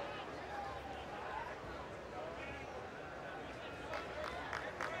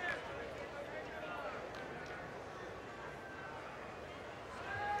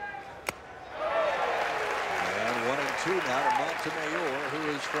 And 1-2 now to Montemayor, who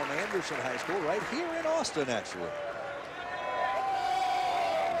is from Anderson High School, right here in Austin, actually.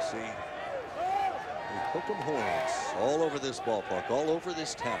 You see the hook 'em horns all over this ballpark, all over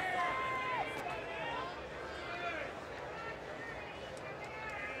this town.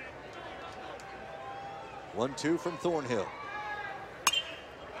 One-two from Thornhill.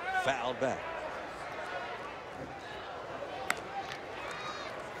 Fouled back.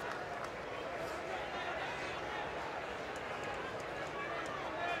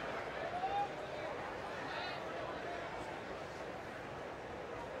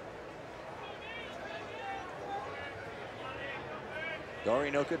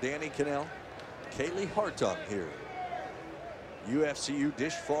 Darinoka, Danny Cannell, Kaylee Hartung here. UFCU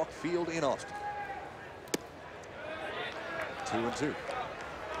Disch-Falk Field in Austin. 2-2.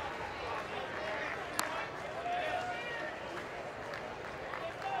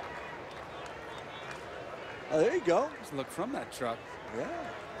 Oh, there you go. Just look from that truck. Yeah.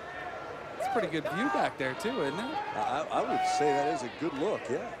 It's a pretty good view back there, too, isn't it? I would say that is a good look,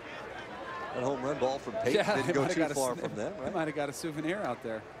 yeah. That home run ball from Peyton didn't go too far from them, right? They might have got a souvenir out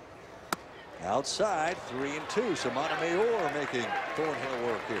there. Outside, 3-2. So Montemayor making Thornhill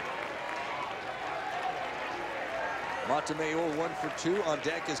work here. Montemayor 1 for 2. On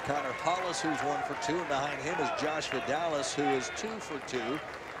deck is Connor Hollis, who's 1 for 2. And behind him is Josh Vidalis, who is 2 for 2.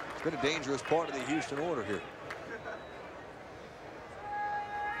 It's been a dangerous part of the Houston order here.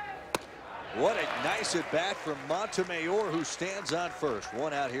 What a nice at bat from Montemayor, who stands on first.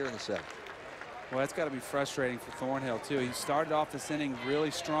 1 out here in the 7th. Well, that's got to be frustrating for Thornhill, too. He started off this inning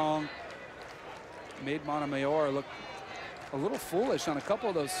really strong. Made Montemayor look a little foolish on a couple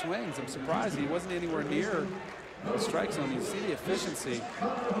of those swings. I'm surprised he wasn't anywhere near the strike zone. You see the efficiency,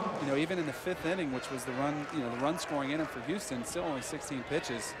 you know, even in the 5th inning, which was the run, you know, the run scoring inning for Houston, still only 16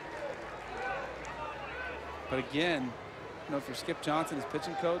 pitches. But again, you know, if you're Skip Johnson as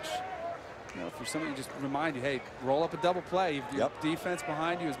pitching coach, you know, if you're somebody, just remind you, hey, roll up a double play. Your defense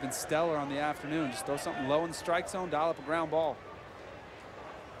behind you has been stellar on the afternoon. Just throw something low in the strike zone, dial up a ground ball.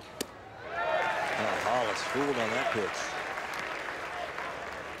 Hollis fooled on that pitch.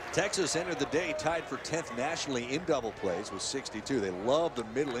 Texas entered the day tied for 10th nationally in double plays with 62. They love the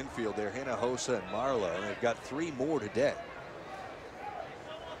middle infield there, Hinojosa and Marlowe, and they've got 3 more today.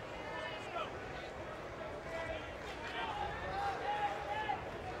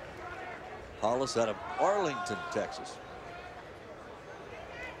 Hollis out of Arlington, Texas.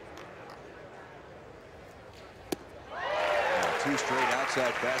 Now 2 straight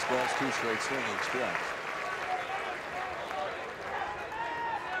outside fastballs, 2 straight swinging strikes.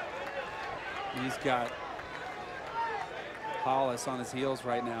 He's got Hollis on his heels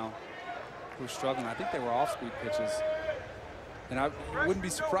right now, who's struggling. I think they were off-speed pitches. And I wouldn't be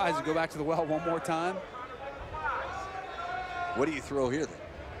surprised to go back to the well one more time. What do you throw here then?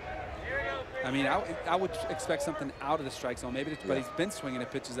 I mean, I would expect something out of the strike zone. Maybe, but he's been swinging at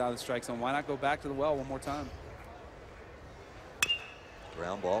pitches out of the strike zone. Why not go back to the well one more time?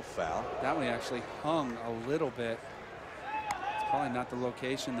 Ground ball, foul. That one actually hung a little bit. It's probably not the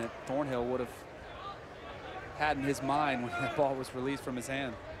location that Thornhill would have had in his mind when that ball was released from his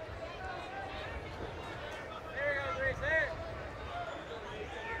hand.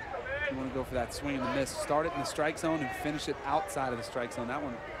 You want to go for that swing and the miss. Start it in the strike zone and finish it outside of the strike zone. That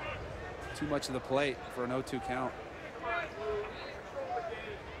one, too much of the plate for an 0-2 count.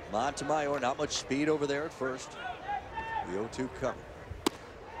 Montemayor, not much speed over there at first. The 0-2 coming.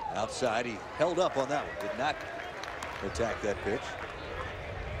 Outside, he held up on that one. Did not attack that pitch.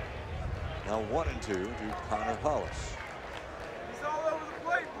 Now 1-2 to Connor Hollis. He's all over the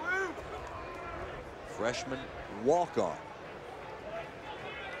plate, Blue. Freshman walk-on.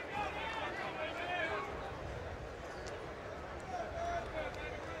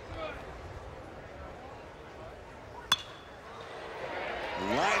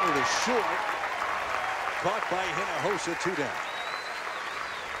 Liner to short. Caught by Hinojosa, 2 down.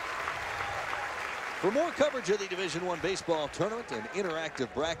 For more coverage of the Division I baseball tournament and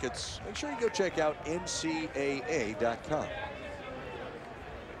interactive brackets, make sure you go check out ncaa.com.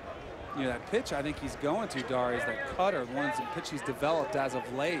 You know, that pitch I think he's going to, Dari, is that cutter, the one pitch he's developed as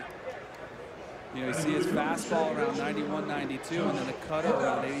of late. You know, you see his fastball around 91, 92, and then the cutter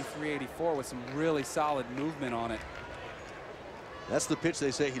around 83, 84 with some really solid movement on it. That's the pitch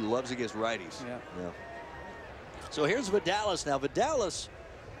they say he loves against righties. Yeah. So here's Vidalis. Now, Vidalis,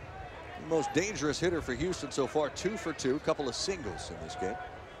 the most dangerous hitter for Houston so far, 2 for 2, a couple of singles in this game.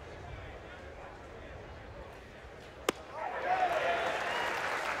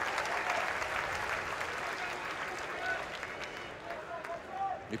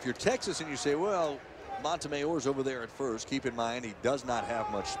 If you're Texas and you say, well, Montemayor's over there at first, keep in mind he does not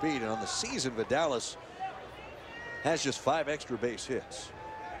have much speed. And on the season, Vidalis has just 5 extra base hits.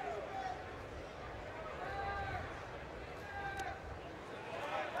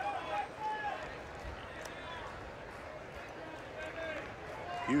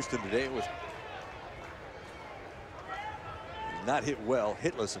 Houston today was not hit well,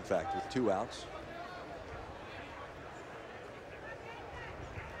 hitless in fact, with 2 outs.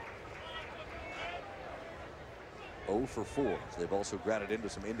 Oh for 4. They've also grounded into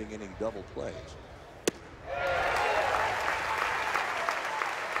some ending inning double plays.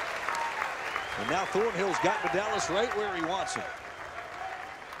 And now Thornhill's got Vidalis right where he wants him.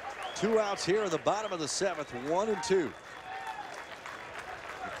 2 outs here in the bottom of the 7th, 1-2.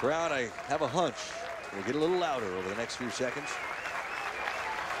 The crowd, I have a hunch, will get a little louder over the next few seconds.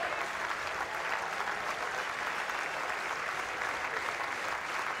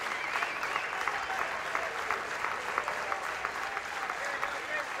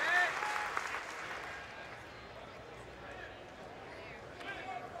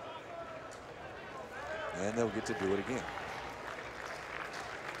 And they'll get to do it again.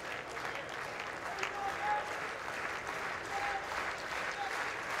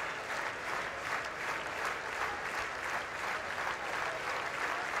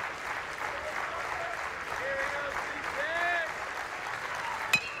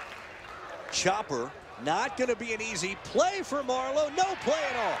 Chopper, not going to be an easy play for Marlowe. No play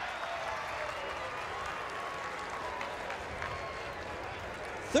at all.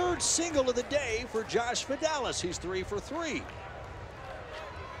 Third single of the day for Josh Vidalis. He's 3 for 3.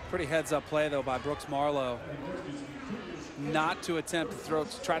 Pretty heads-up play, though, by Brooks Marlowe. Not to attempt to throw,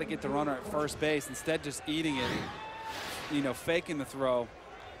 to try to get the runner at first base. Instead, just eating it, you know, faking the throw.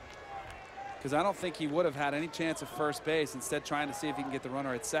 Because I don't think he would have had any chance at first base. Instead, trying to see if he can get the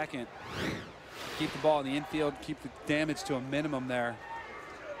runner at second. Keep the ball in the infield, keep the damage to a minimum there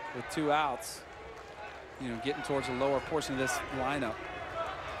with 2 outs. You know, getting towards the lower portion of this lineup.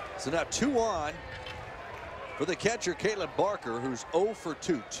 So now 2 on for the catcher, Caleb Barker, who's 0 for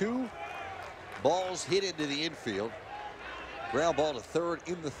 2. 2 balls hit into the infield. Ground ball to third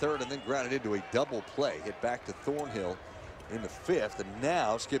in the third, and then grounded into a double play. Hit back to Thornhill in the fifth, and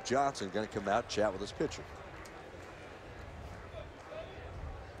now Skip Johnson going to come out and chat with his pitcher.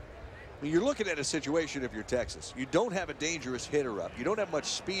 You're looking at a situation if you're Texas. You don't have a dangerous hitter up. You don't have much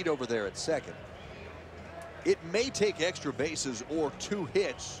speed over there at second. It may take extra bases or 2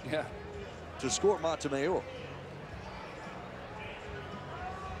 hits to score Montemayor.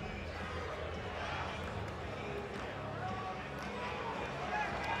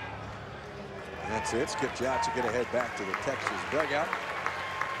 That's it. Skip Johnson going to head back to the Texas dugout,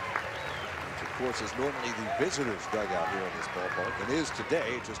 which of course is normally the visitors' dugout here in this ballpark, and is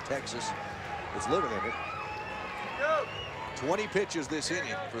today. Just Texas is living in it. 20 pitches this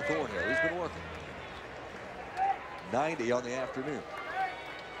inning for Thornhill. He's been working. 90 on the afternoon.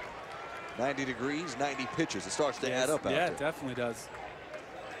 90 degrees, 90 pitches. It starts to add up out there. Yeah, it definitely does.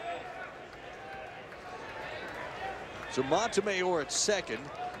 So Montemayor at second,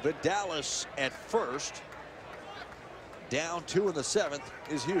 Vidalis at first. Down 2 in the 7th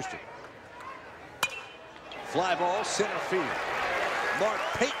is Houston. Fly ball, center field. Mark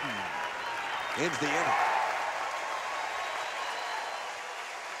Payton ends the inning.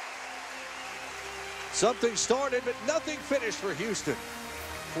 Something started, but nothing finished for Houston.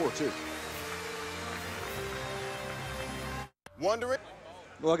 4-2. Wondering.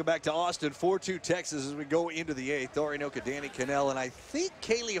 Welcome back to Austin. 4-2 Texas as we go into the 8th. Orinoco, Danny Cannell, and I think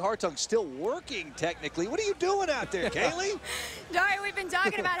Kaylee Hartung's still working technically. What are you doing out there, Kaylee? Dari, we've been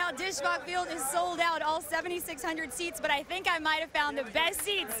talking about how Disch-Falk Field is sold out, all 7,600 seats, but I think I might have found the best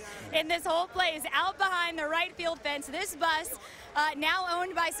seats in this whole place out behind the right field fence. This bus, now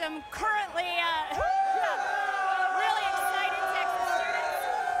owned by some currently really excited Texas students.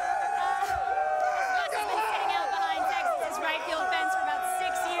 This bus has been sitting out behind Texas's right field fence for about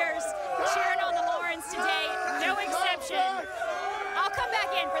 6 years, cheering on the Lawrence today, no exception. I'll come back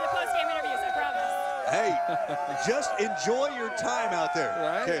in for the post-game interviews, I promise. Hey, just enjoy your time out there,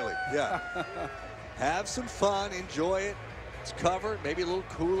 right? Kaylee. Yeah. Have some fun, enjoy it. It's covered, maybe a little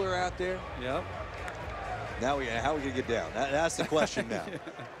cooler out there. Yep. Now how are we gonna get down? That's the question now.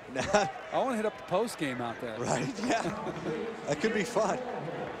 I want to hit up the post game out there. Right? Yeah. That could be fun.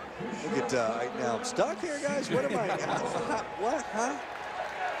 Look at now I'm stuck here, guys. What am I? What? Huh?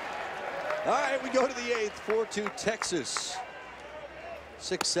 All right, we go to the 8th. 4-2 Texas.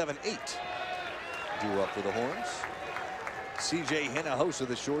 6, 7, 8. Due up for the Horns. C.J. Hinojosa,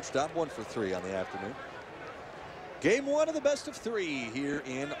 the shortstop, 1 for 3 on the afternoon. Game 1 of the best of 3 here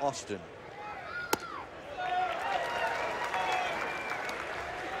in Austin.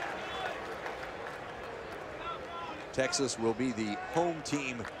 Texas will be the home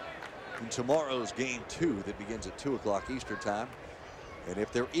team in tomorrow's game 2 that begins at 2 o'clock Eastern time. And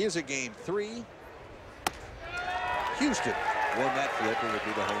if there is a game 3, Houston won that flip and would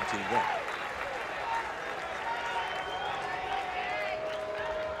be the home team then.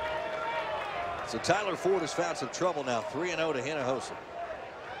 So Tyler Ford has found some trouble now. 3-0 to Hinojosa.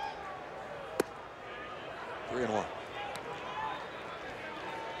 3-1.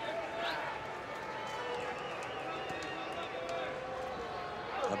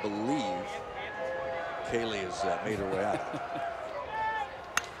 I believe Kaylee has made her way out.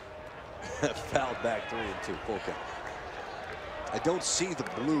 Fouled back 3-2. Full count. I don't see the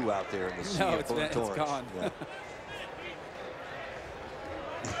blue out there in the sea of burnt orange. It's gone. Yeah.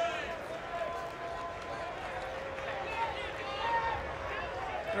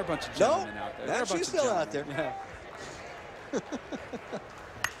 There are a bunch of gentlemen out there. No, she's still out there. Yeah.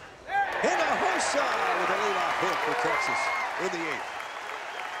 Hinojosa with a leadoff hit for Texas in the 8th.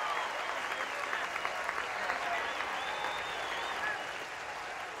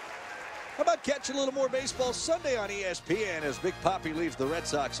 How about catching a little more baseball Sunday on ESPN as Big Papi leads the Red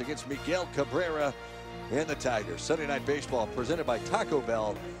Sox against Miguel Cabrera and the Tigers. Sunday Night Baseball presented by Taco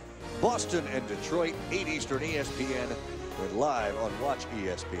Bell, Boston and Detroit, 8 Eastern ESPN, and live on Watch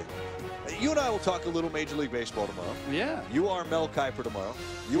ESPN. You and I will talk a little Major League Baseball tomorrow. Yeah. You are Mel Kiper tomorrow.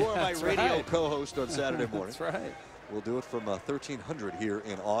 You are my radio co-host on Saturday morning. That's right. We'll do it from 1300 here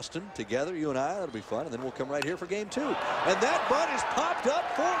in Austin together, you and I. That'll be fun. And then we'll come right here for game 2. And that bunt is popped up.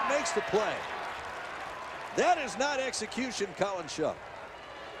 Ford makes the play. That is not execution, Colin Shaw.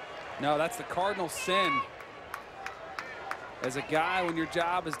 No, that's the cardinal sin. As a guy, when your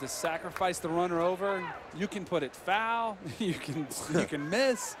job is to sacrifice the runner over, you can put it foul, you can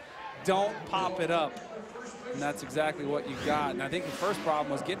miss, don't pop it up. And that's exactly what you got. And I think the first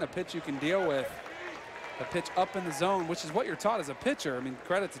problem was getting a pitch you can deal with. A pitch up in the zone, which is what you're taught as a pitcher. I mean,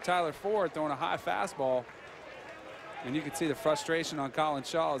 credit to Tyler Ford throwing a high fastball. And you can see the frustration on Colin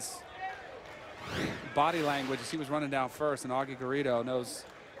Shaw's body language as he was running down first, and Augie Garrido knows,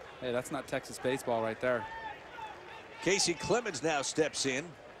 hey, that's not Texas baseball right there. Casey Clemens now steps in.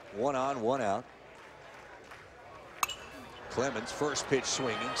 1 on, 1 out. Clemens, first pitch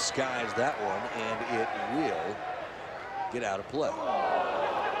swinging, skies that one, and it will get out of play.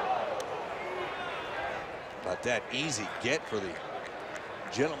 About that easy get for the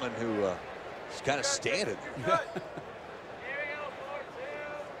gentleman who is kind of standing.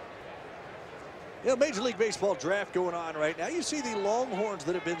 Yeah, Major League Baseball draft going on right now. You see the Longhorns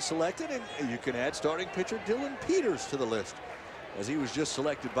that have been selected, and you can add starting pitcher Dylan Peters to the list, as he was just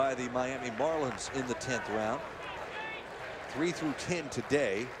selected by the Miami Marlins in the 10th round. 3 through 10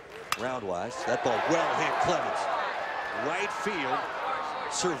 today, round-wise. That ball well hit Clemens. Right field.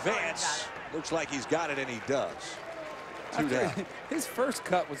 Servance looks like he's got it, and he does. 2 down. His first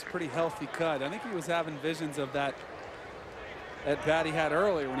cut was a pretty healthy cut. I think he was having visions of that at bat he had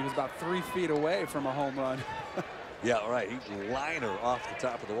earlier when he was about 3 feet away from a home run. Yeah, right. He's liner off the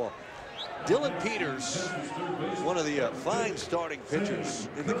top of the wall. Dylan Peters, one of the fine starting pitchers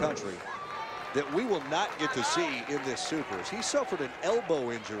in the country that we will not get to see in this Supers. He suffered an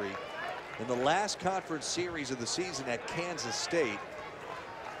elbow injury in the last conference series of the season at Kansas State.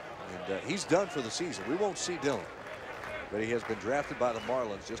 And he's done for the season. We won't see Dylan. But he has been drafted by the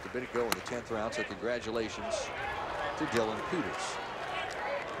Marlins just a bit ago in the 10th round, so congratulations to Dylan Peters.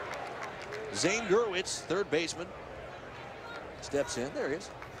 Zane Gurwitz, third baseman, steps in. There he is.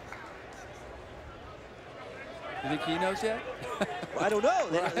 You think he knows yet? I don't know.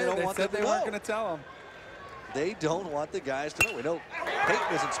 They don't want said them to they know. weren't going to tell him. They don't want the guys to know. We know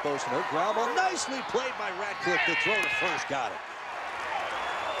Peyton isn't supposed to know. Ground ball nicely played by Ratcliffe to throw to first. Got it.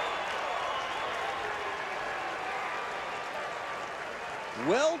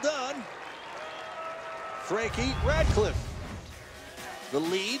 Well done, Frankie Ratcliffe. The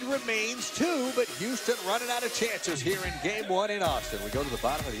lead remains 2, but Houston running out of chances here in Game 1 in Austin. We go to the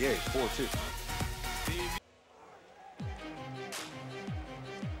bottom of the 8th, 4-2.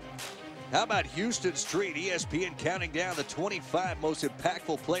 How about Houston Street? ESPN counting down the 25 most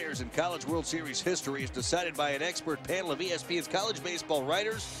impactful players in College World Series history, as decided by an expert panel of ESPN's college baseball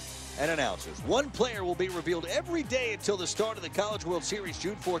writers and announcers. One player will be revealed every day until the start of the College World Series,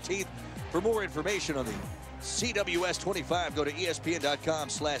 June 14th. For more information on the CWS 25, go to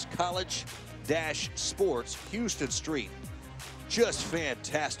ESPN.com/college-sports. Houston Street, just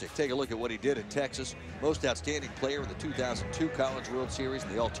fantastic. Take a look at what he did in Texas. Most outstanding player in the 2002 College World Series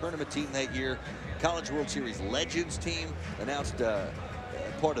and the all-tournament team that year. College World Series Legends team announced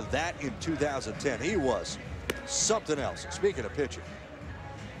part of that in 2010. He was something else. Speaking of pitching,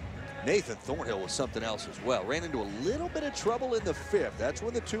 Nathan Thornhill was something else as well. Ran into a little bit of trouble in the 5th. That's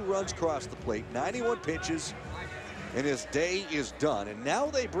when the 2 runs crossed the plate. 91 pitches, and his day is done. And now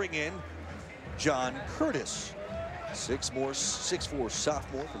they bring in John Curtis, 6'4"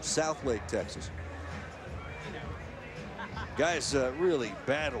 sophomore from Southlake, Texas. Guys really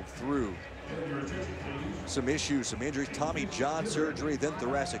battled through some issues, some injuries. Tommy John surgery, then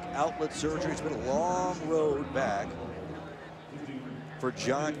thoracic outlet surgery. It's been a long road back for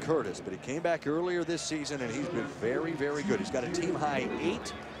John Curtis, but he came back earlier this season, and he's been very, very good. He's got a team-high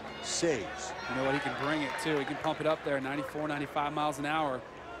 8 saves. You know what? He can bring it, too. He can pump it up there, 94, 95 miles an hour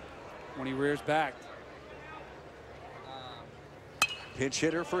when he rears back. Pinch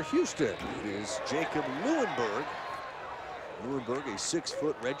hitter for Houston is Jacob Lewinberg. Lewinberg, a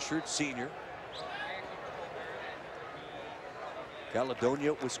 6-foot redshirt senior.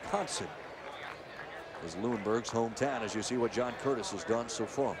 Caledonia, Wisconsin is Lewinberg's hometown, as you see what John Curtis has done so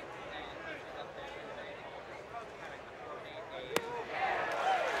far.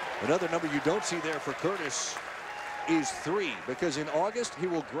 Another number you don't see there for Curtis is 3, because in August he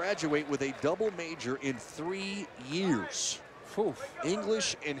will graduate with a double major in 3 years. Oof.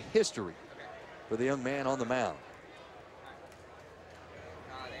 English and history for the young man on the mound.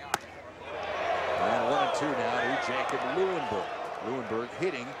 And 1-2 now to Jacob Lewinberg. Lewinberg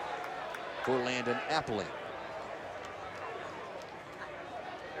hitting for Landon Appling.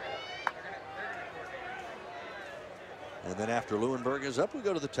 And then after Lewinberg is up, we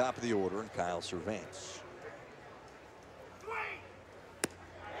go to the top of the order, and Kyle Servance.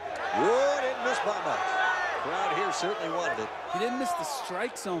 Whoa, didn't miss by much. Crowd here certainly wanted it. He didn't miss the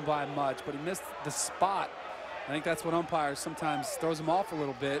strike zone by much, but he missed the spot. I think that's what umpires sometimes throws him off a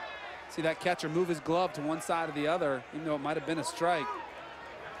little bit. See that catcher move his glove to one side or the other, even though it might have been a strike.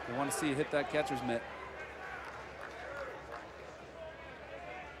 They want to see you hit that catcher's mitt.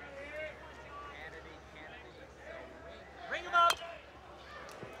 Bring him up.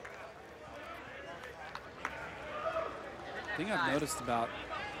 The thing I've noticed about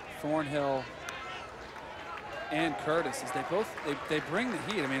Thornhill and Curtis, is they bring the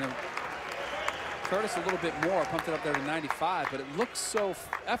heat. I mean, Curtis a little bit more, pumped it up there to 95, but it looks so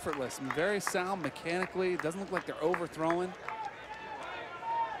effortless and very sound mechanically. It doesn't look like they're overthrowing.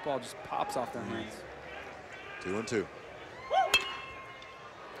 Ball just pops off their hands. 2-2.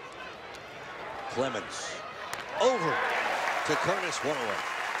 Clemens over to Curtis, 1 away.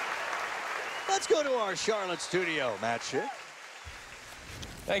 Let's go to our Charlotte studio. Matt Schick.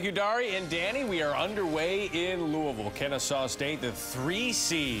 Thank you, Dari and Danny. We are underway in Louisville. Kennesaw State, the 3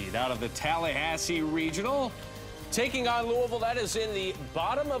 seed out of the Tallahassee Regional, taking on Louisville. That is in the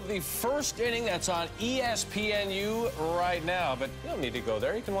bottom of the first inning. That's on ESPNU right now. But you don't need to go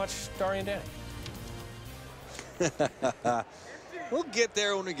there. You can watch Dari and Danny. We'll get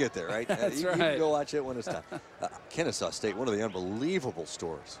there when we get there, right? That's you right. can go watch it when it's time. Kennesaw State, one of the unbelievable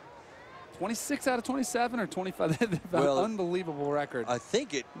stories. 26 out of 27 or 25. They have an unbelievable record. I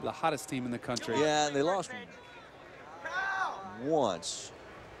think it. The hottest team in the country. Yeah, and they lost once.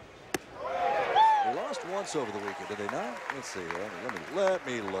 They lost once over the weekend, did they not? Let's see. Let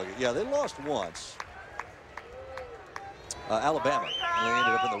me look. Yeah, they lost once. Alabama. And they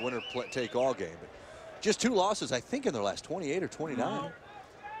ended up in the winner-take-all game. But just 2 losses, I think, in their last 28 or 29.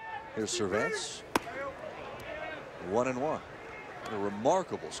 Here's Cervance. 1-1. A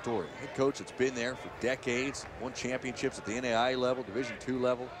remarkable story. Head coach that's been there for decades, won championships at the NAIA level, Division II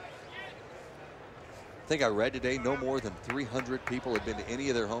level. I think I read today no more than 300 people had been to any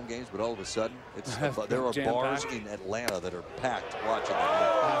of their home games, but all of a sudden, there are bars in Atlanta that are packed watching them.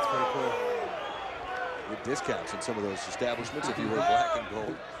 That's pretty cool. With discounts in some of those establishments if you wear black and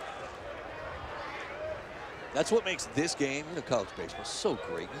gold. That's what makes this game, college baseball, so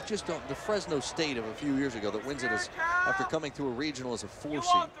great. You just don't. The Fresno State of a few years ago that wins it after coming through a regional as a 4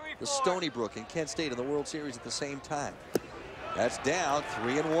 seed. The Stony Brook and Kent State in the World Series at the same time. That's down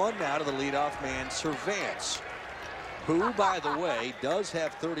 3-1 now to the leadoff man, Cervance, who, by the way, does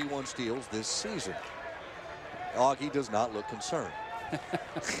have 31 steals this season. Augie does not look concerned.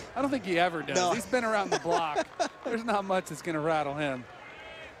 I don't think he ever does. No. He's been around the block. There's not much that's going to rattle him.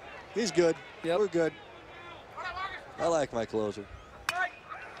 He's good. Yep. We're good. I like my closer.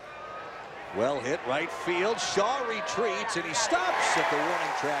 Well hit right field. Shaw retreats and he stops at the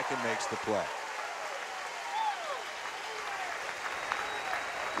warning track and makes the play.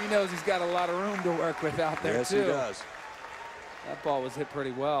 He knows he's got a lot of room to work with out there, too. Yes, he does. That ball was hit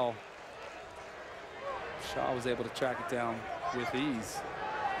pretty well. Shaw was able to track it down with ease.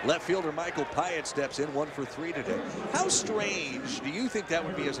 Left fielder Michael Pyatt steps in, 1 for 3 today. How strange do you think that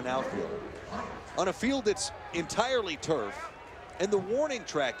would be as an outfielder? On a field that's entirely turf, and the warning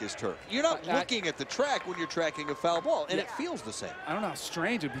track is turf. You're not looking at the track when you're tracking a foul ball, and it feels the same. I don't know how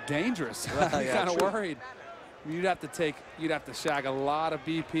strange. It'd be dangerous. Well, I'm yeah, kind of true. worried. You'd have to shag a lot of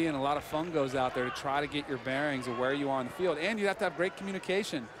BP and a lot of fungos out there to try to get your bearings of where you are on the field. And you'd have to have great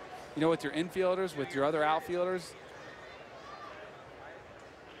communication, with your infielders, with your other outfielders.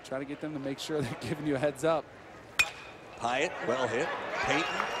 Try to get them to make sure they're giving you a heads up. Pyatt, well hit. Payton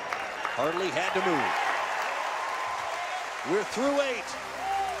hardly had to move. We're through 8.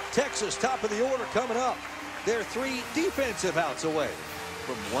 Texas, top of the order coming up. They're 3 defensive outs away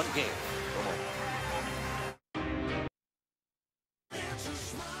from 1 game. Come on.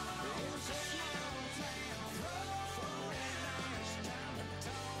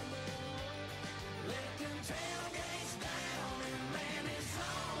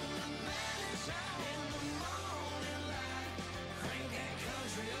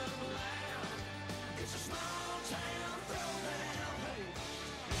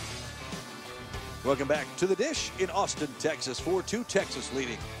 Welcome back to the Dish in Austin, Texas. 4-2, Texas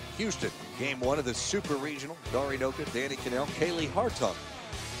leading Houston. Game 1 of the Super Regional. Dari Noka, Danny Cannell, Kaylee Hartung.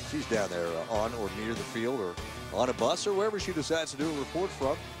 She's down there on or near the field or on a bus or wherever she decides to do a report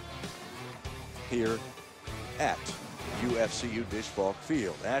from here at UFCU Disch-Falk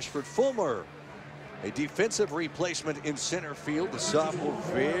Field. Ashford Fulmer, a defensive replacement in center field. The sophomore,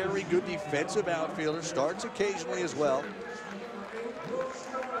 very good defensive outfielder, starts occasionally as well.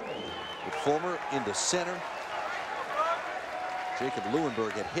 With Fulmer into center. Jacob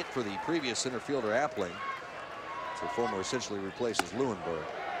Leuenberg had hit for the previous center fielder Appling. So Fulmer essentially replaces Leuenberg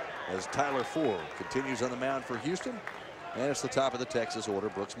as Tyler Ford continues on the mound for Houston. And it's the top of the Texas order,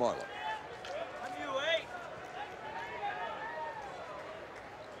 Brooks Marlowe.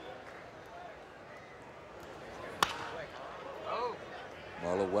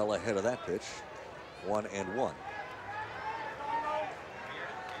 Marlowe well ahead of that pitch. 1-1.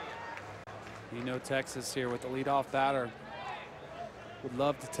 Texas here with the leadoff batter would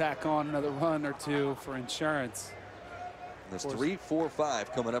love to tack on another run or 2 for insurance. There's 3, 4,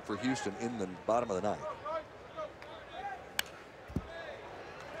 5 coming up for Houston in the bottom of the 9th.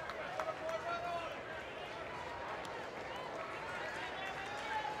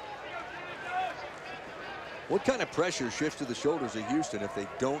 What kind of pressure shifts to the shoulders of Houston if they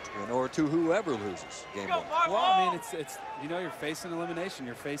don't win, or to whoever loses game one? Well, I mean, it's you know, you're facing elimination.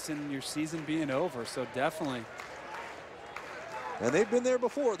 You're facing your season being over, so definitely. And they've been there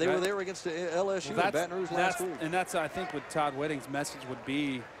before. They were there against LSU in Baton Rouge last week. And that's, I think, what Todd Whitting's message would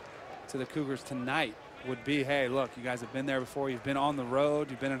be to the Cougars tonight would be, hey, look, you guys have been there before. You've been on the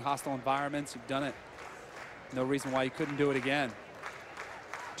road. You've been in hostile environments. You've done it. No reason why you couldn't do it again.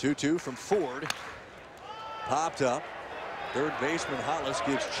 2-2 from Ford. Popped up. Third baseman Hollis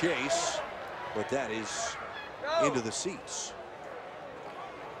gives chase, but that is into the seats.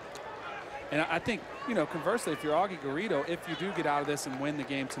 And I think, you know, conversely, if you're Augie Garrido, if you do get out of this and win the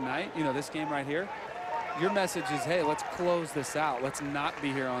game tonight, you know, this game right here, your message is, hey, let's close this out. Let's not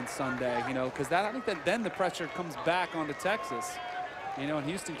be here on Sunday, you know, because I think that then the pressure comes back onto Texas, you know, and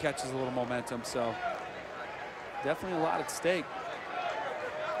Houston catches a little momentum. So definitely a lot at stake.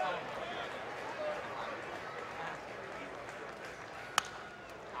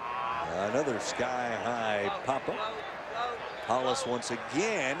 Another sky-high pop-up. Hollis once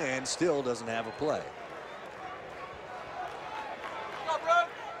again, and still doesn't have a play.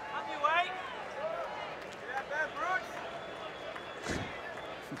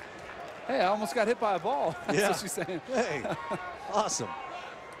 Hey, I almost got hit by a ball. That's Yeah. what she's saying. Hey, awesome.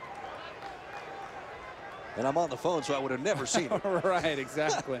 And I'm on the phone, so I would have never seen it. Right,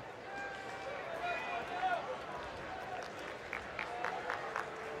 exactly.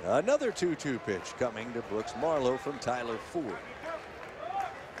 Another 2-2 pitch coming to Brooks Marlowe from Tyler Ford.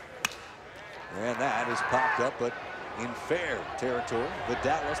 And that is popped up, but in fair territory. The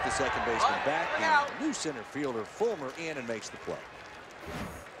Dallas, the second baseman, back. The new center fielder, Fulmer, in and makes the play.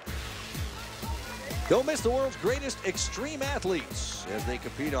 Don't miss the world's greatest extreme athletes as they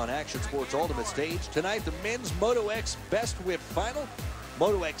compete on Action Sports Ultimate Stage. Tonight, the men's Moto X Best Whip Final,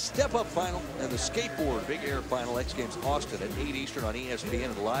 Moto X Step Up Final, and the Skateboard Big Air Final, X Games Austin at 8 Eastern on ESPN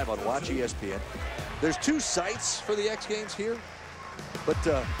and live on Watch ESPN. There's 2 sites for the X Games here, but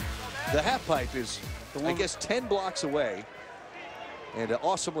the half pipe is, I guess, 10 blocks away and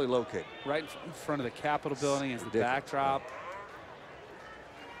awesomely located. Right in front of the Capitol building is the backdrop.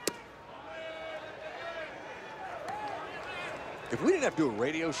 If we didn't have to do a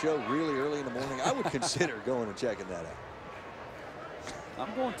radio show really early in the morning, I would consider going and checking that out.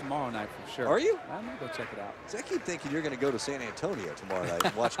 I'm going tomorrow night for sure. Are you? I'm going to go check it out. So I keep thinking you're going to go to San Antonio tomorrow night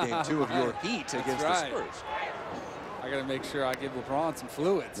and watch game 2 of your Heat against the Spurs. I got to make sure I give LeBron some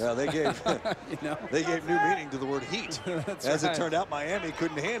fluids. Well, they gave you know? They gave new meaning to the word heat. As right. it turned out, Miami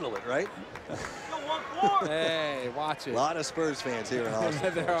couldn't handle it, right? Hey, watch it. A lot of Spurs fans here in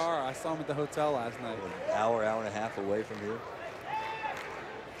Austin. There are. I saw them at the hotel last night. An hour and a half away from here.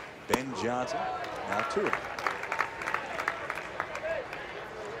 Ben Johnson, now 2 of them.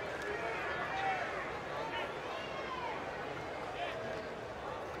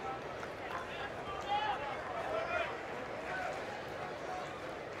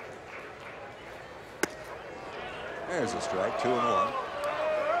 There's a strike, 2-1.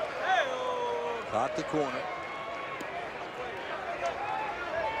 Caught the corner.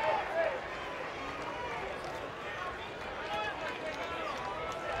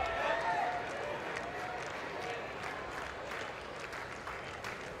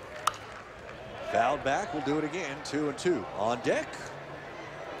 Fouled back, we'll do it again, 2-2. On deck,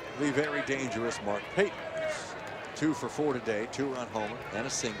 the very dangerous Mark Payton. 2 for 4 today, 2-run homer and a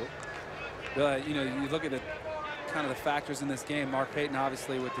single. You know, you look at it, kind of the factors in this game. Mark Payton,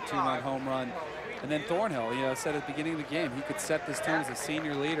 obviously, with the 2-run home run. And then Thornhill, you know, said at the beginning of the game, he could set this tone as a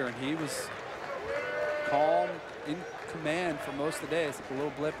senior leader, and he was calm, in command for most of the day. It's like a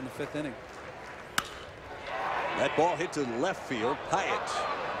little blip in the 5th inning. That ball hit to left field. Hyatt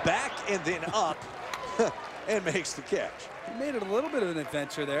back and then up and makes the catch. He made it a little bit of an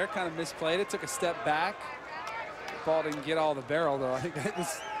adventure there, kind of misplayed it, took a step back. Ball didn't get all the barrel, though. I think it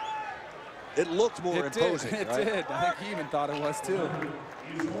was. It looked more imposing. It right? did. I think he even thought it was, too.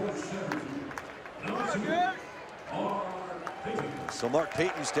 So Mark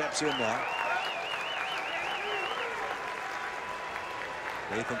Payton steps in now.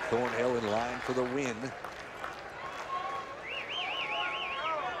 Nathan Thornhill in line for the win.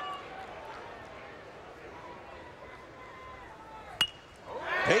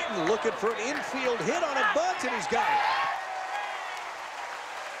 Payton looking for an infield hit on a bunt, and he's got it.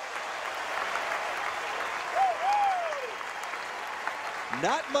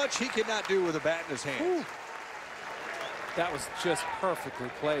 Not much he cannot do with a bat in his hand. That was just perfectly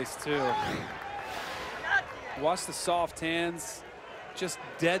placed, too. Watch the soft hands. Just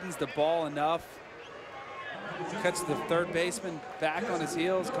deadens the ball enough. Catch the third baseman back on his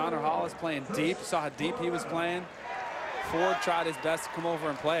heels. Connor Hollis playing deep. You saw how deep he was playing. Ford tried his best to come over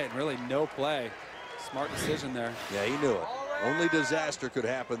and play it. Really no play. Smart decision there. Yeah, he knew it. Only disaster could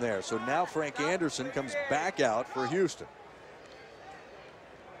happen there. So now Frank Anderson comes back out for Houston.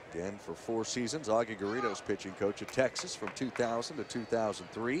 Again, for 4 seasons, Augie Garrido's pitching coach at Texas from 2000 to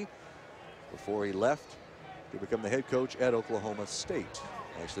 2003 before he left to become the head coach at Oklahoma State.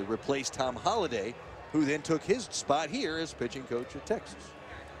 Actually replaced Tom Holliday, who then took his spot here as pitching coach at Texas.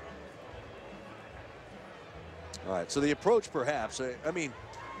 All right, so the approach perhaps, I mean,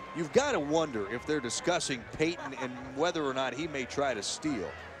 you've got to wonder if they're discussing Peyton and whether or not he may try to steal.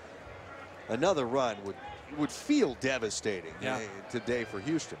 Another run would feel devastating today for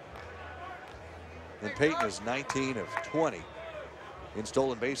Houston. And Peyton is 19 of 20 in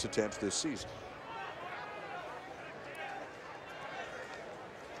stolen base attempts this season.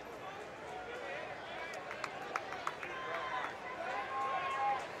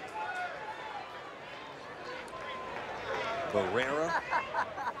 Barrera,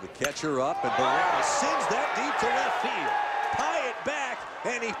 the catcher up, and Barrera sends that deep to left field. Pie it back,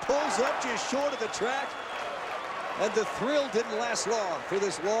 and he pulls up just short of the track. And the thrill didn't last long for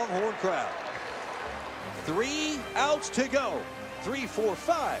this Longhorn crowd. 3 outs to go.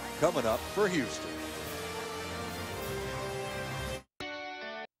 3-4-5 coming up for Houston.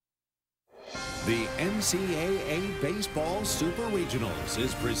 The NCAA Baseball Super Regionals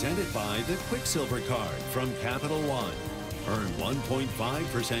is presented by the Quicksilver Card from Capital One. Earn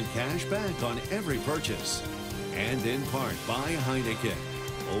 1.5% cash back on every purchase. And in part by Heineken.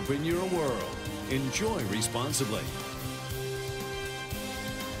 Open your world. Enjoy responsibly.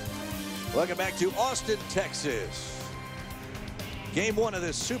 Welcome back to Austin, Texas. Game 1 of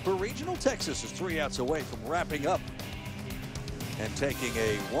this Super Regional. Texas is 3 outs away from wrapping up and taking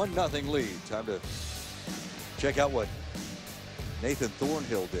a 1-0 lead. Time to check out what Nathan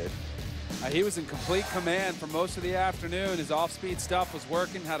Thornhill did. He was in complete command for most of the afternoon. His off-speed stuff was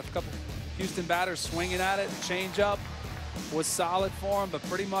working. Had a couple Houston batters swinging at it. Change-up was solid for him, but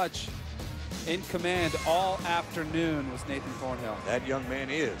pretty much in command all afternoon was Nathan Thornhill. That young man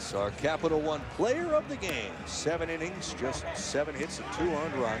is our Capital One player of the game. 7 innings, just 7 hits and 2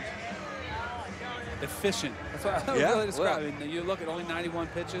 earned runs. Efficient. That's what I would really describe it. You look at only 91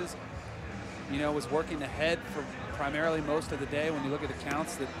 pitches. You know, was working ahead for primarily most of the day when you look at the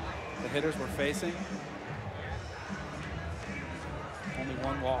counts that the hitters were facing. Only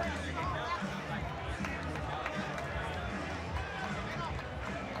 1 walk.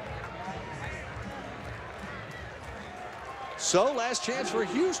 So last chance for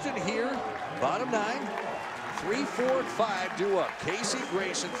Houston here. Bottom 9. 3, 4, and 5 due up. Casey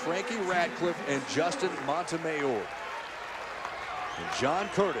Grayson, Frankie Radcliffe, and Justin Montemayor. And John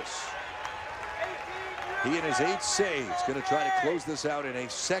Curtis. He and his 8 saves going to try to close this out in a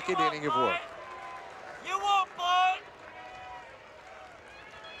 2nd inning of work. You won't, boy.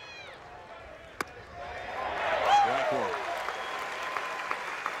 Strike 1.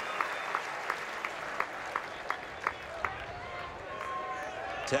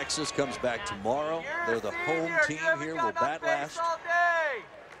 Texas comes back tomorrow. They're the home team here. Will bat last.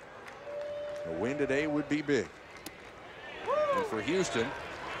 A win today would be big. And for Houston,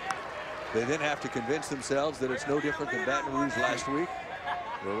 they then have to convince themselves that it's no different than Baton Rouge last week,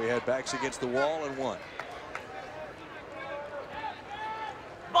 where we had backs against the wall and won.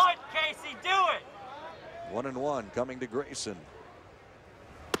 But Casey, do it. 1-1 coming to Grayson.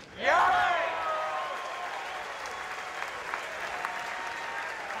 Yeah.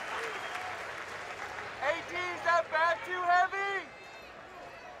 Is that bat too heavy?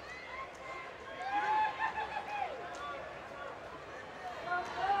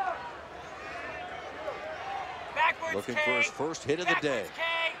 Looking for his first hit of the day.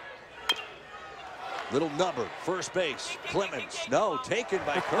 Little number, first base. Clemens, no, taken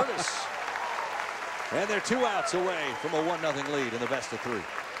by Curtis. And they're 2 outs away from a 1-0 lead in the best of 3.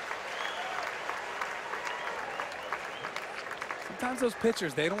 Sometimes those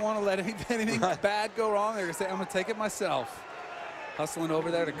pitchers, they don't want to let anything bad go wrong. They're going to say, I'm going to take it myself. Hustling over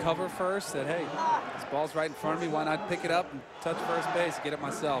there to cover first. Said, hey, this ball's right in front of me. Why not pick it up and touch first base and get it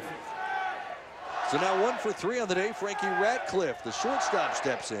myself? So now 1 for 3 on the day. Frankie Radcliffe, the shortstop,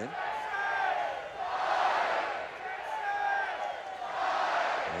 steps in.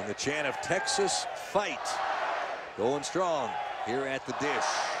 And the chant of Texas fight going strong here at the Dish.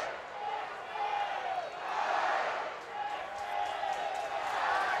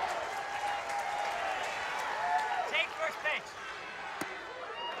 Take first pitch.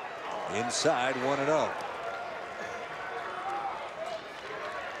 Inside 1-0.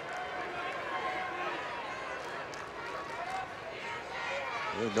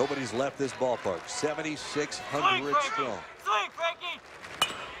 Nobody's left this ballpark. 7,600 strong.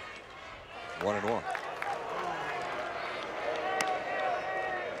 1-1.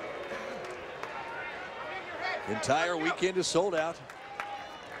 Entire weekend is sold out.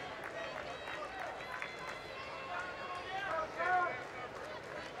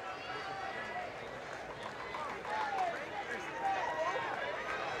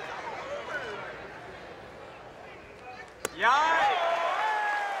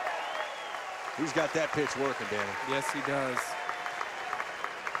 He's got that pitch working, Danny. Yes, he does.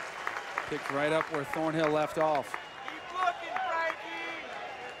 Picked right up where Thornhill left off. Keep looking, Frankie.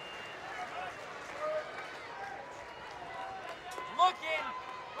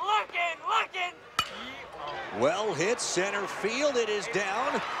 Looking. Well hit center field. It is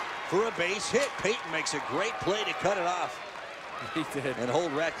down for a base hit. Peyton makes a great play to cut it off. He did. And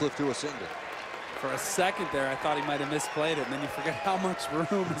hold Ratcliffe to a single. For a second there, I thought he might have misplayed it, and then you forget how much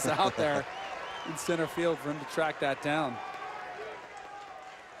room is out there in center field for him to track that down.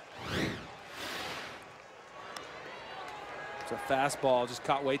 It's a fastball, just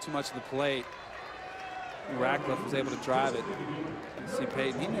caught way too much of the plate. Ratcliffe was able to drive it. See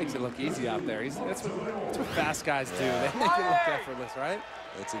Peyton, he makes it look easy out there. That's what fast guys do. They make it look effortless, right?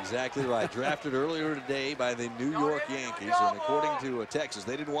 That's exactly right. Drafted earlier today by the New York Yankees, and according to Texas,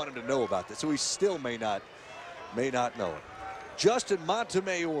 they didn't want him to know about this, so he still may not know it. Justin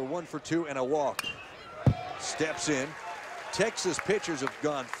Montemayor, 1 for 2 and a walk. Steps in. Texas pitchers have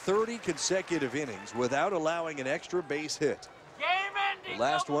gone 30 consecutive innings without allowing an extra base hit. The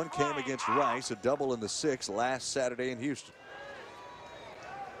last one came against Rice, a double in the 6th last Saturday in Houston.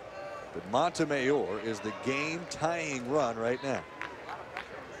 But Montemayor is the game-tying run right now.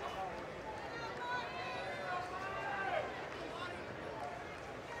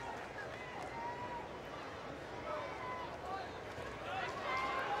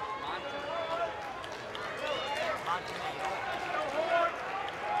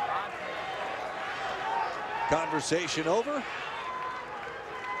 Conversation over.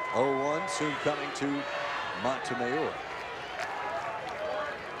 0-1 soon coming to Montemayor.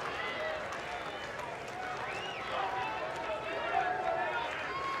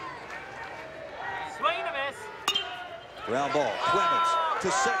 Swing and a miss. Ground ball. Clemens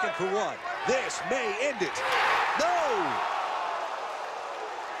to second for 1. This may end it. No!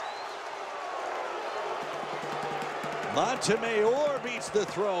 Montemayor beats the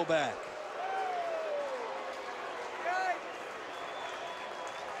throwback.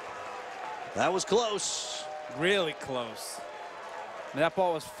 That was close. Really close. That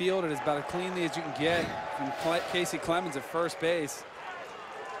ball was fielded as about as cleanly as you can get from Casey Clemens at first base.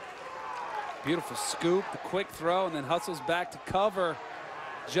 Beautiful scoop, the quick throw, and then hustles back to cover.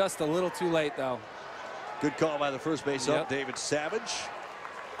 Just a little too late, though. Good call by the first base up, David Savage.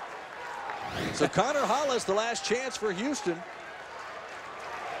 So Connor Hollis, the last chance for Houston.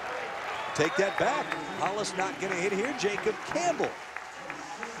 Take that back. Hollis not going to hit here. Jacob Campbell,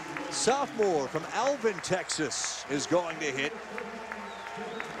 sophomore from Alvin, Texas, is going to hit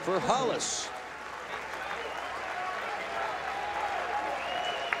for Hollis.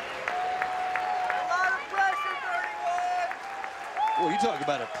 Well, you talk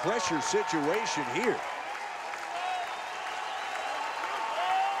about a pressure situation here.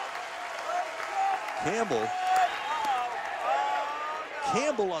 Campbell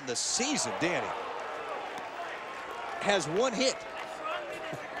on the season, Danny, has 1 hit.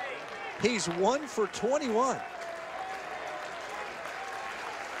 He's 1 for 21.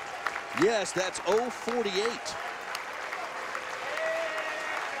 Yes, that's 0-48.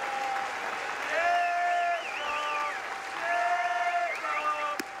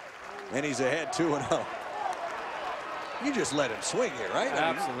 And he's ahead 2-0. You just let him swing here, right?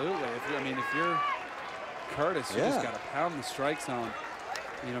 Absolutely. If you're Curtis, you just got to pound the strike zone.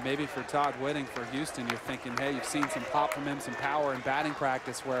 You know, maybe for Todd Whitting, for Houston, you're thinking, hey, you've seen some pop from him, some power in batting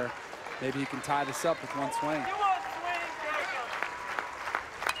practice where maybe he can tie this up with 1 swing.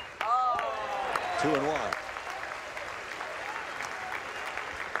 2-1.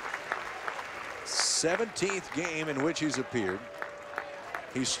 17th game in which he's appeared.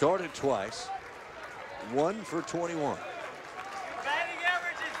 He started twice. 1 for 21. Batting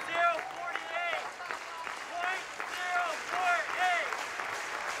average is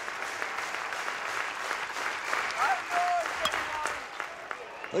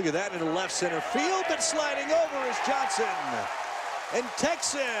 .048. Look at that into left center field, but sliding over is Johnson. And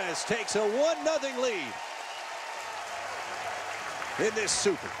Texas takes a 1-0 lead in this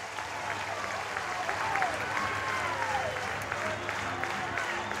super.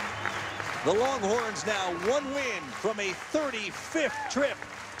 The Longhorns now one win from a 35th trip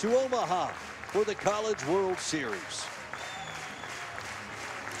to Omaha for the College World Series.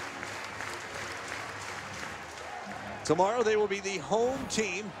 Tomorrow they will be the home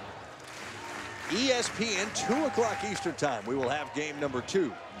team. ESPN, 2 o'clock Eastern time. We will have game number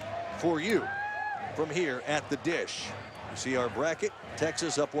 2 for you from here at the Dish. You see our bracket.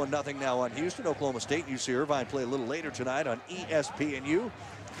 Texas up 1-0 now on Houston. Oklahoma State and UC Irvine play a little later tonight on ESPNU.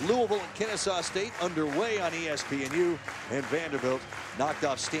 Louisville and Kennesaw State underway on ESPNU. And Vanderbilt knocked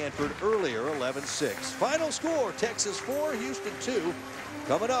off Stanford earlier, 11-6. Final score, Texas 4, Houston 2.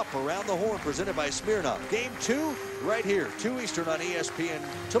 Coming up around the horn, presented by Smirnoff. Game 2 right here, 2 Eastern on ESPN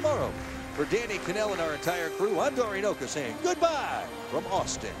tomorrow. For Danny Cannell and our entire crew, I'm Dari Noka saying goodbye from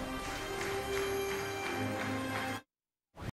Austin.